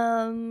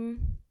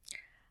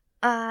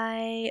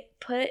 I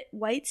put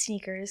white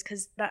sneakers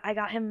because I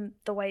got him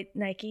the white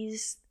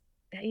Nikes.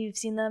 You've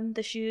seen them,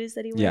 the shoes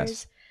that he wears.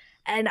 Yes.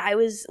 And I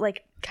was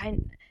like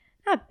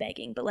not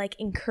begging, but like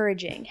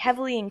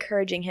heavily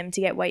encouraging him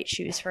to get white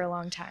shoes for a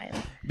long time.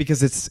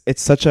 Because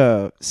it's such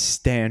a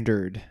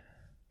standard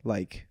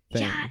like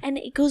thing. Yeah, and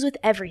it goes with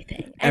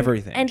everything.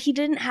 And he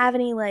didn't have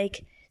any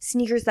like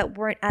sneakers that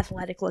weren't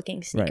athletic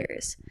looking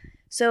sneakers. Right.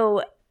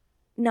 So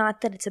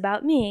not that it's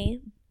about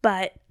me,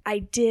 but I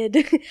did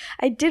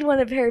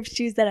want a pair of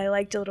shoes that I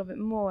liked a little bit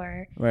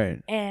more.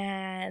 Right.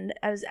 And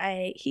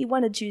he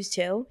wanted shoes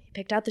too. He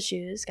picked out the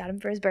shoes, got him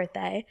for his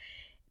birthday.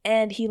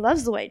 And he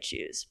loves the white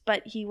shoes,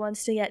 but he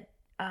wants to get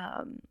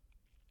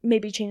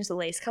maybe change the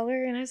lace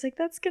color. And I was like,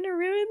 that's gonna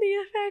ruin the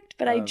effect.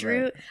 But I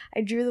drew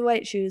the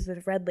white shoes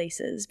with red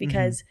laces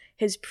because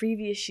his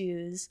previous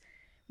shoes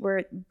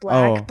were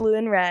black, blue,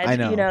 and red. I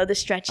know. You know, the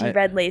stretchy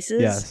red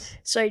laces. Yes.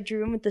 So I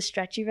drew him with the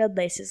stretchy red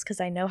laces because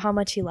I know how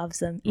much he loves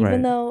them,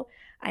 even though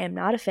I am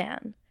not a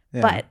fan.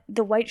 Yeah. But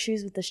the white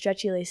shoes with the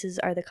stretchy laces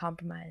are the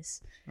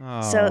compromise.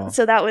 Oh.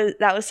 So that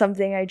was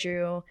something I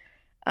drew.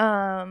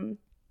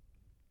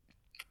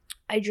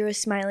 I drew a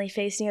smiley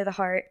face near the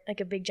heart, like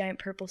a big giant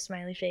purple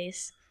smiley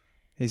face.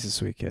 He's a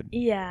sweet kid.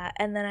 Yeah,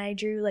 and then I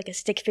drew like a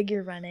stick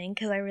figure running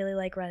because I really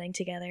like running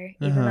together,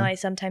 even though I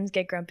sometimes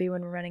get grumpy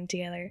when we're running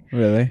together.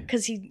 Really?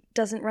 Because he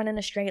doesn't run in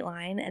a straight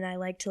line, and I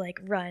like to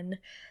like run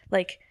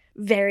like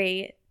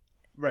very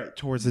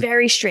towards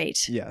very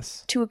straight.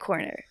 Yes. To a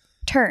corner,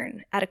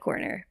 turn at a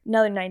corner,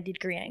 another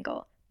 90-degree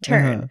angle,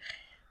 turn.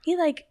 He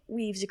like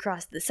weaves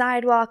across the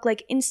sidewalk.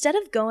 Like instead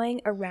of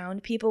going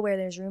around people where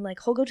there's room,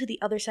 like he'll go to the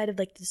other side of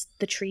like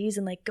the trees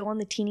and like go on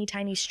the teeny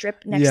tiny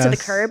strip next to the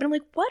curb. And I'm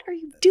like, what are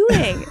you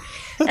doing?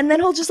 And then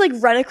he'll just like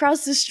run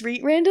across the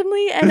street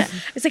randomly. And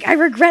it's like, I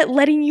regret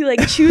letting you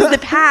like choose the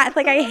path.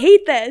 Like I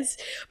hate this,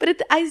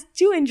 but I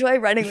do enjoy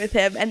running with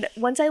him. And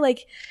once I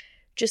like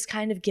just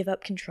kind of give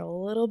up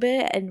control a little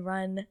bit and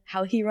run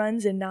how he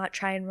runs and not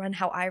try and run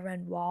how I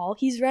run while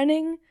he's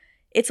running,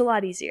 it's a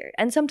lot easier.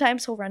 And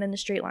sometimes he'll run in a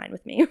straight line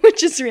with me,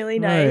 which is really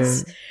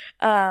nice.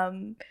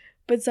 Right.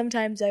 But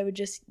sometimes I would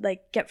just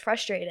like get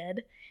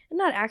frustrated. I'm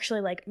not actually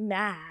like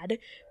mad,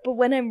 but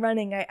when I'm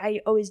running,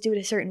 I always do it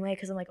a certain way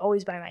because I'm like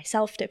always by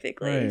myself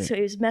typically. Right. So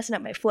it was messing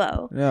up my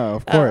flow. No,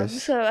 of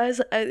course. So I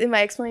was in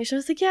my explanation, I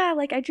was like, yeah,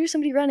 like I drew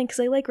somebody running because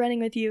I like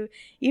running with you,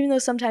 even though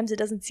sometimes it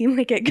doesn't seem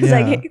like it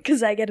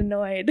because I get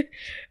annoyed.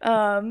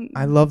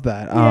 I love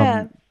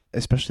that.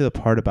 Especially the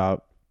part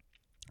about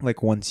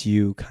like once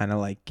you kind of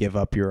like give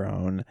up your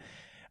own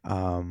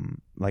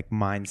like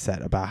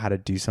mindset about how to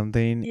do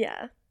something,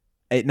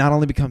 it not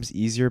only becomes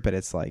easier, but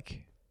it's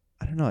like,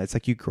 I don't know, it's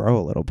like you grow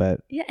a little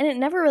bit. Yeah, and it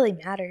never really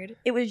mattered.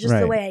 It was just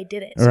the way I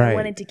did it, so I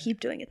wanted to keep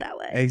doing it that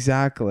way.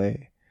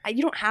 Exactly.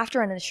 You don't have to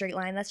run in a straight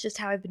line. That's just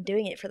how I've been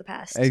doing it for the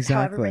past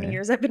however many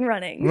years I've been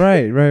running.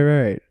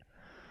 Right.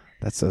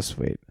 That's so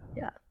sweet.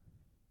 Yeah.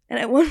 And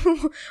at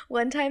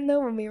one time though,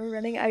 when we were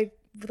running, I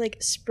like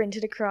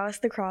sprinted across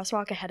the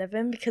crosswalk ahead of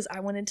him because I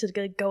wanted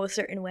to go a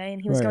certain way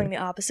and he was going the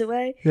opposite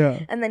way.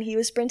 Yeah. And then he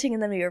was sprinting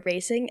and then we were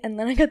racing and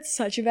then I got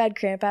such a bad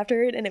cramp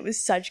after it and it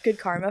was such good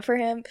karma for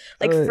him.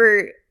 Like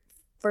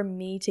for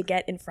me to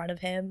get in front of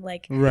him,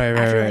 like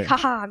after like,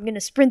 haha, I'm gonna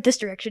sprint this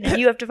direction and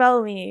you have to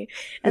follow me.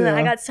 And then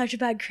I got such a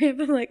bad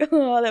cramp. I'm like,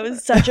 oh, that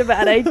was such a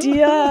bad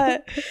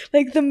idea.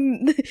 Like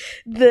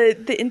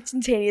the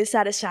instantaneous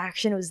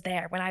satisfaction was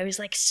there when I was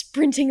like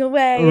sprinting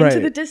away into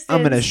the distance.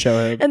 I'm gonna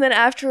show him. And then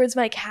afterwards,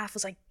 my calf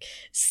was like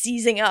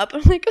seizing up.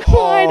 I'm like,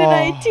 why did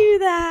I do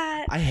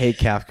that? I hate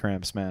calf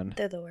cramps, man.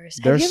 They're the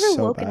worst. Have you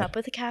ever woken up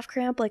with a calf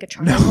cramp, like a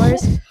Charlie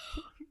horse?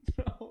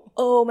 No.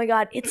 Oh my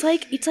God. It's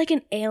like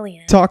an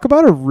alien. Talk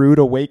about a rude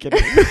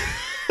awakening.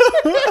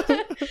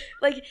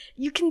 Like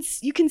you can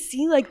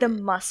see like the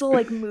muscle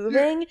like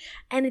moving,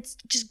 and it's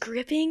just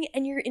gripping,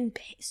 and you're in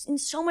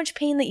so much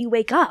pain that you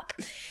wake up.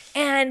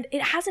 And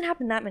it hasn't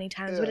happened that many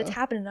times, but it's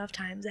happened enough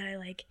times that I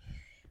like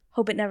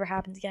hope it never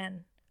happens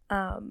again.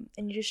 And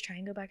you just try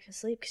and go back to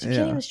sleep because you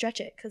can't even stretch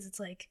it because it's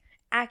like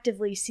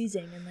actively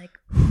seizing and like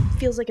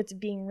feels like it's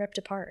being ripped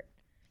apart.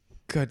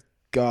 Good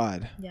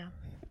God. Yeah.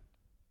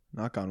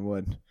 Knock on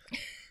wood.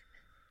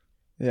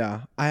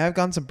 Yeah, I have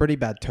gotten some pretty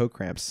bad toe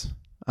cramps.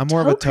 I'm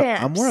more of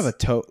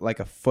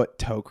a foot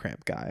toe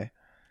cramp guy.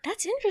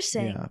 That's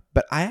interesting. Yeah,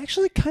 but I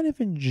actually kind of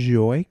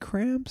enjoy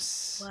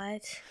cramps.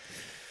 What?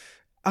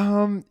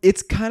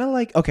 It's kind of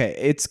like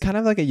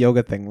a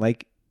yoga thing.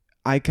 Like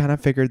I kind of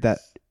figured that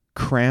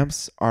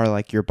cramps are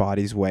like your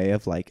body's way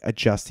of like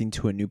adjusting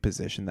to a new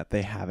position that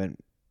they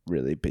haven't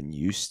really been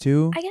used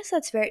to. I guess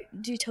that's very.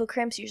 Do toe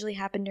cramps usually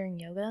happen during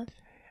yoga?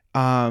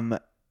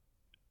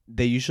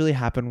 They usually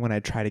happen when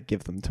I try to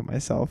give them to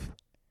myself.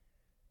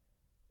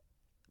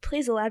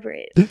 Please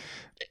elaborate.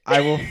 I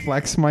will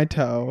flex my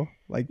toe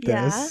like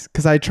this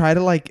because I try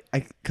to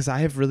because I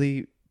have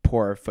really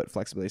poor foot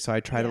flexibility, so I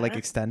try to like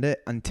extend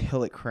it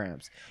until it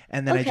cramps,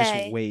 and then I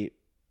just wait,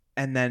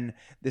 and then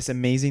this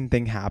amazing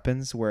thing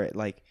happens where it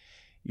like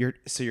your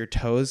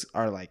toes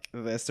are like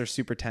this, they're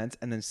super tense,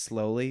 and then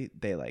slowly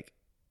they like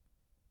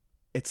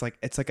it's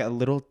like a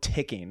little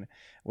ticking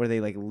where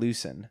they like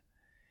loosen.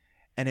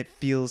 And it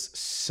feels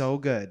so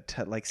good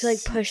to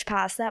push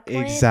past that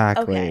point.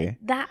 Exactly. Okay.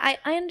 That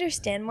I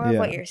understand more of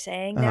what you're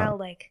saying now,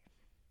 like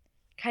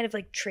kind of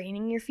like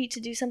training your feet to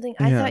do something.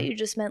 I thought you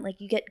just meant like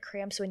you get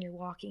cramps when you're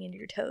walking into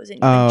your toes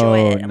and you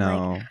enjoy it. I'm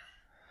like,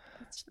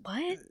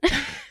 what?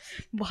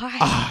 Why?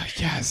 Ah,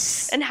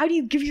 yes. And how do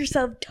you give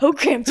yourself toe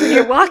cramps when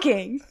you're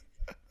walking?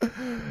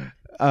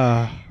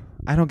 I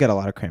don't get a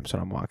lot of cramps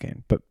when I'm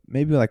walking, but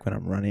maybe like when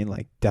I'm running,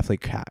 like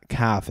definitely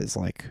calf is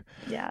like.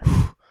 Yeah.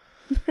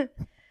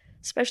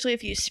 Especially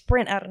if you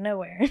sprint out of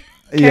nowhere.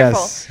 Careful.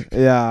 Yes.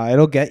 Yeah,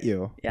 it'll get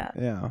you. Yeah.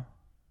 Yeah.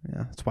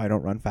 Yeah. That's why I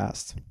don't run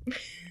fast.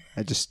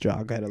 I just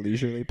jog at a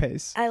leisurely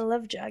pace. I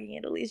love jogging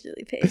at a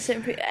leisurely pace.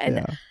 And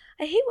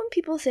I hate when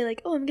people say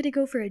like, oh, I'm going to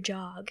go for a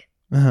jog.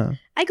 Uh-huh.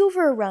 I go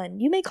for a run.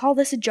 You may call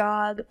this a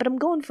jog, but I'm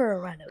going for a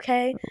run,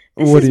 okay?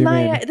 What do you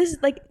mean? This is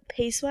like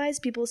pace-wise,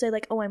 people say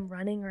like, oh, I'm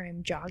running or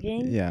I'm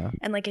jogging. Yeah.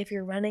 And like if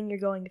you're running, you're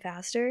going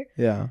faster.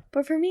 Yeah.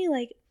 But for me,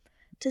 like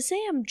to say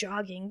I'm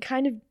jogging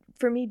kind of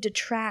for me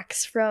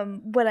detracts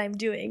from what I'm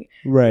doing.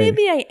 Right.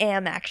 Maybe I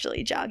am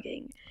actually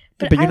jogging.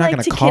 But you're I not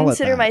like to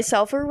consider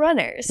myself a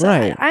runner. So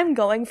right. I'm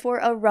going for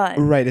a run.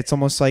 Right. It's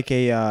almost like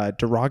a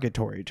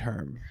derogatory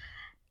term.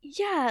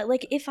 Yeah,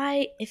 like if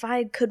I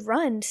could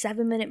run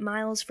 7-minute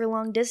miles for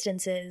long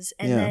distances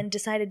and then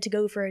decided to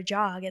go for a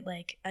jog at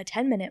like a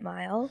 10-minute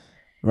mile,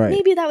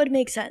 maybe that would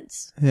make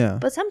sense. Yeah.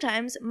 But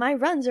sometimes my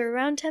runs are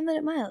around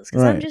 10-minute miles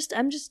because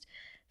I'm just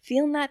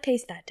feeling that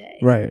pace that day.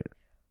 Right.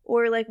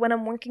 Or like when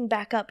I'm working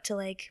back up to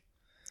like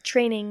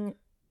training,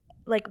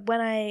 like when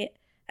I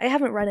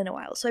haven't run in a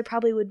while, so I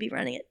probably would be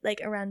running it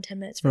like around 10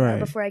 minutes from now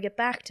before I get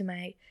back to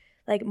my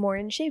like more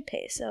in shape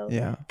pace. So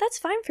that's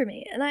fine for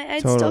me. And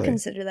I'd still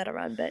consider that a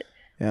run. But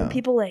when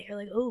people like are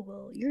like, oh,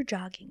 well, you're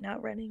jogging,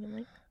 not running.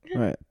 I'm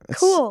like,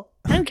 cool.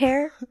 I don't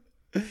care.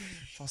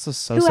 It's also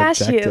so Who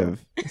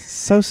subjective. Asked you?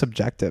 So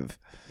subjective.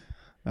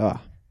 Oh,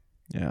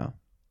 yeah.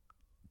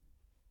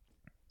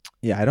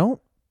 Yeah, I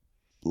don't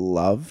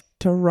love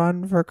to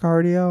run for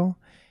cardio.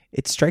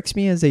 It strikes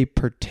me as a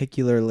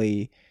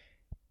particularly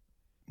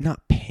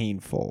not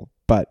painful,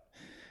 but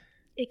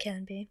it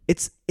can be.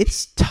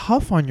 It's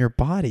tough on your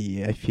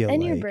body, I feel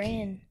and like. your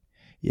brain.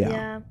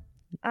 Yeah.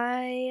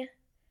 I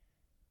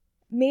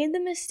made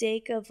the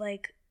mistake of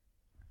like,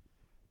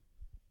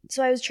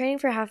 so I was training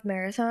for a half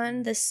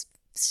marathon this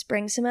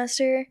spring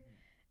semester,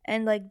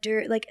 and like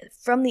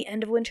from the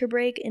end of winter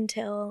break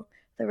until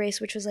the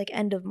race, which was like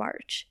end of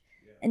March.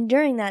 And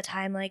during that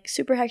time, like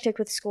super hectic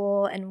with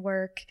school and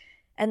work,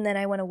 and then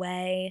I went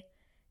away,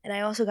 and I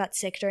also got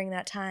sick during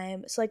that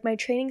time. So like my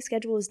training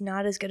schedule was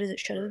not as good as it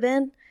should have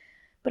been,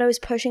 but I was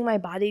pushing my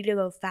body to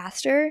go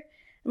faster,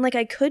 and like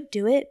I could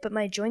do it, but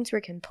my joints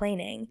were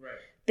complaining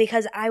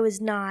because I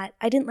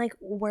didn't like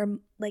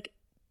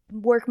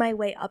work my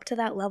way up to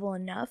that level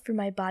enough for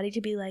my body to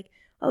be like,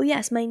 oh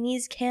yes, my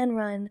knees can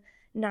run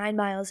 9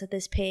 miles at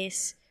this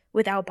pace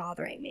without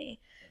bothering me.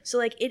 So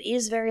like it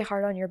is very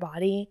hard on your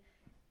body.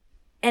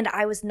 And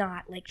I was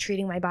not like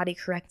treating my body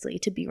correctly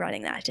to be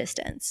running that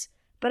distance.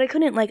 But I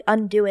couldn't like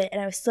undo it, and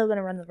I was still going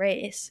to run the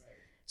race.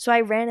 So I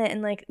ran it,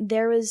 and like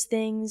there was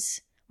things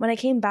when I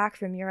came back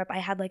from Europe, I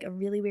had like a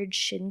really weird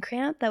shin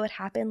cramp that would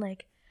happen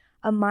like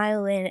a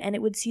mile in, and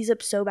it would seize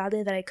up so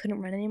badly that I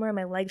couldn't run anymore.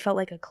 My leg felt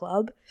like a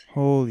club.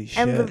 Holy shit.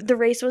 And the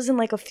race was in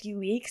like a few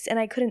weeks, and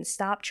I couldn't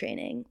stop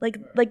training. Like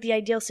the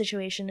ideal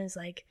situation is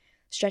like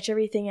stretch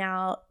everything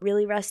out,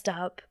 really rest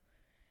up.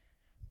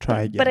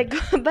 Try again.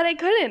 But I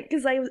couldn't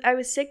because I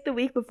was sick the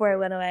week before I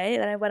went away.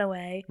 Then I went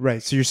away.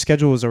 Right. So your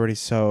schedule was already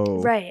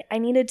so right. I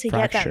needed to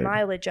get that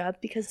mileage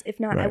up because if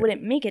not, I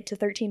wouldn't make it to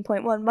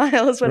 13.1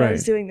 miles when I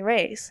was doing the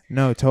race.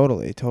 No,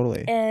 totally.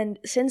 And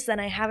since then,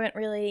 I haven't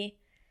really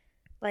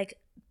like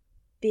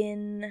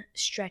been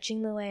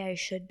stretching the way I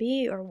should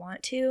be or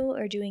want to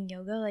or doing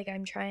yoga. Like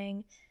I'm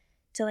trying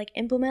to like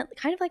implement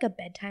kind of like a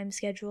bedtime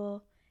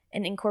schedule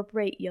and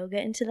incorporate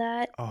yoga into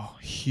that. Oh,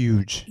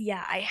 huge.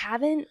 Yeah, I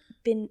haven't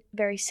been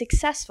very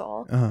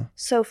successful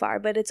so far,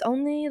 but it's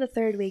only the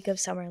 3rd week of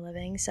summer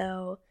living,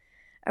 so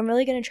I'm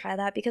really going to try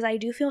that because I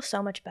do feel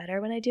so much better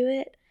when I do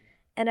it,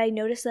 and I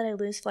notice that I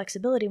lose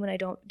flexibility when I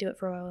don't do it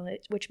for a while,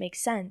 which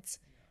makes sense,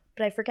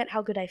 but I forget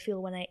how good I feel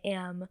when I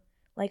am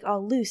like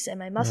all loose and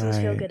my muscles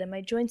feel good and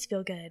my joints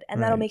feel good, and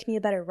that'll make me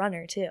a better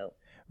runner too.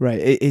 Right.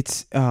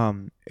 It's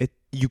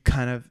you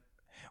kind of,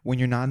 when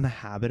you're not in the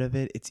habit of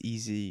it, it's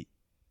easy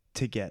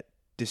to get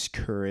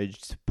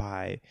discouraged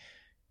by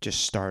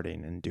just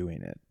starting and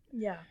doing it.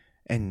 Yeah.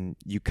 And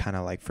you kind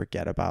of like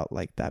forget about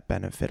like that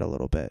benefit a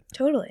little bit.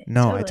 Totally.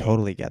 No, I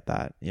totally get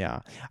that.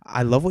 Yeah.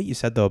 I love what you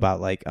said though about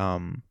like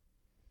well,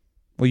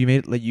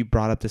 you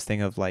brought up this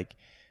thing of like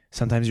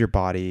sometimes your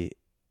body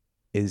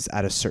is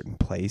at a certain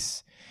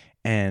place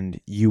and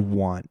you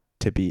want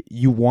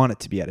it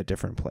to be at a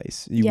different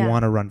place. You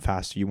want to run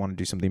faster, you want to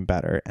do something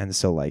better, and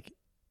so like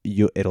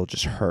it'll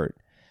just hurt.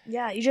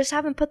 Yeah, you just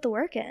haven't put the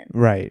work in.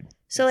 Right.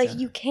 So, like,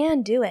 you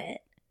can do it,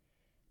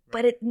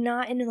 but it's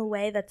not in a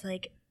way that's,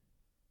 like,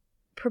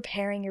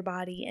 preparing your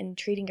body and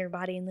treating your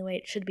body in the way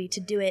it should be to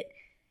do it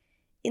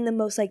in the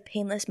most, like,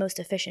 painless, most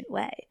efficient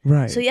way.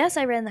 Right. So, yes,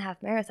 I ran the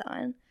half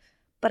marathon,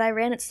 but I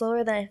ran it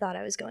slower than I thought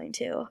I was going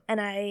to. And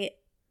I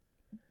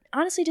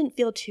honestly didn't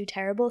feel too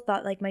terrible,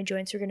 thought, like, my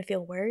joints were going to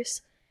feel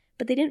worse,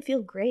 but they didn't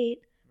feel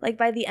great. Like,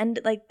 by the end,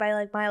 like, by,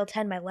 like, mile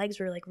 10, my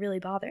legs were, like, really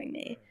bothering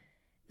me.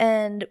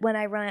 And when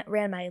I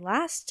ran my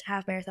last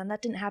half marathon,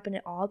 that didn't happen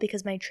at all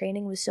because my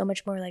training was so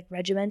much more like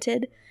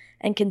regimented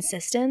and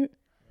consistent.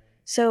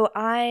 So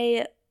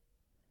I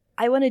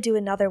want to do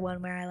another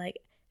one where I like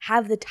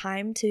have the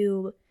time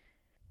to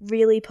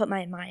really put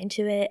my mind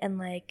to it and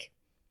like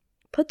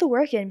put the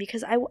work in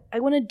because I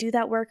want to do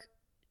that work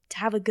to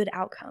have a good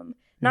outcome.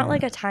 Not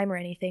like a time or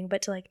anything,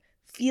 but to like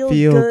feel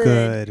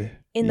good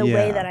in the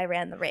way that I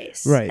ran the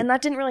race. Right. And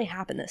that didn't really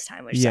happen this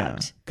time, which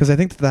sucked. Because I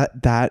think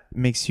that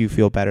makes you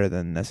feel better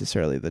than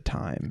necessarily the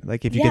time.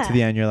 Like if you get to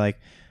the end, you're like,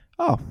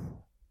 oh,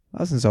 that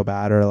wasn't so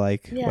bad, or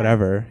like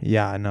whatever.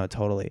 Yeah, no,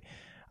 totally.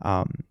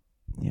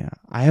 Yeah.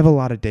 I have a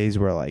lot of days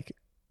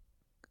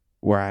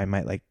where I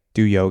might like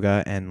do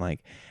yoga and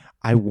like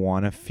I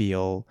want to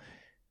feel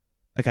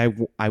like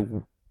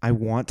I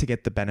want to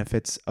get the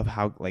benefits of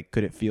how like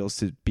good it feels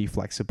to be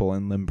flexible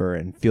and limber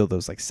and feel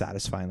those like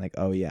satisfying, like,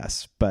 oh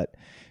yes. But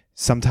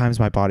sometimes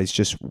my body's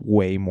just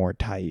way more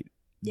tight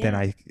than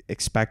I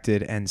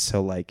expected. And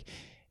so like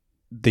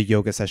the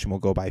yoga session will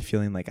go by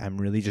feeling like I'm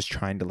really just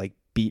trying to like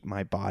beat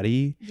my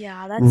body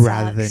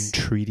rather than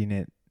treating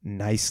it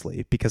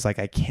nicely, because like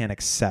I can't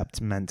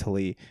accept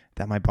mentally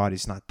that my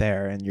body's not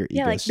there and your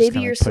ego like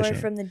maybe you're sore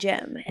from the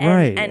gym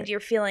and you're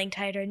feeling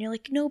tighter and you're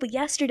like, no, but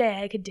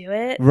yesterday I could do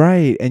it,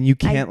 right? And you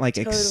can't like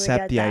totally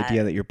accept the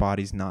idea that your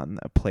body's not in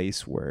a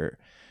place where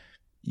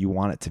you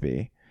want it to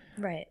be,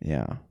 right?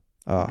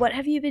 What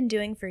have you been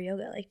doing for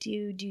yoga? Like do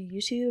you do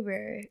YouTube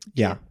or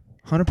 100%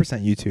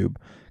 YouTube,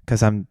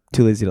 because I'm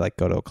too lazy to like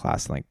go to a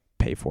class and like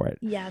pay for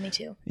it. Me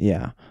too.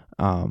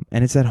 And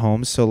it's at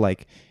home, so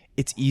like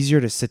it's easier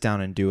to sit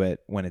down and do it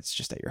when it's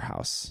just at your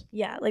house.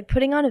 Yeah, like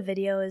putting on a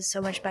video is so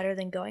much better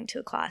than going to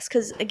a class.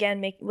 Because again,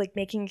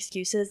 making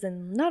excuses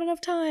and not enough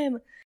time.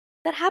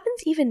 That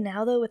happens even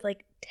now though with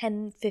like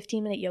 10,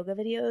 15-minute yoga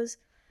videos.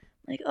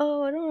 Like,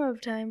 oh, I don't have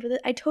time for this.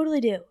 I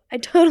totally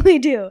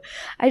do.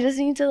 I just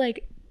need to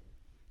like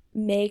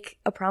make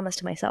a promise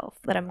to myself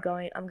that I'm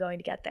going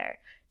to get there.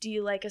 Do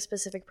you like a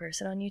specific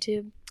person on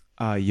YouTube?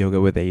 Yoga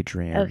with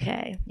Adrienne.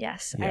 Okay.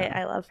 Yes. Yeah.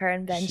 I love her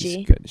and Benji.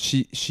 She's good.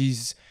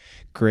 She's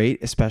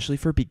great, especially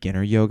for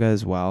beginner yoga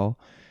as well.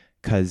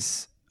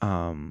 Cause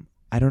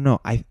I don't know.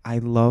 I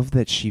love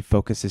that she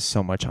focuses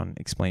so much on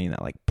explaining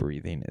that like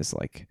breathing is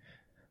like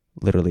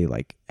literally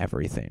like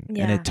everything.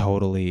 Yeah. And it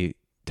totally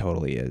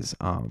is.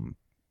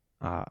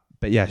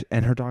 But yeah,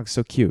 and her dog's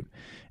so cute.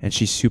 And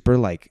she's super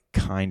like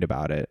kind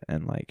about it,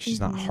 and like she's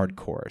not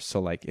hardcore.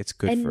 So like it's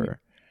good for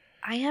her.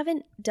 I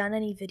haven't done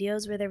any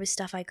videos where there was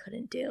stuff I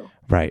couldn't do.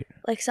 Right.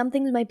 Like some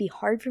things might be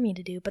hard for me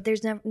to do, but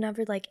there's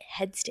never like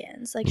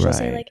headstands. Like she'll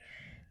say like,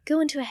 go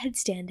into a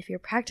headstand if your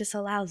practice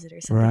allows it or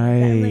something like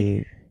that. I'm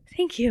like,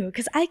 thank you,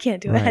 because I can't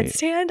do a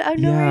headstand.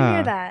 I'm nowhere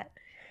near that.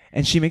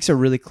 And she makes a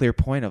really clear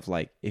point of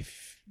like,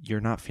 if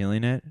you're not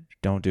feeling it,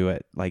 don't do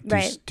it. Like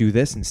just do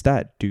this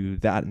instead. Do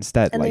that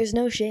instead. And like, there's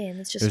no shame.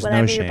 It's just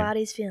whatever your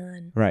body's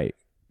feeling. Right.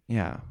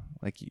 Yeah.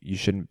 Like you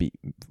shouldn't be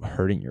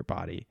hurting your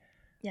body.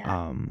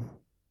 Yeah.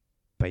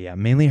 But yeah,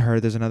 mainly her.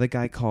 There's another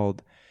guy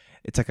called,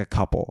 it's like a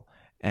couple,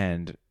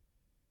 and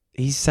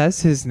he says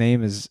his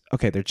name is,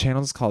 okay, their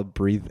channel is called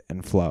Breathe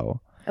and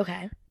Flow.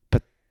 Okay.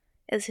 But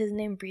Is his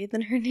name Breathe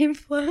and her name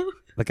Flo?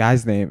 The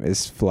guy's name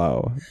is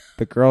Flo.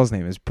 The girl's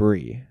name is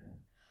Bree.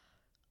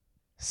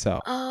 So.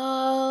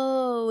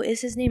 Oh,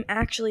 is his name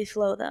actually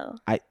Flo though?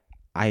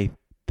 I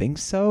think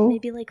so.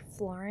 Maybe like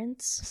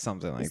Florence.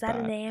 Something like that. Is that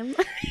a name?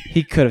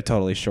 He could have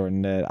totally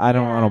shortened it. I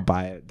don't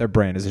buy it. Their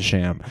brand is a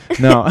sham.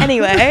 No.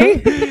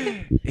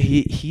 Anyway,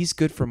 he's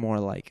good for more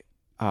like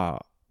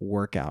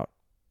workout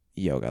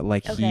yoga.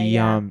 Like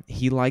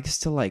he likes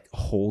to like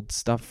hold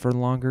stuff for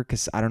longer,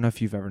 because I don't know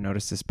if you've ever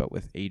noticed this, but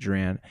with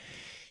Adrienne,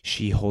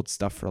 she holds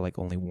stuff for like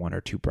only 1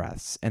 or 2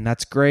 breaths, and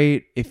that's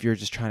great if you're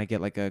just trying to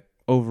get like a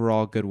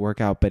overall good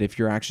workout. But if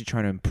you're actually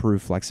trying to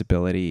improve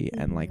flexibility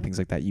and like things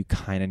like that, you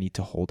kind of need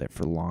to hold it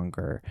for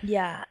longer.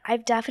 Yeah,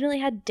 I've definitely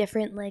had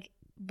different like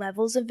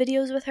levels of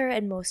videos with her,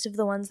 and most of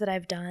the ones that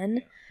I've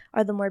done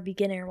are the more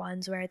beginner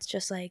ones where it's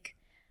just like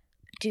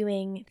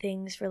doing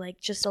things for like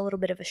just a little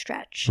bit of a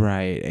stretch.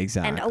 Right,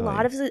 exactly. And a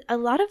lot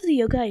of the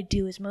yoga I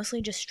do is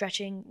mostly just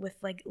stretching with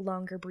like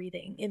longer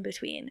breathing in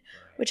between,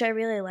 which I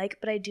really like.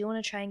 But I do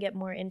want to try and get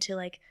more into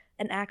like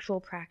an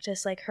actual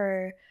practice, like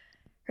her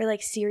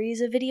like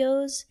series of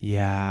videos.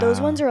 Yeah,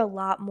 those ones are a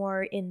lot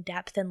more in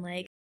depth and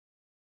like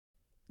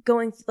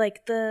going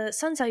like the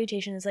sun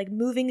salutation is like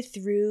moving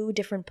through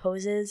different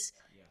poses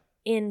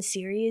in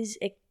series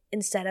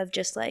instead of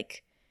just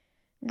like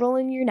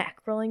rolling your neck,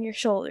 rolling your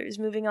shoulders,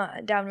 moving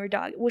on, downward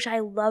dog, which I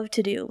love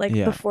to do like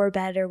before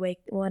bed or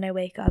when I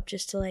wake up,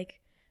 just to like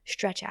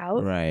stretch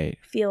out, right,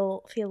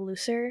 feel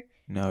looser.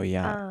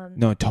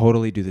 No,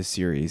 totally do the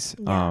series.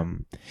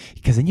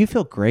 Because then you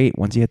feel great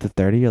once you hit the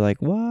 30. You're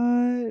like,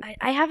 what?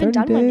 I haven't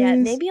done one yet.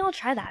 Maybe I'll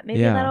try that.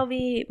 Maybe that'll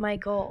be my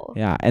goal.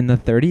 Yeah, and the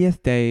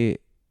 30th day,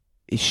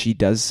 she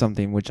does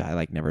something which I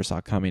like never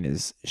saw coming.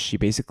 Is she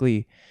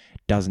basically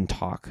doesn't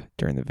talk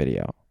during the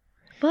video.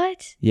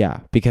 What? Yeah,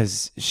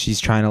 because she's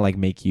trying to like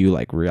make you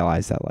like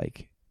realize that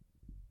like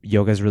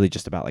yoga is really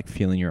just about like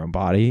feeling your own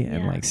body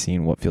and like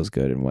seeing what feels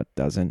good and what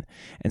doesn't.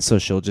 And so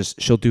she'll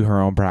do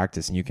her own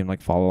practice, and you can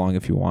like follow along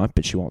if you want,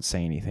 but she won't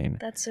say anything.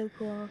 That's so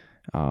cool.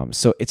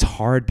 So it's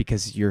hard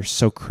because you're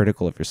so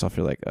critical of yourself.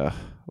 You're like, ugh,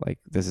 like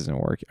this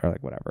isn't working, or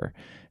like whatever.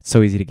 It's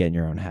so easy to get in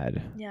your own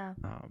head. Yeah.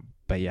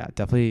 But yeah,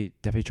 definitely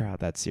try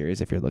out that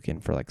series if you're looking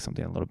for like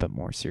something a little bit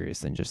more serious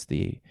than just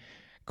the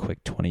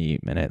quick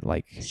 20-minute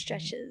like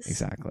stretches.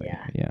 Exactly.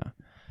 Yeah.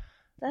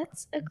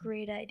 That's a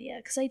great idea,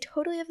 because I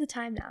totally have the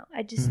time now.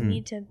 I just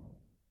need to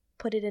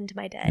put it into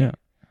my day.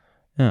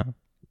 Yeah.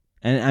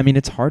 And I mean,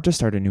 it's hard to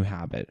start a new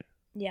habit.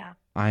 Yeah.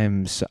 I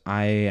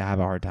have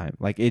a hard time.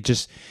 Like it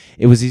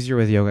was easier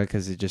with yoga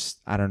because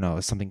I don't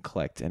know, something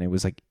clicked, and it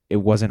was like, it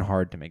wasn't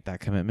hard to make that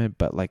commitment.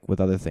 But like with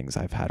other things,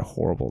 I've had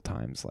horrible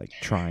times like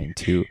trying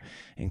to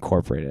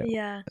incorporate it.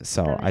 Yeah.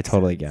 So I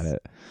totally get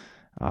it.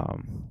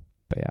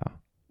 But yeah.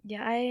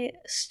 Yeah, I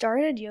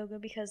started yoga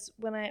because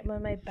when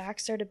my back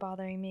started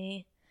bothering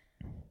me,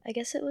 I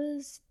guess it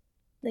was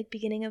like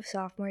beginning of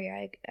sophomore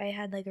year, I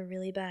had like a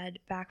really bad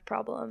back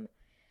problem,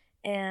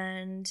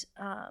 and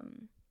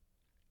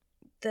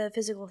the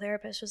physical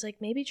therapist was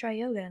like, maybe try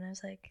yoga, and I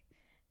was like,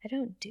 I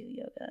don't do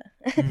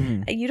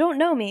yoga. You don't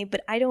know me,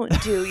 but I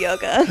don't do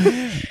yoga.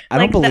 I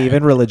don't believe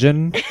in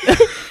religion.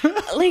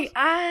 Like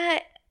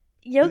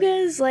yoga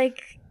is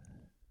like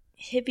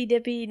hippy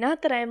dippy.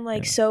 Not that I'm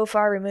like so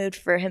far removed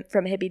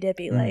from hippy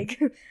dippy.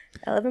 Like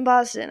I live in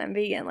Boston, I'm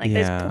vegan. Like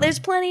there's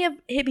plenty of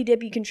hippy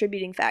dippy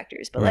contributing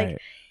factors, but like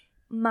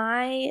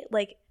my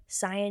like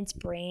science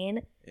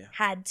brain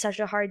had such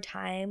a hard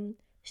time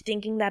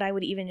thinking that I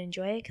would even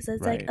enjoy it, because I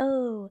was like,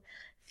 oh,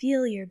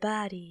 feel your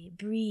body,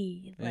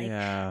 breathe, like,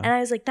 and I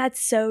was like,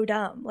 that's so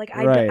dumb. Like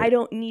I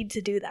don't need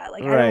to do that.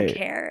 Like I don't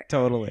care.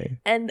 Totally.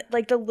 And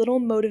like the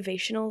little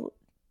motivational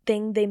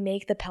thing they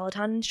make the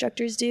Peloton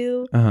instructors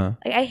do, like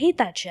I hate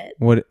that shit.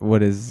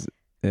 What is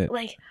it?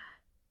 Like,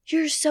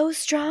 you're so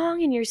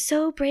strong and you're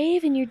so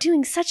brave and you're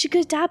doing such a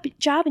good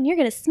job and you're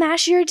gonna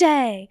smash your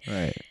day.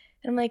 Right.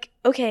 And I'm like,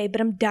 okay, but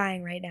I'm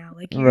dying right now.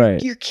 Like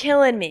you're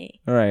killing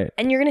me. Right.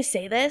 And you're gonna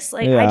say this?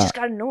 Like I just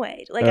got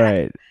annoyed.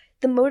 Like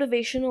the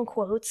motivational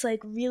quotes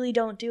like really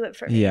don't do it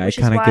for me. Yeah, it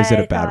kind of gives it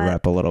a bad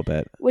rep a little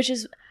bit.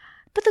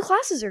 But the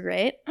classes are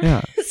great.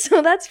 Yeah.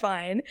 So that's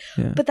fine.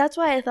 Yeah. But that's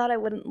why I thought I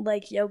wouldn't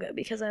like yoga,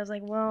 because I was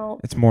like,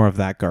 well, it's more of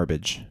that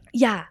garbage.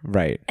 Yeah.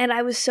 Right. And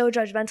I was so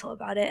judgmental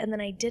about it. And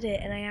then I did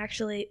it. And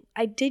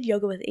I did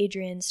yoga with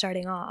Adrienne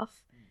starting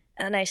off.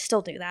 And I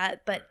still do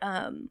that. But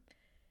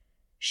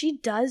she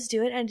does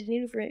do it. And I didn't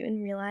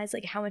even realize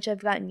like how much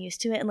I've gotten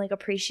used to it, and like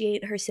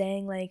appreciate her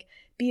saying like,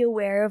 be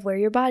aware of where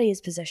your body is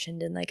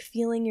positioned, and like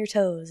feeling your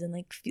toes, and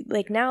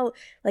like now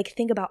like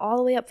think about all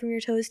the way up from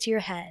your toes to your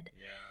head.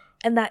 Yeah.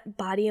 And that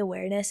body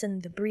awareness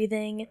and the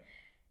breathing.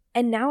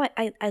 And now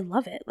I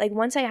love it. Like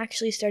once I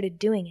actually started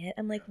doing it,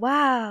 I'm like,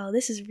 wow,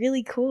 this is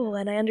really cool.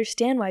 And I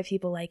understand why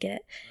people like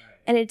it.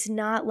 And it's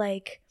not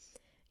like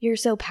you're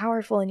so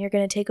powerful and you're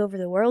going to take over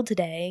the world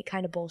today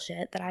kind of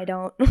bullshit that I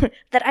don't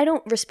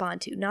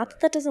respond to.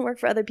 Not that doesn't work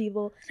for other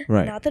people.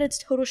 Right. Not that it's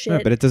total shit.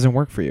 Right, but it doesn't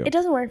work for you. It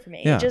doesn't work for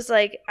me. Yeah. Just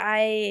like,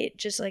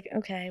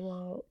 okay,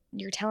 well,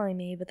 you're telling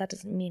me, but that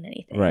doesn't mean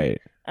anything.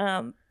 Right.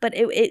 But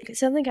it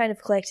something kind of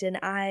clicked, and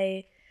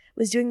I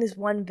was doing this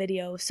one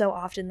video so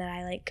often that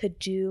I like could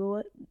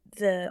do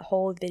the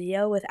whole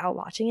video without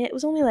watching it. It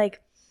was only like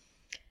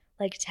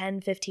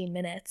 10-15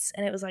 minutes,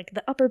 and it was like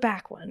the upper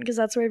back one because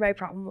that's where my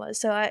problem was.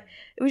 So it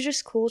was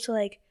just cool to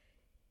like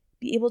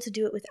be able to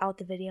do it without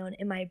the video, and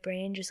in my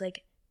brain just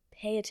like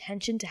pay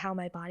attention to how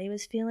my body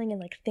was feeling and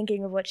like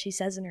thinking of what she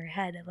says in her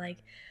head of like,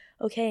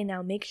 okay,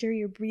 now make sure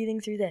you're breathing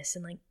through this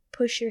and like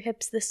push your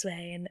hips this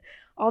way and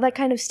all that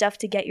kind of stuff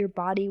to get your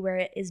body where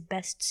it is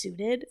best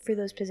suited for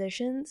those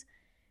positions.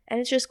 And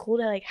it's just cool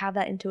to like have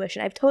that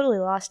intuition. I've totally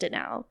lost it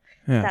now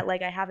that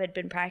like I haven't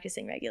been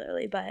practicing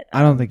regularly, but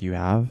I don't think you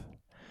have,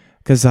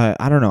 because I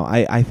don't know.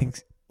 I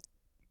think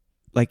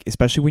like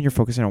especially when you're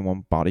focusing on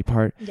one body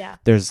part,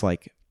 there's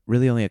like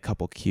really only a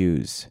couple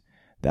cues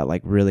that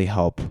like really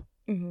help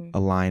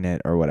align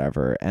it or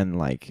whatever, and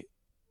like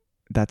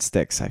that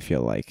sticks. I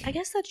feel like I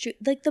guess that's true.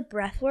 Like the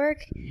breath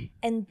work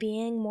and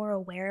being more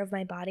aware of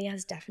my body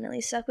has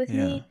definitely stuck with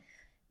me.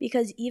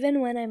 Because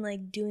even when I'm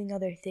like doing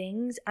other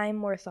things, I'm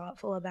more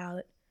thoughtful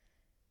about,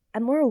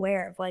 I'm more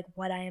aware of like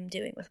what I am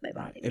doing with my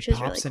body, which is really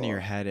cool. It pops into your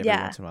head every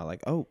once in a while,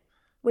 like, oh.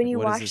 When you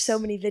watch so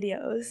many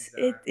videos,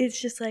 it's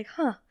just like,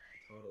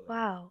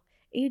 wow.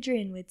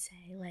 Adrian would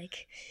say,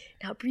 like,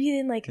 now breathe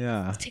in, like,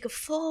 take a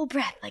full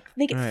breath, like,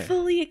 make it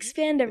fully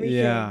expand everything.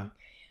 Yeah.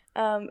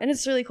 And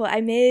it's really cool.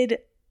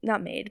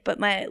 But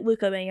my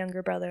Luca, my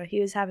younger brother,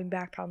 he was having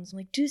back problems. I'm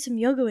like, do some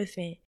yoga with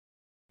me.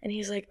 And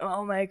he's like,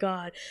 oh my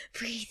God,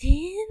 breathe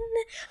in,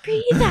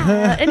 breathe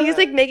out. And he was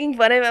like making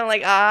fun of him. I'm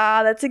like,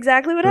 that's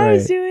exactly what I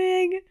was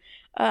doing.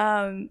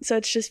 So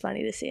it's just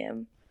funny to see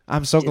him.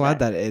 I'm so glad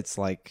that it's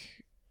like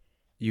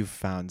you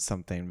found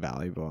something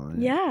valuable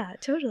in it. Yeah,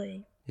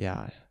 totally.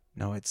 Yeah.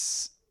 No, it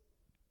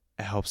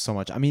helps so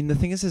much. I mean, the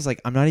thing is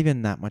like, I'm not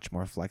even that much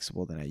more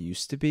flexible than I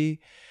used to be,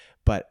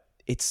 but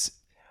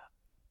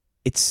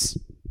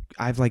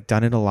I've like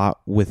done it a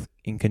lot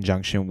in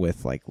conjunction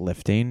with like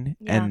lifting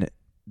and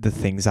the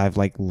things I've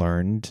like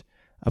learned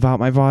about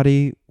my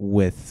body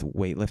with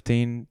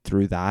weightlifting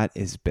through that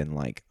has been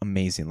like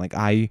amazing. Like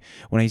when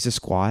I used to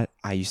squat,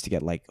 I used to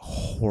get like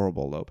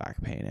horrible low back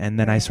pain. And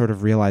then I sort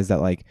of realized that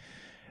like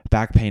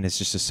back pain is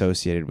just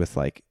associated with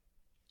like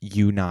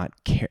you not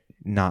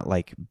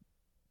like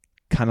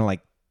kind of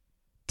like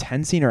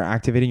tensing or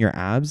activating your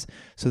abs.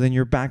 So then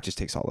your back just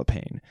takes all the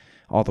pain,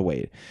 all the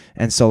weight.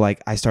 And so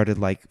like I started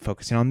like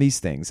focusing on these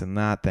things and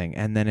that thing.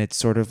 And then it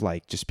sort of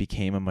like just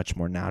became a much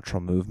more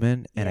natural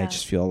movement. And I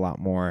just feel a lot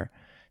more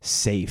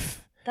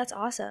safe. That's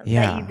awesome.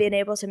 Yeah. That you've been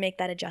able to make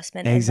that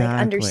adjustment and like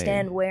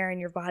understand where in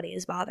your body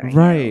is bothering you.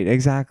 Right.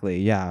 Exactly.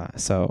 Yeah.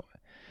 So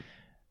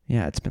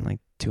yeah, it's been like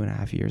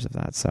 2.5 years of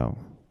that. So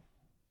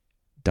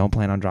don't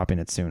plan on dropping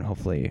it soon.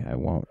 Hopefully I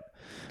won't.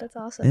 That's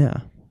awesome. Yeah.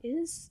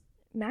 Is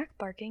Mac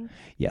barking?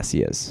 Yes,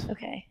 he is.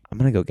 Okay. I'm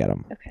going to go get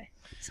him. Okay.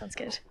 Sounds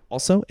good.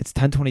 Also, it's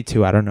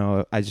 10:22. I don't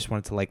know. I just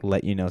wanted to like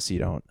let you know so you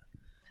don't.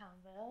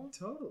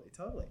 Combo.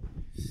 Totally.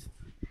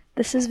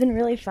 This has been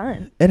really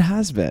fun. It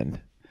has been.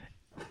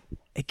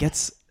 It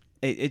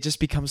just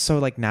becomes so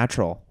like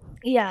natural.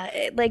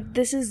 Yeah. Like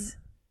this is,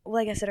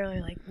 like I said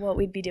earlier, like what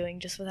we'd be doing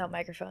just without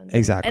microphones.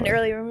 Exactly. And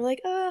earlier we were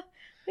like,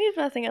 we have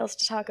nothing else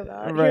to talk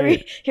about.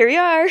 Right. Here we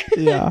are.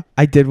 Yeah.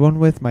 I did one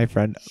with my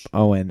friend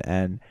Owen,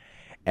 and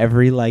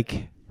every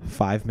like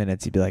 5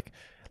 minutes he'd be like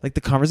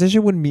the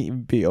conversation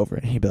wouldn't be over,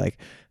 and he'd be like,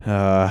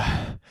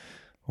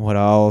 what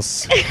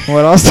else?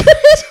 What else do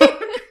we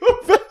talk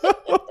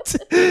about?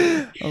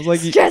 I was like,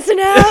 stressing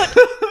out.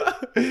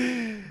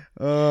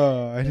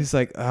 And he's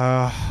like,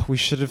 we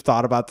should have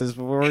thought about this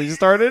before we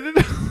started.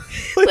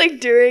 like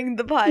during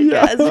the podcast.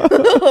 Yeah.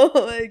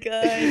 Oh my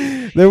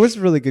God. There was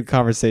really good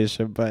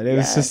conversation, but it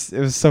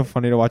was so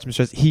funny to watch him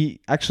stress.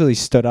 He actually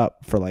stood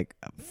up for like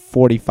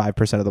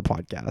 45% of the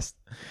podcast.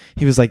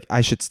 He was like,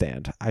 I should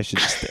stand. I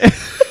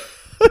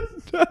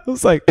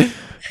was like,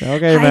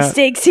 okay, high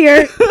stakes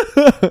here.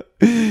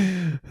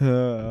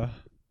 Wow,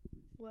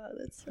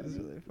 that's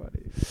really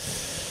funny.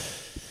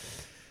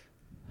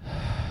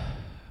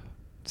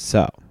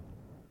 So,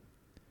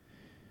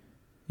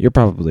 you're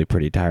probably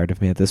pretty tired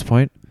of me at this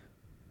point.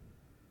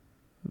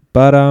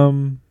 But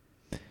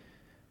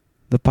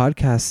the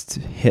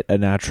podcast hit a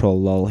natural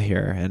lull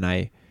here,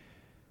 and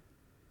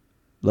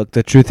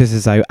the truth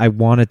is I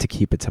wanted to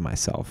keep it to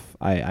myself.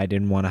 I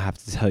didn't want to have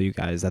to tell you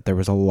guys that there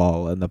was a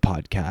lull in the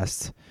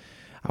podcast.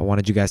 I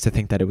wanted you guys to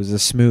think that it was a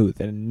smooth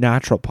and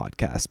natural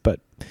podcast, but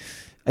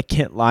I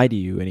can't lie to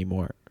you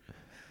anymore.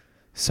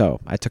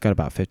 So I took out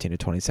about 15 to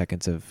 20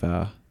 seconds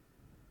of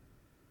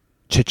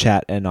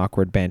chit-chat and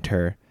awkward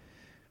banter.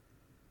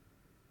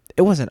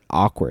 It wasn't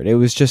awkward. It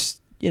was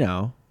just,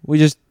 we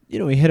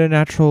hit a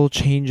natural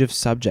change of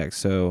subject.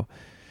 So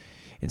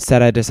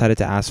instead I decided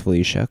to ask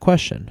Felicia a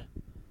question.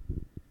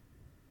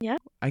 Yeah.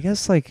 I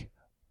guess, like,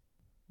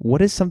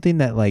 what is something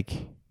that,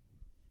 like,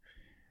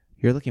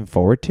 you're looking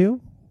forward to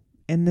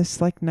in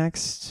this, like,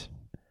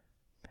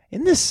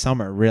 in this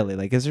summer, really?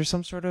 Like, is there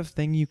some sort of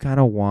thing you kind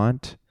of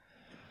want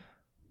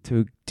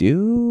to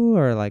do,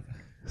 or, like...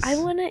 I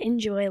want to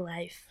enjoy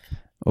life.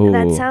 Oh,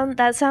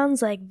 That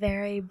sounds like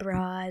very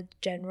broad,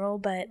 general,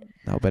 but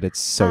no, but it's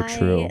so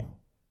true.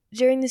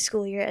 During the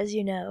school year, as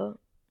you know,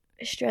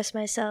 stress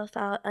myself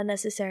out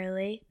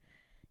unnecessarily,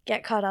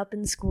 get caught up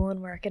in school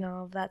and work and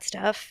all of that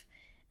stuff.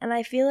 And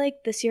I feel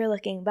like this year,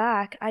 looking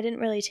back, I didn't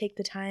really take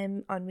the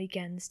time on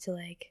weekends to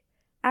like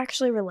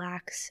actually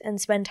relax and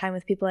spend time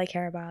with people I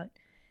care about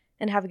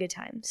and have a good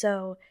time.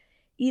 So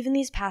even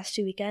these past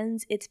 2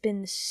 weekends, it's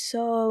been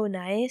so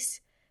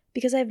nice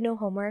because I have no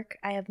homework,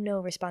 I have no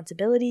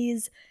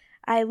responsibilities,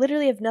 I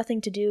literally have nothing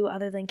to do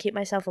other than keep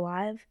myself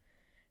alive.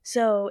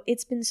 So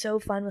it's been so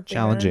fun with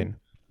Challenging.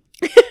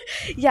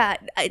 Yeah,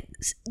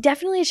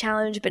 definitely a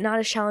challenge, but not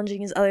as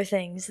challenging as other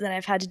things that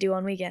I've had to do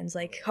on weekends,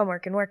 like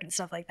homework and work and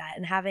stuff like that,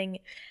 and having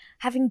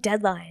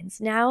deadlines.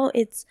 Now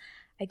it's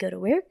I go to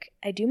work,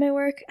 I do my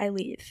work, I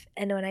leave,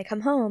 and when I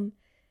come home,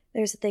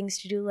 there's things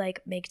to do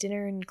like make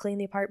dinner and clean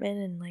the apartment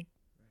and like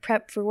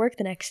prep for work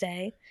the next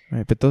day.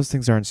 Right, but those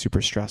things aren't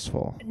super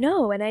stressful.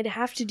 No, and I'd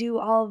have to do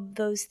all of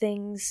those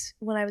things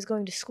when I was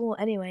going to school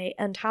anyway,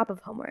 on top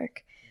of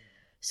homework.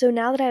 So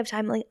now that I have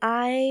time, like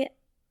I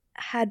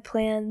have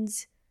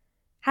plans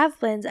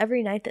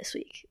every night this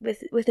week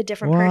with a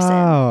different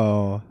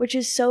person, which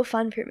is so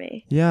fun for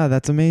me. Yeah,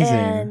 that's amazing.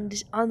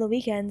 And on the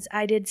weekends,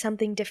 I did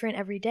something different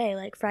every day.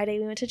 Like Friday,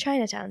 we went to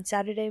Chinatown.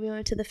 Saturday, we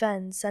went to the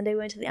Fens. Sunday, we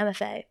went to the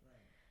MFA.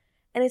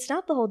 And it's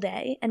not the whole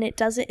day, and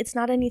it's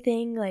not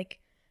anything like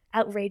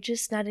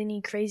outrageous, not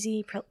any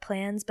crazy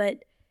plans,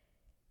 but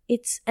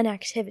it's an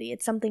activity.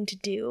 It's something to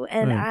do.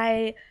 And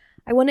right.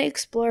 I want to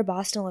explore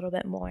Boston a little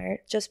bit more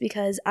just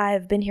because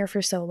I've been here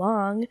for so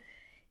long.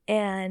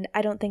 And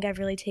I don't think I've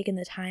really taken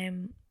the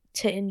time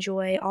to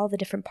enjoy all the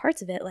different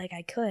parts of it like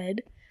I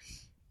could.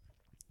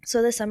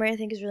 So this summer I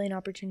think is really an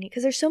opportunity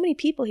because there's so many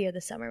people here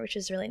this summer, which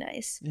is really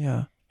nice.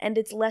 Yeah. And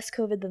it's less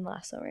COVID than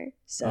last summer.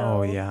 So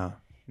oh, yeah.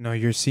 No,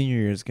 your senior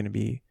year is going to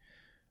be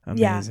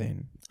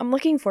amazing. Yeah. I'm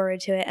looking forward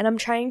to it. And I'm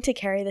trying to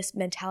carry this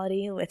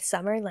mentality with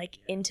summer like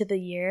into the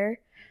year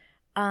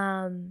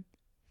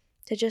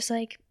to just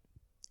like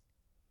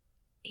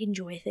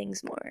enjoy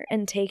things more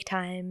and take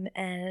time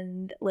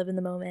and live in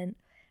the moment.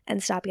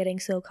 And stop getting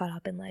so caught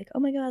up in like, oh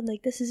my God,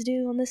 like this is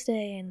due on this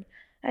day and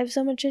I have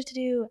so much shit to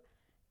do.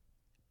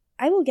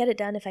 I will get it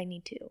done if I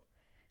need to.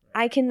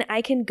 I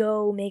can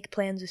go make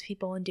plans with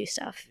people and do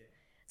stuff.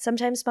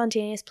 Sometimes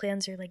spontaneous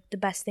plans are like the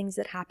best things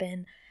that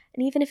happen.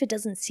 And even if it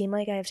doesn't seem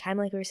like I have time,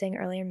 like we were saying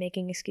earlier,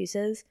 making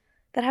excuses,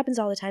 that happens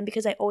all the time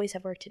because I always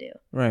have work to do.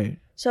 Right.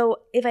 So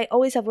if I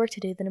always have work to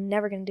do, then I'm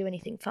never going to do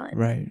anything fun.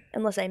 Right.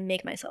 Unless I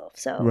make myself.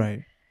 So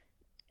right.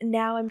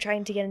 Now I'm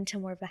trying to get into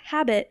more of a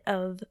habit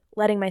of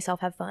letting myself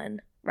have fun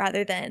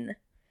rather than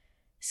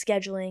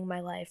scheduling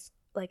my life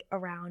like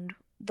around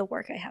the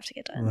work I have to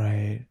get done.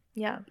 Right.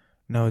 Yeah.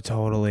 No,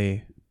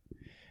 totally.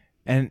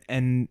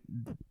 And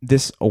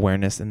this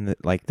awareness and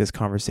like this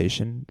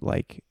conversation,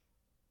 like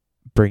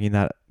bringing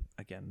that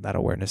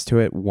awareness to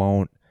it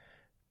won't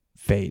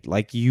fade.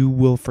 Like you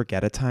will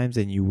forget at times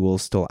and you will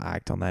still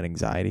act on that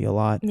anxiety a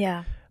lot.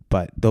 Yeah.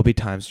 But there'll be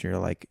times where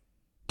you're like,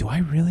 do I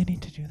really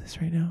need to do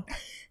this right now?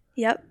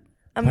 Yep.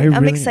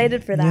 I'm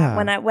excited for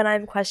that when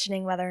I'm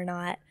questioning whether or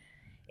not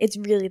it's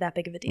really that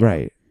big of a deal.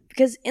 Right.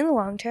 Because in the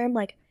long term,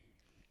 like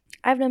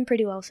I've done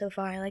pretty well so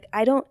far. Like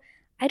I don't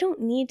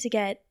need to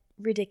get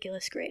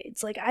ridiculous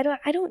grades. Like I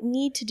don't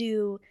need to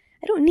do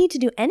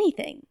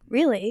anything,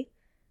 really,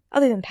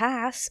 other than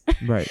pass.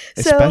 Right.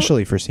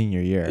 Especially for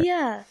senior year.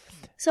 Yeah.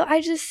 So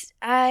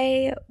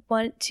I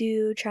want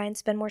to try and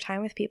spend more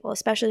time with people,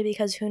 especially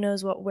because who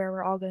knows where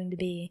we're all going to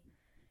be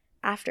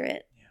after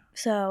it. Yeah.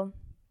 So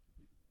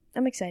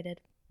I'm excited.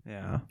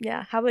 Yeah.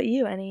 Yeah. How about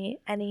you?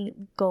 Any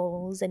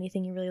goals?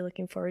 Anything you're really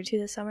looking forward to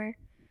this summer,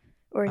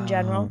 or in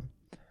general?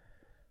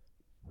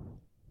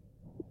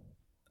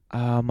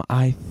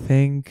 I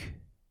think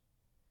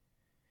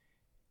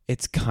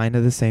it's kind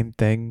of the same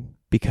thing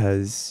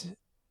because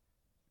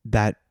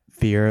that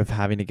fear of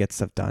having to get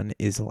stuff done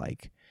is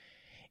like,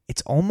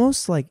 it's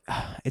almost like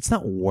it's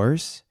not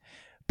worse,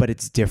 but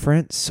it's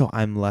different. So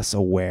I'm less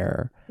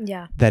aware.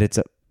 Yeah. That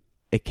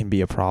it can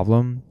be a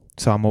problem.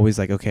 So I'm always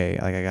like, okay,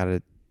 like I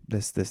gotta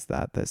this,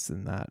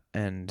 and that.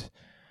 And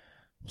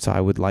so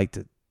I would like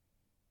to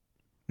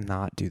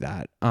not do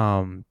that.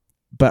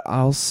 But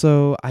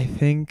also I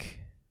think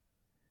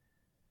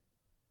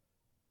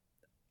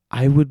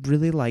I would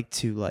really like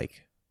to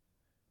like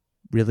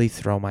really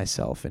throw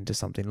myself into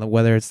something, like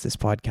whether it's this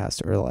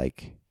podcast or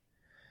like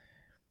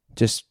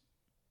just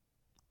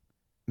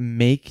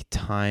make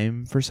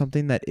time for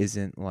something that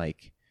isn't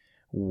like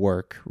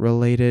work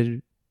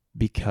related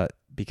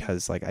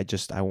because like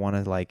I want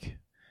to like,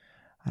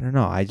 I don't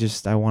know, I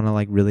want to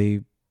like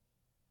really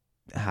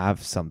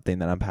have something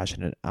that I'm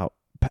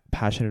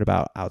passionate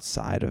about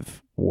outside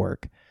of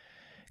work,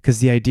 because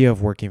the idea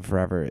of working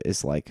forever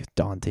is like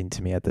daunting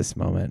to me at this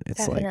moment.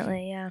 It's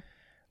definitely, yeah,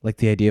 like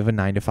the idea of a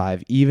 9 to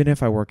 5, even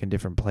if I work in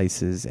different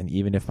places and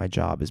even if my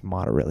job is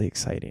moderately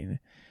exciting,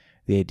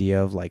 the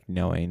idea of like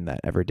knowing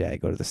that every day I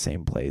go to the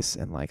same place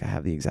and like I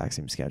have the exact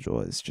same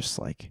schedule is just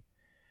like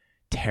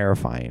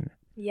terrifying.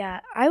 Yeah,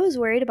 I was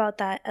worried about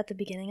that at the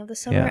beginning of the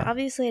summer. Yeah.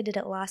 Obviously, I did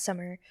it last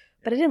summer,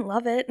 but I didn't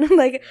love it.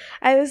 Like,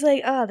 I was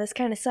like, oh, this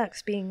kind of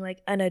sucks being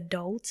like an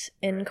adult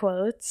in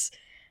quotes.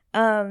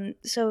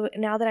 So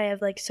now that I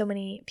have like so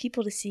many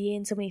people to see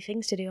and so many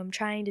things to do, I'm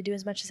trying to do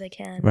as much as I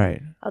can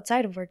Right.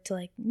 outside of work to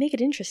like make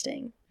it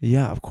interesting.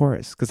 Yeah, of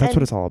course, because that's what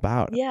And- it's all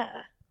about. Yeah.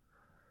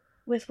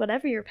 With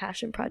whatever your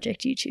passion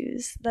project you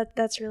choose,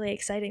 that's really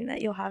exciting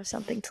that you'll have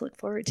something to look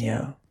forward to.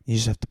 Yeah, you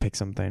just have to pick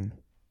something,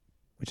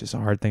 which is a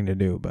hard thing to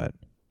do, but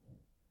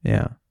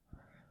yeah.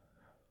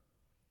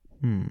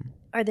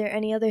 Are there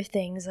any other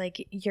things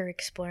like you're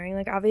exploring?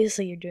 Like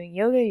obviously you're doing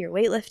yoga, you're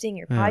weightlifting,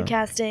 you're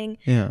podcasting.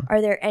 Yeah.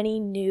 Are there any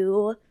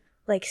new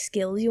like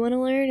skills you want to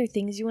learn or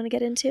things you want to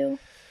get into?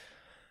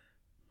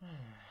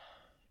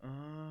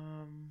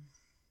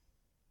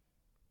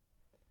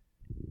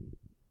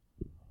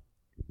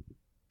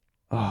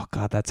 Oh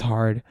God, that's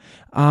hard.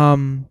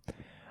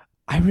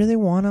 I really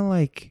want to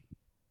like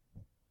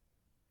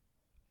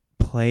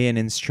play an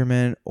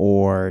instrument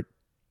or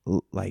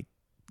like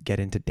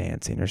get into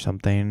dancing or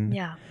something.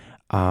 Yeah.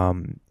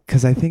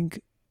 Because I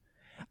think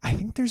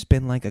there's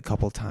been like a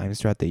couple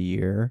times throughout the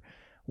year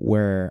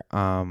where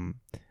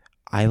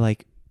I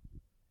like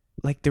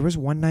there was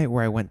one night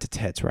where I went to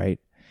Tits, right?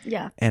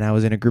 Yeah. And I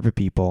was in a group of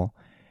people,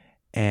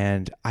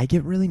 and I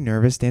get really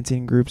nervous dancing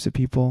in groups of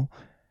people.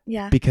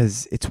 Yeah.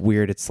 Because it's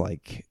weird. It's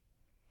like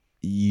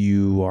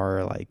you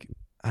are like,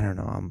 I don't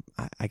know.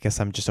 I guess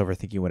I'm just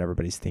overthinking what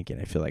everybody's thinking.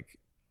 I feel like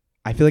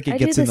it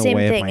gets in the way of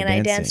my dancing. I do the same thing, and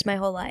I danced my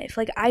whole life.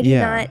 Like I do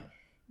not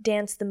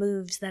dance the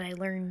moves that I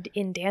learned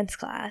in dance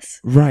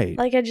class. Right.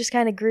 Like I just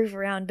kind of groove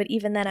around, but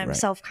even then I'm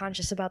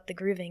self-conscious about the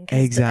grooving.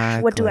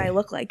 Exactly. What do I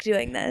look like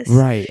doing this?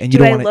 Right. And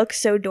do I look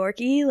so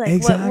dorky? Like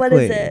exactly. what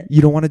is it?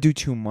 You don't want to do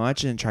too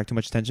much and attract too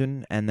much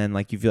attention, and then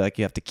like you feel like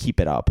you have to keep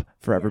it up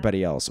for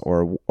everybody else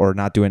or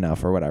not do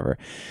enough or whatever.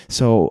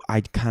 So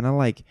I kind of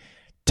like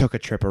took a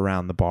trip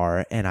around the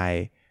bar and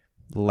I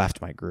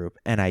left my group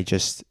and I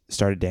just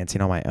started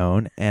dancing on my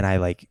own, and I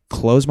like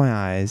closed my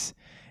eyes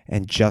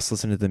and just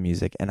listened to the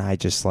music, and I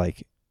just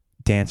like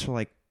danced for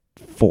like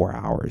 4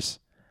 hours,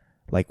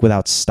 like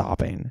without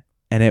stopping.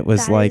 And it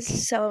was like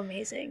so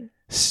amazing,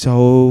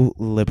 so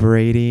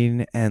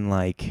liberating, and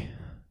like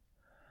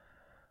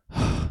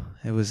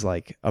it was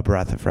like a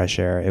breath of fresh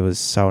air. It was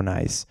so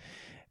nice.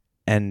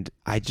 And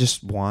I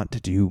just want to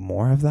do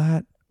more of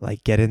that,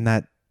 like get in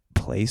that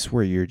place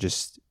where you're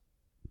just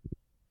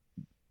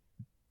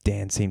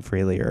dancing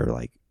freely, or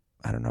like,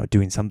 I don't know,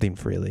 doing something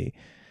freely.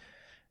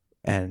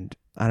 And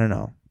I don't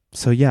know.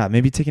 So yeah,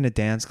 maybe taking a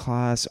dance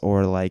class,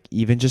 or like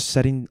even just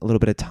setting a little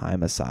bit of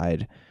time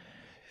aside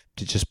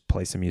to just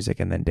play some music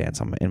and then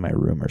dance in my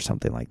room or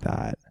something like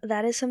that.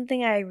 That is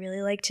something I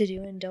really like to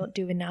do and don't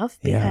do enough,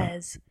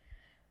 because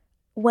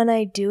when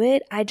I do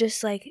it, I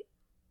just like,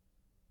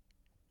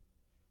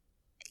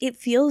 it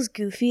feels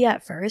goofy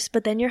at first,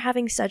 but then you're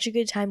having such a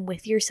good time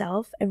with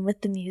yourself and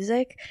with the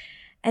music,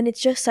 and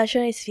it's just such a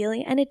nice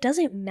feeling. And it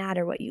doesn't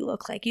matter what you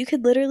look like. You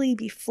could literally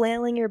be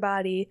flailing your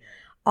body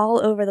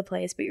all over the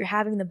place, but you're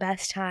having the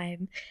best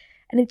time.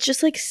 And it's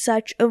just like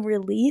such a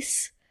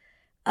release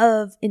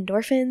of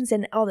endorphins,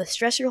 and all the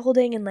stress you're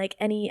holding and like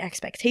any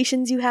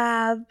expectations you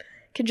have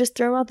can just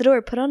throw them out the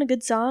door. Put on a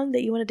good song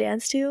that you want to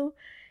dance to,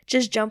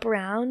 just jump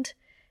around.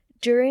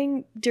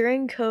 During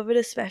COVID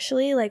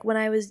especially, like when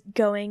I was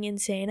going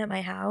insane at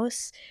my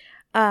house,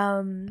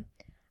 I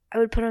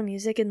would put on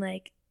music and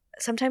like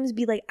sometimes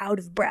be like out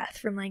of breath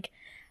from like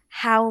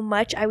how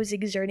much I was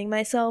exerting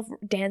myself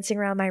dancing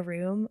around my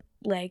room.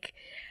 Like,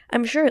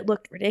 I'm sure it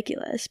looked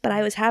ridiculous, but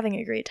I was having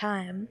a great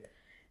time.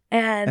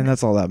 And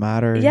that's all that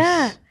matters.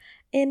 Yeah.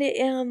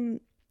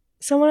 And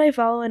someone I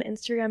follow on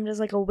Instagram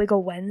does like a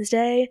Wiggle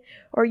Wednesday,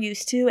 or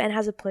used to, and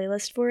has a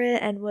playlist for it,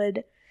 and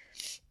would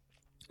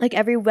like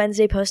every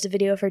Wednesday post a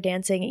video of her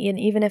dancing. And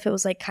even if it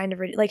was like kind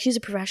of like, she's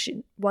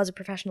was a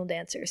professional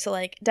dancer, so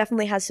like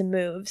definitely has some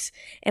moves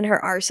in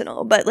her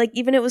arsenal. But like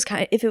even if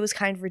it was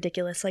kind of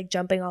ridiculous, like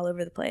jumping all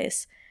over the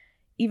place,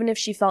 even if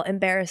she felt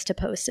embarrassed to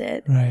post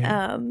it,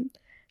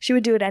 she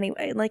would do it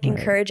anyway, and like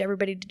encourage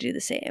everybody to do the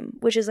same,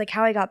 which is like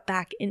how I got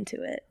back into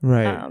it.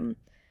 Right. And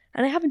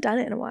I haven't done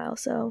it in a while,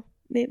 so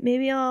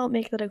maybe I'll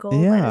make that a goal of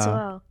mine as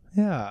well.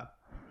 Yeah.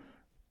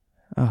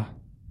 Oh.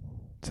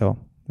 So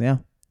yeah,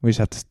 we just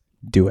have to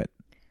do it.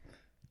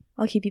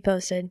 I'll keep you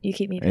posted. You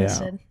keep me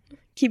posted. Yeah.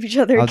 Keep each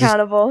other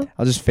accountable.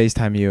 I'll just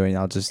FaceTime you, and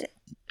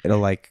it'll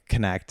like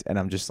connect, and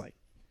I'm just like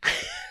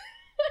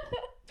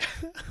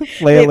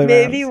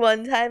maybe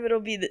one time it'll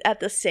be at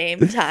the same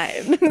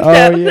time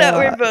that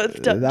we're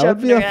both that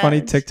would be a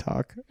funny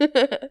TikTok.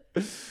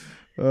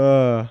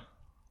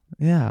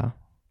 Yeah,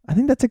 I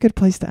think that's a good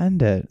place to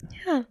end it.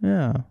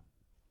 Yeah,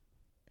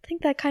 I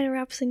think that kind of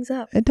wraps things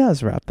up. It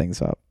does wrap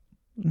things up.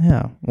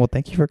 Yeah, well,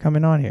 thank you for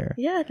coming on here.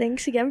 Yeah,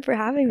 thanks again for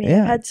having me.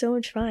 I've had so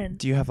much fun.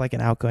 Do you have like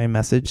an outgoing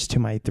message to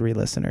my 3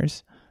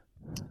 listeners?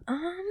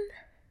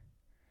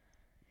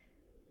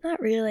 Not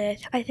really.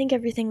 I think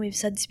everything we've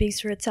said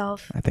speaks for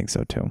itself. I think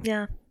so too.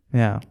 Yeah.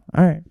 All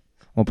right.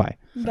 Well, bye.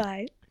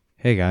 Bye.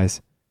 Hey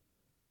guys,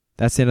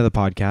 that's the end of the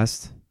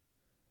podcast.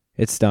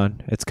 It's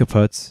done. It's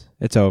kaput.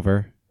 It's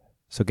over.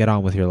 So get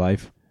on with your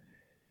life.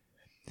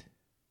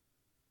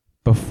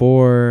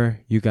 Before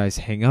you guys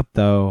hang up,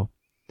 though,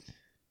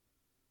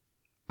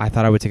 I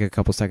thought I would take a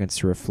couple seconds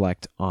to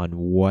reflect on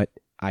what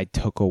I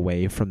took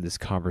away from this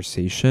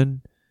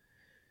conversation.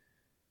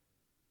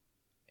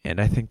 And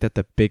I think that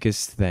the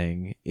biggest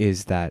thing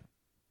is that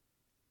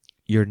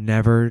you're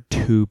never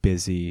too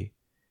busy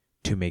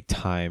to make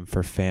time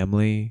for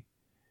family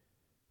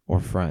or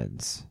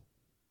friends.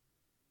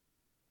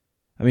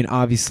 I mean,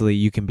 obviously,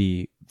 you can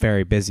be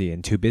very busy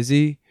and too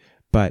busy,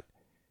 but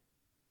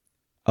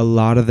a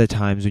lot of the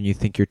times when you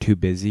think you're too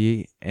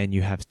busy and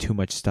you have too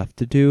much stuff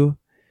to do,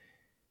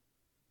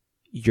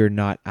 you're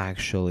not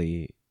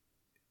actually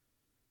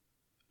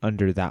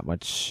under that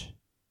much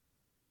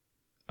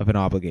of an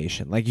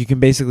obligation. Like you can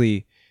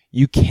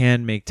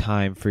make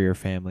time for your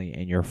family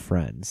and your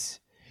friends.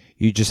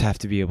 You just have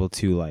to be able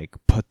to like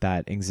put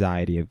that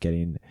anxiety of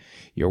getting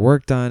your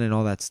work done and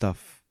all that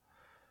stuff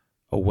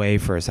away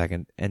for a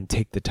second and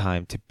take the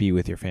time to be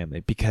with your family,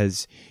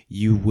 because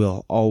you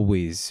will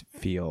always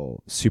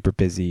feel super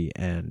busy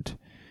and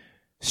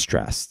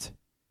stressed.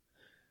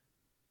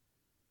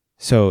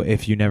 So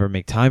if you never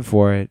make time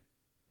for it,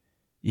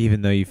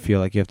 even though you feel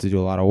like you have to do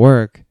a lot of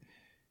work,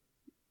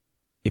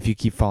 if you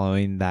keep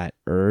following that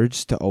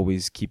urge to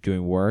always keep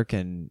doing work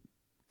and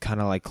kind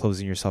of like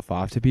closing yourself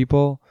off to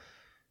people,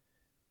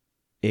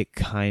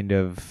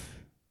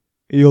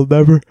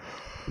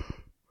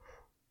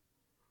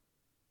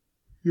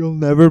 you'll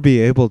never be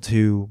able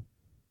to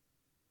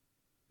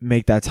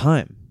make that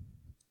time.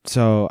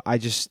 So I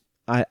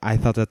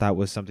thought that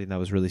was something that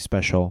was really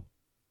special,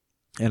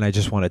 and I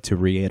just wanted to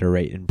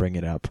reiterate and bring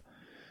it up.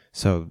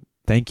 So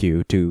thank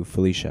you to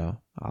Felicia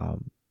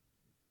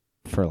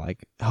for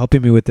like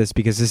helping me with this,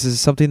 because this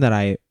is something that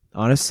I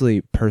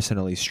honestly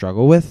personally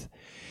struggle with,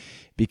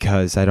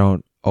 because I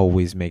don't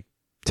always make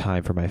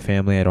time for my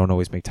family. I don't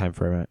always make time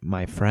for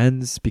my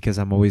friends, because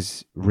I'm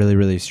always really,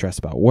 really stressed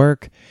about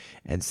work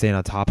and staying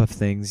on top of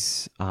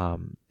things,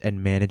 and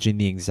managing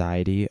the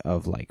anxiety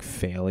of like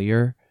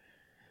failure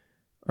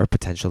or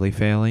potentially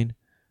failing.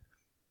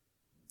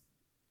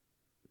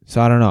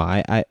 So I don't know.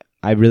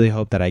 I really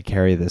hope that I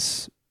carry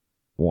this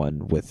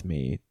one with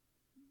me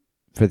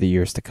for the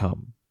years to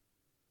come.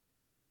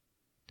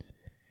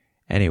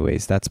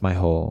 Anyways, that's my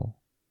whole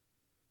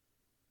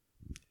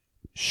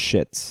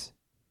spitz.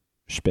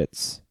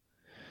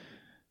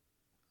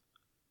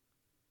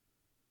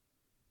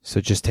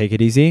 So just take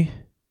it easy,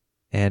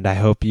 and I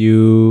hope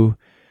you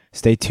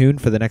stay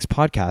tuned for the next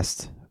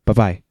podcast.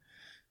 Bye-bye.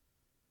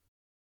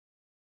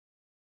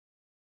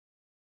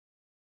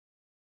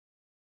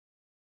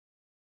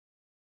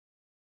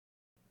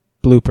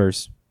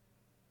 Bloopers.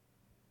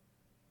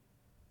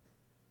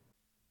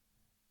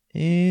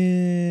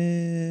 And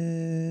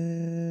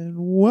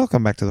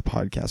welcome back to the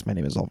podcast. My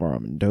name is Alvaro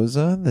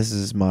Mendoza. This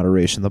is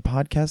Moderation the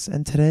Podcast,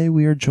 and today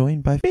we are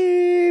joined by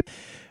Beep.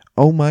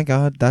 Oh my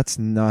God, that's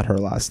not her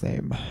last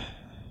name.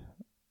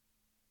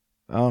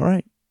 All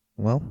right,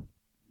 well,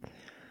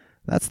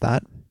 that's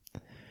that.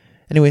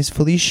 Anyways,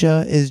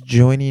 Felicia is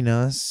joining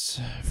us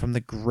from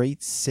the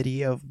great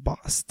city of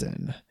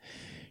Boston.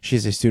 She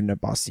is a student at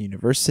Boston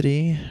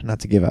University. Not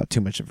to give out too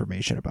much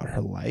information about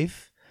her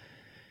life.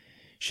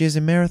 She is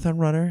a marathon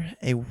runner,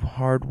 a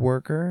hard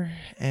worker,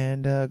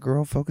 and a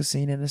girl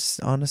focusing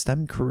on a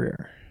STEM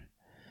career.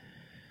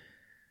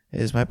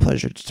 It is my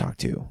pleasure to talk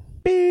to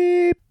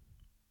Beep.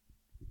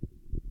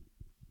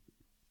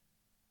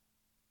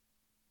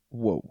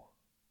 Whoa.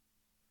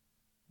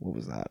 What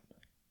was that?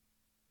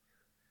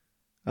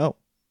 Oh,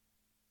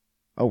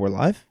 we're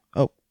live?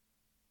 Oh,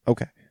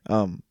 okay.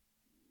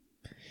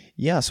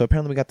 Yeah, so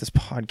apparently we got this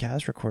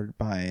podcast recorded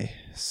by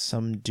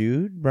some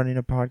dude running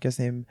a podcast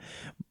named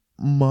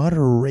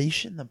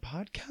Moderation the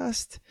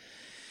Podcast.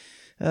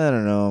 I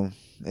don't know.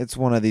 It's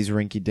one of these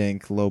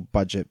rinky-dink,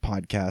 low-budget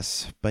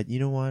podcasts. But you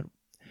know what?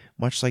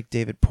 Much like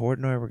David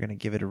Portnoy, we're going to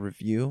give it a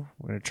review.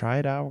 We're going to try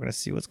it out. We're going to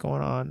see what's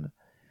going on.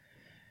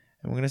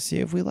 And we're going to see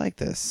if we like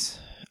this.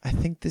 I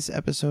think this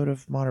episode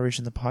of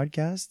Moderation the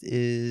Podcast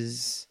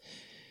is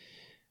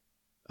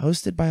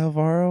hosted by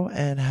Alvaro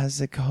and has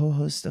a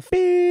co-host of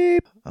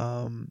Beep.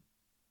 I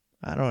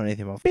don't know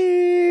anything about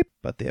Beep,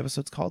 but the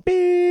episode's called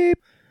Beep.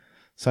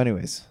 So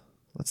anyways,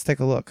 let's take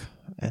a look,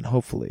 and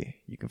hopefully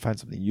you can find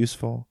something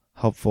useful,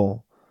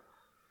 helpful,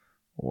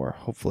 or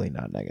hopefully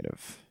not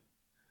negative.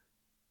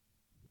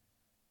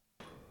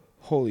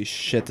 Holy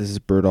shit, this is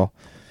brutal.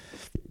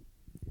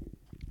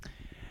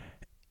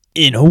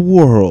 In a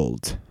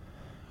world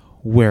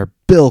where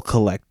bill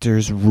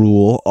collectors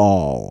rule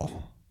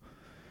all,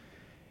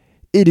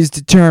 it is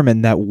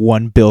determined that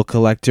one bill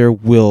collector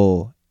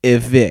will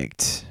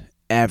evict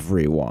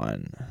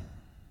everyone.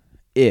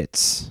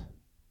 It's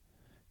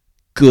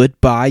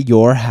Goodbye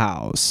Your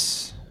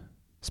House.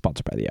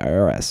 Sponsored by the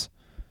IRS.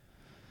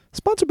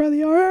 Sponsored by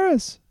the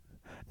IRS.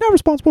 Not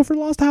responsible for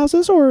lost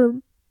houses or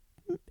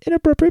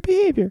inappropriate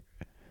behavior.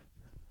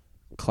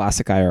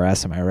 Classic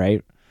IRS, am I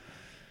right?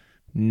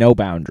 No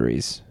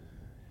boundaries.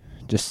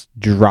 Just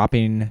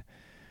dropping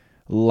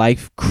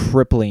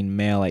life-crippling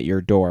mail at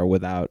your door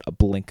without a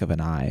blink of an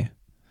eye.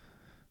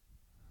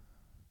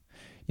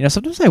 You know,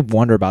 sometimes I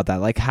wonder about that.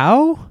 Like,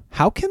 how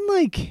can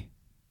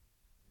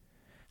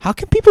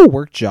people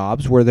work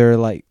jobs where they're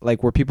like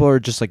where people are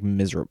just like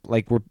miserable,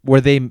 like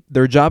where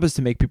their job is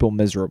to make people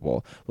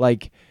miserable,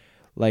 like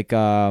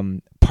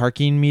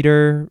parking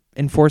meter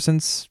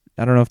enforcements.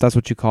 I don't know if that's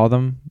what you call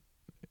them.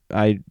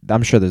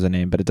 I'm sure there's a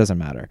name, but it doesn't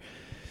matter.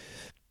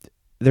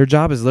 Their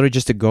job is literally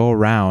just to go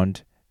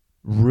around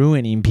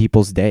ruining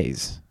people's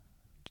days,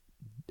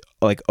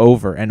 like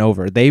over and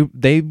over. They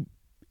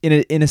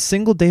in a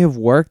single day of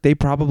work, they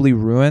probably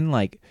ruin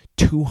like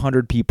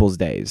 200 people's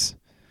days.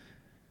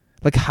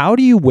 Like, how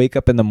do you wake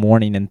up in the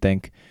morning and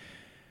think,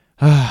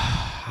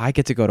 I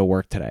get to go to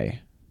work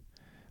today?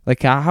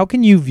 Like, how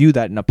can you view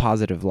that in a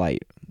positive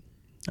light?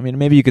 I mean,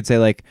 maybe you could say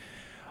like,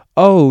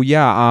 oh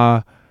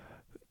yeah,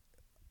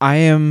 I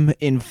am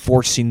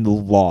enforcing the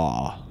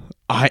law.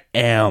 I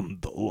am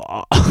the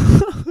law.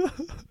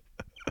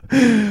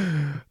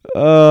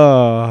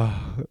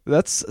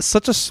 That's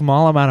such a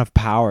small amount of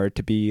power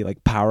to be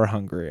like power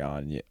hungry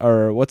on,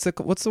 or what's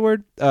the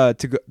word?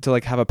 To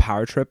like have a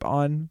power trip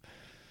on.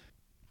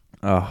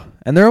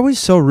 And they're always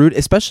so rude,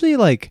 especially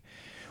like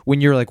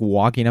when you're like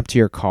walking up to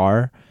your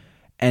car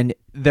and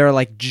they're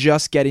like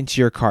just getting to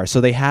your car.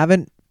 So they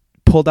haven't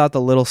pulled out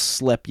the little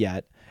slip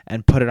yet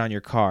and put it on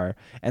your car.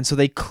 And so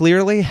they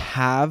clearly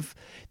have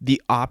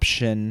the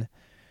option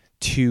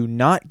to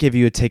not give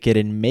you a ticket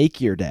and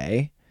make your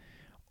day,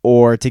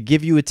 or to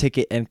give you a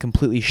ticket and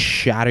completely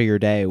shatter your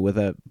day with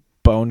a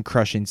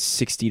bone-crushing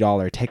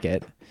 $60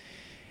 ticket.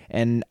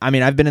 And I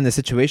mean, I've been in this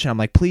situation. I'm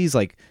like, please,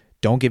 like,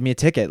 don't give me a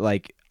ticket.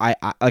 Like,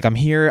 I'm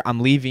here, I'm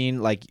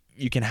leaving. Like,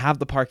 you can have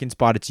the parking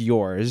spot. It's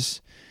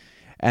yours.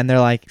 And they're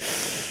like,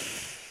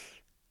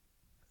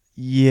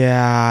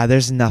 yeah,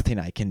 there's nothing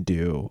I can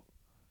do.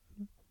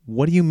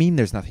 What do you mean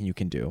there's nothing you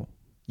can do?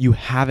 You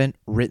haven't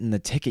written the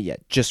ticket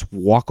yet. Just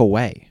walk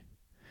away.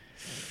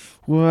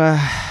 Well,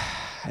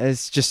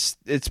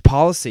 it's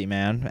policy,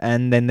 man.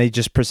 And then they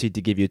just proceed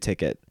to give you a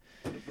ticket.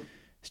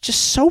 It's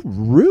just so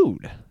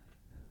rude.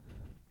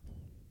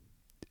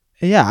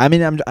 Yeah, I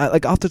mean, I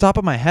like off the top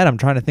of my head, I'm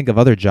trying to think of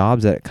other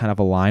jobs that kind of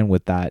align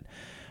with that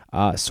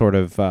sort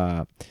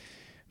of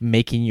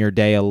making your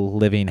day a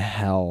living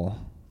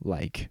hell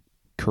like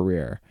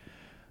career.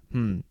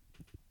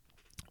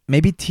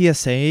 Maybe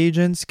TSA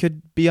agents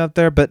could be out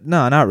there, but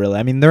no, not really.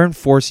 I mean, they're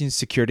enforcing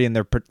security, and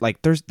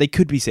they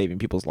could be saving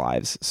people's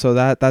lives, so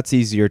that's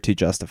easier to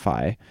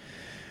justify.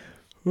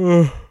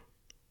 So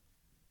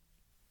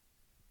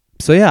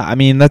yeah, I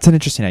mean, that's an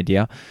interesting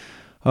idea.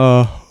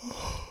 Man,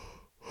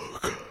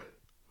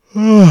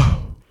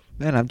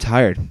 I'm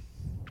tired.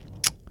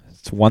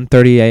 It's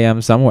 1:30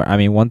 a.m. somewhere. I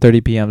mean,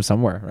 1:30 p.m.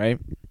 somewhere, right?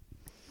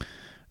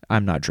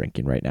 I'm not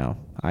drinking right now.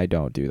 I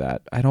don't do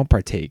that. I don't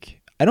partake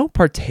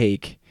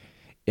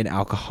in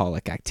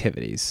alcoholic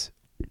activities.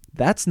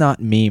 That's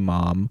not me,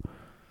 Mom.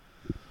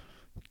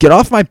 Get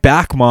off my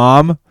back,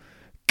 Mom.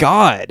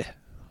 God,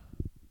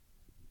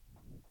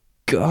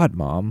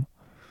 Mom.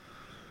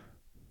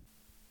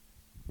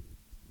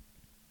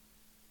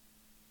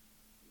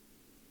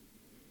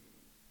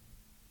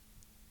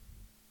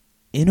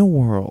 In a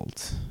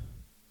world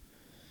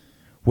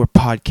where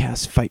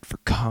podcasts fight for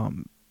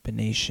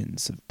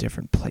combinations of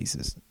different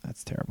places.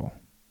 That's terrible.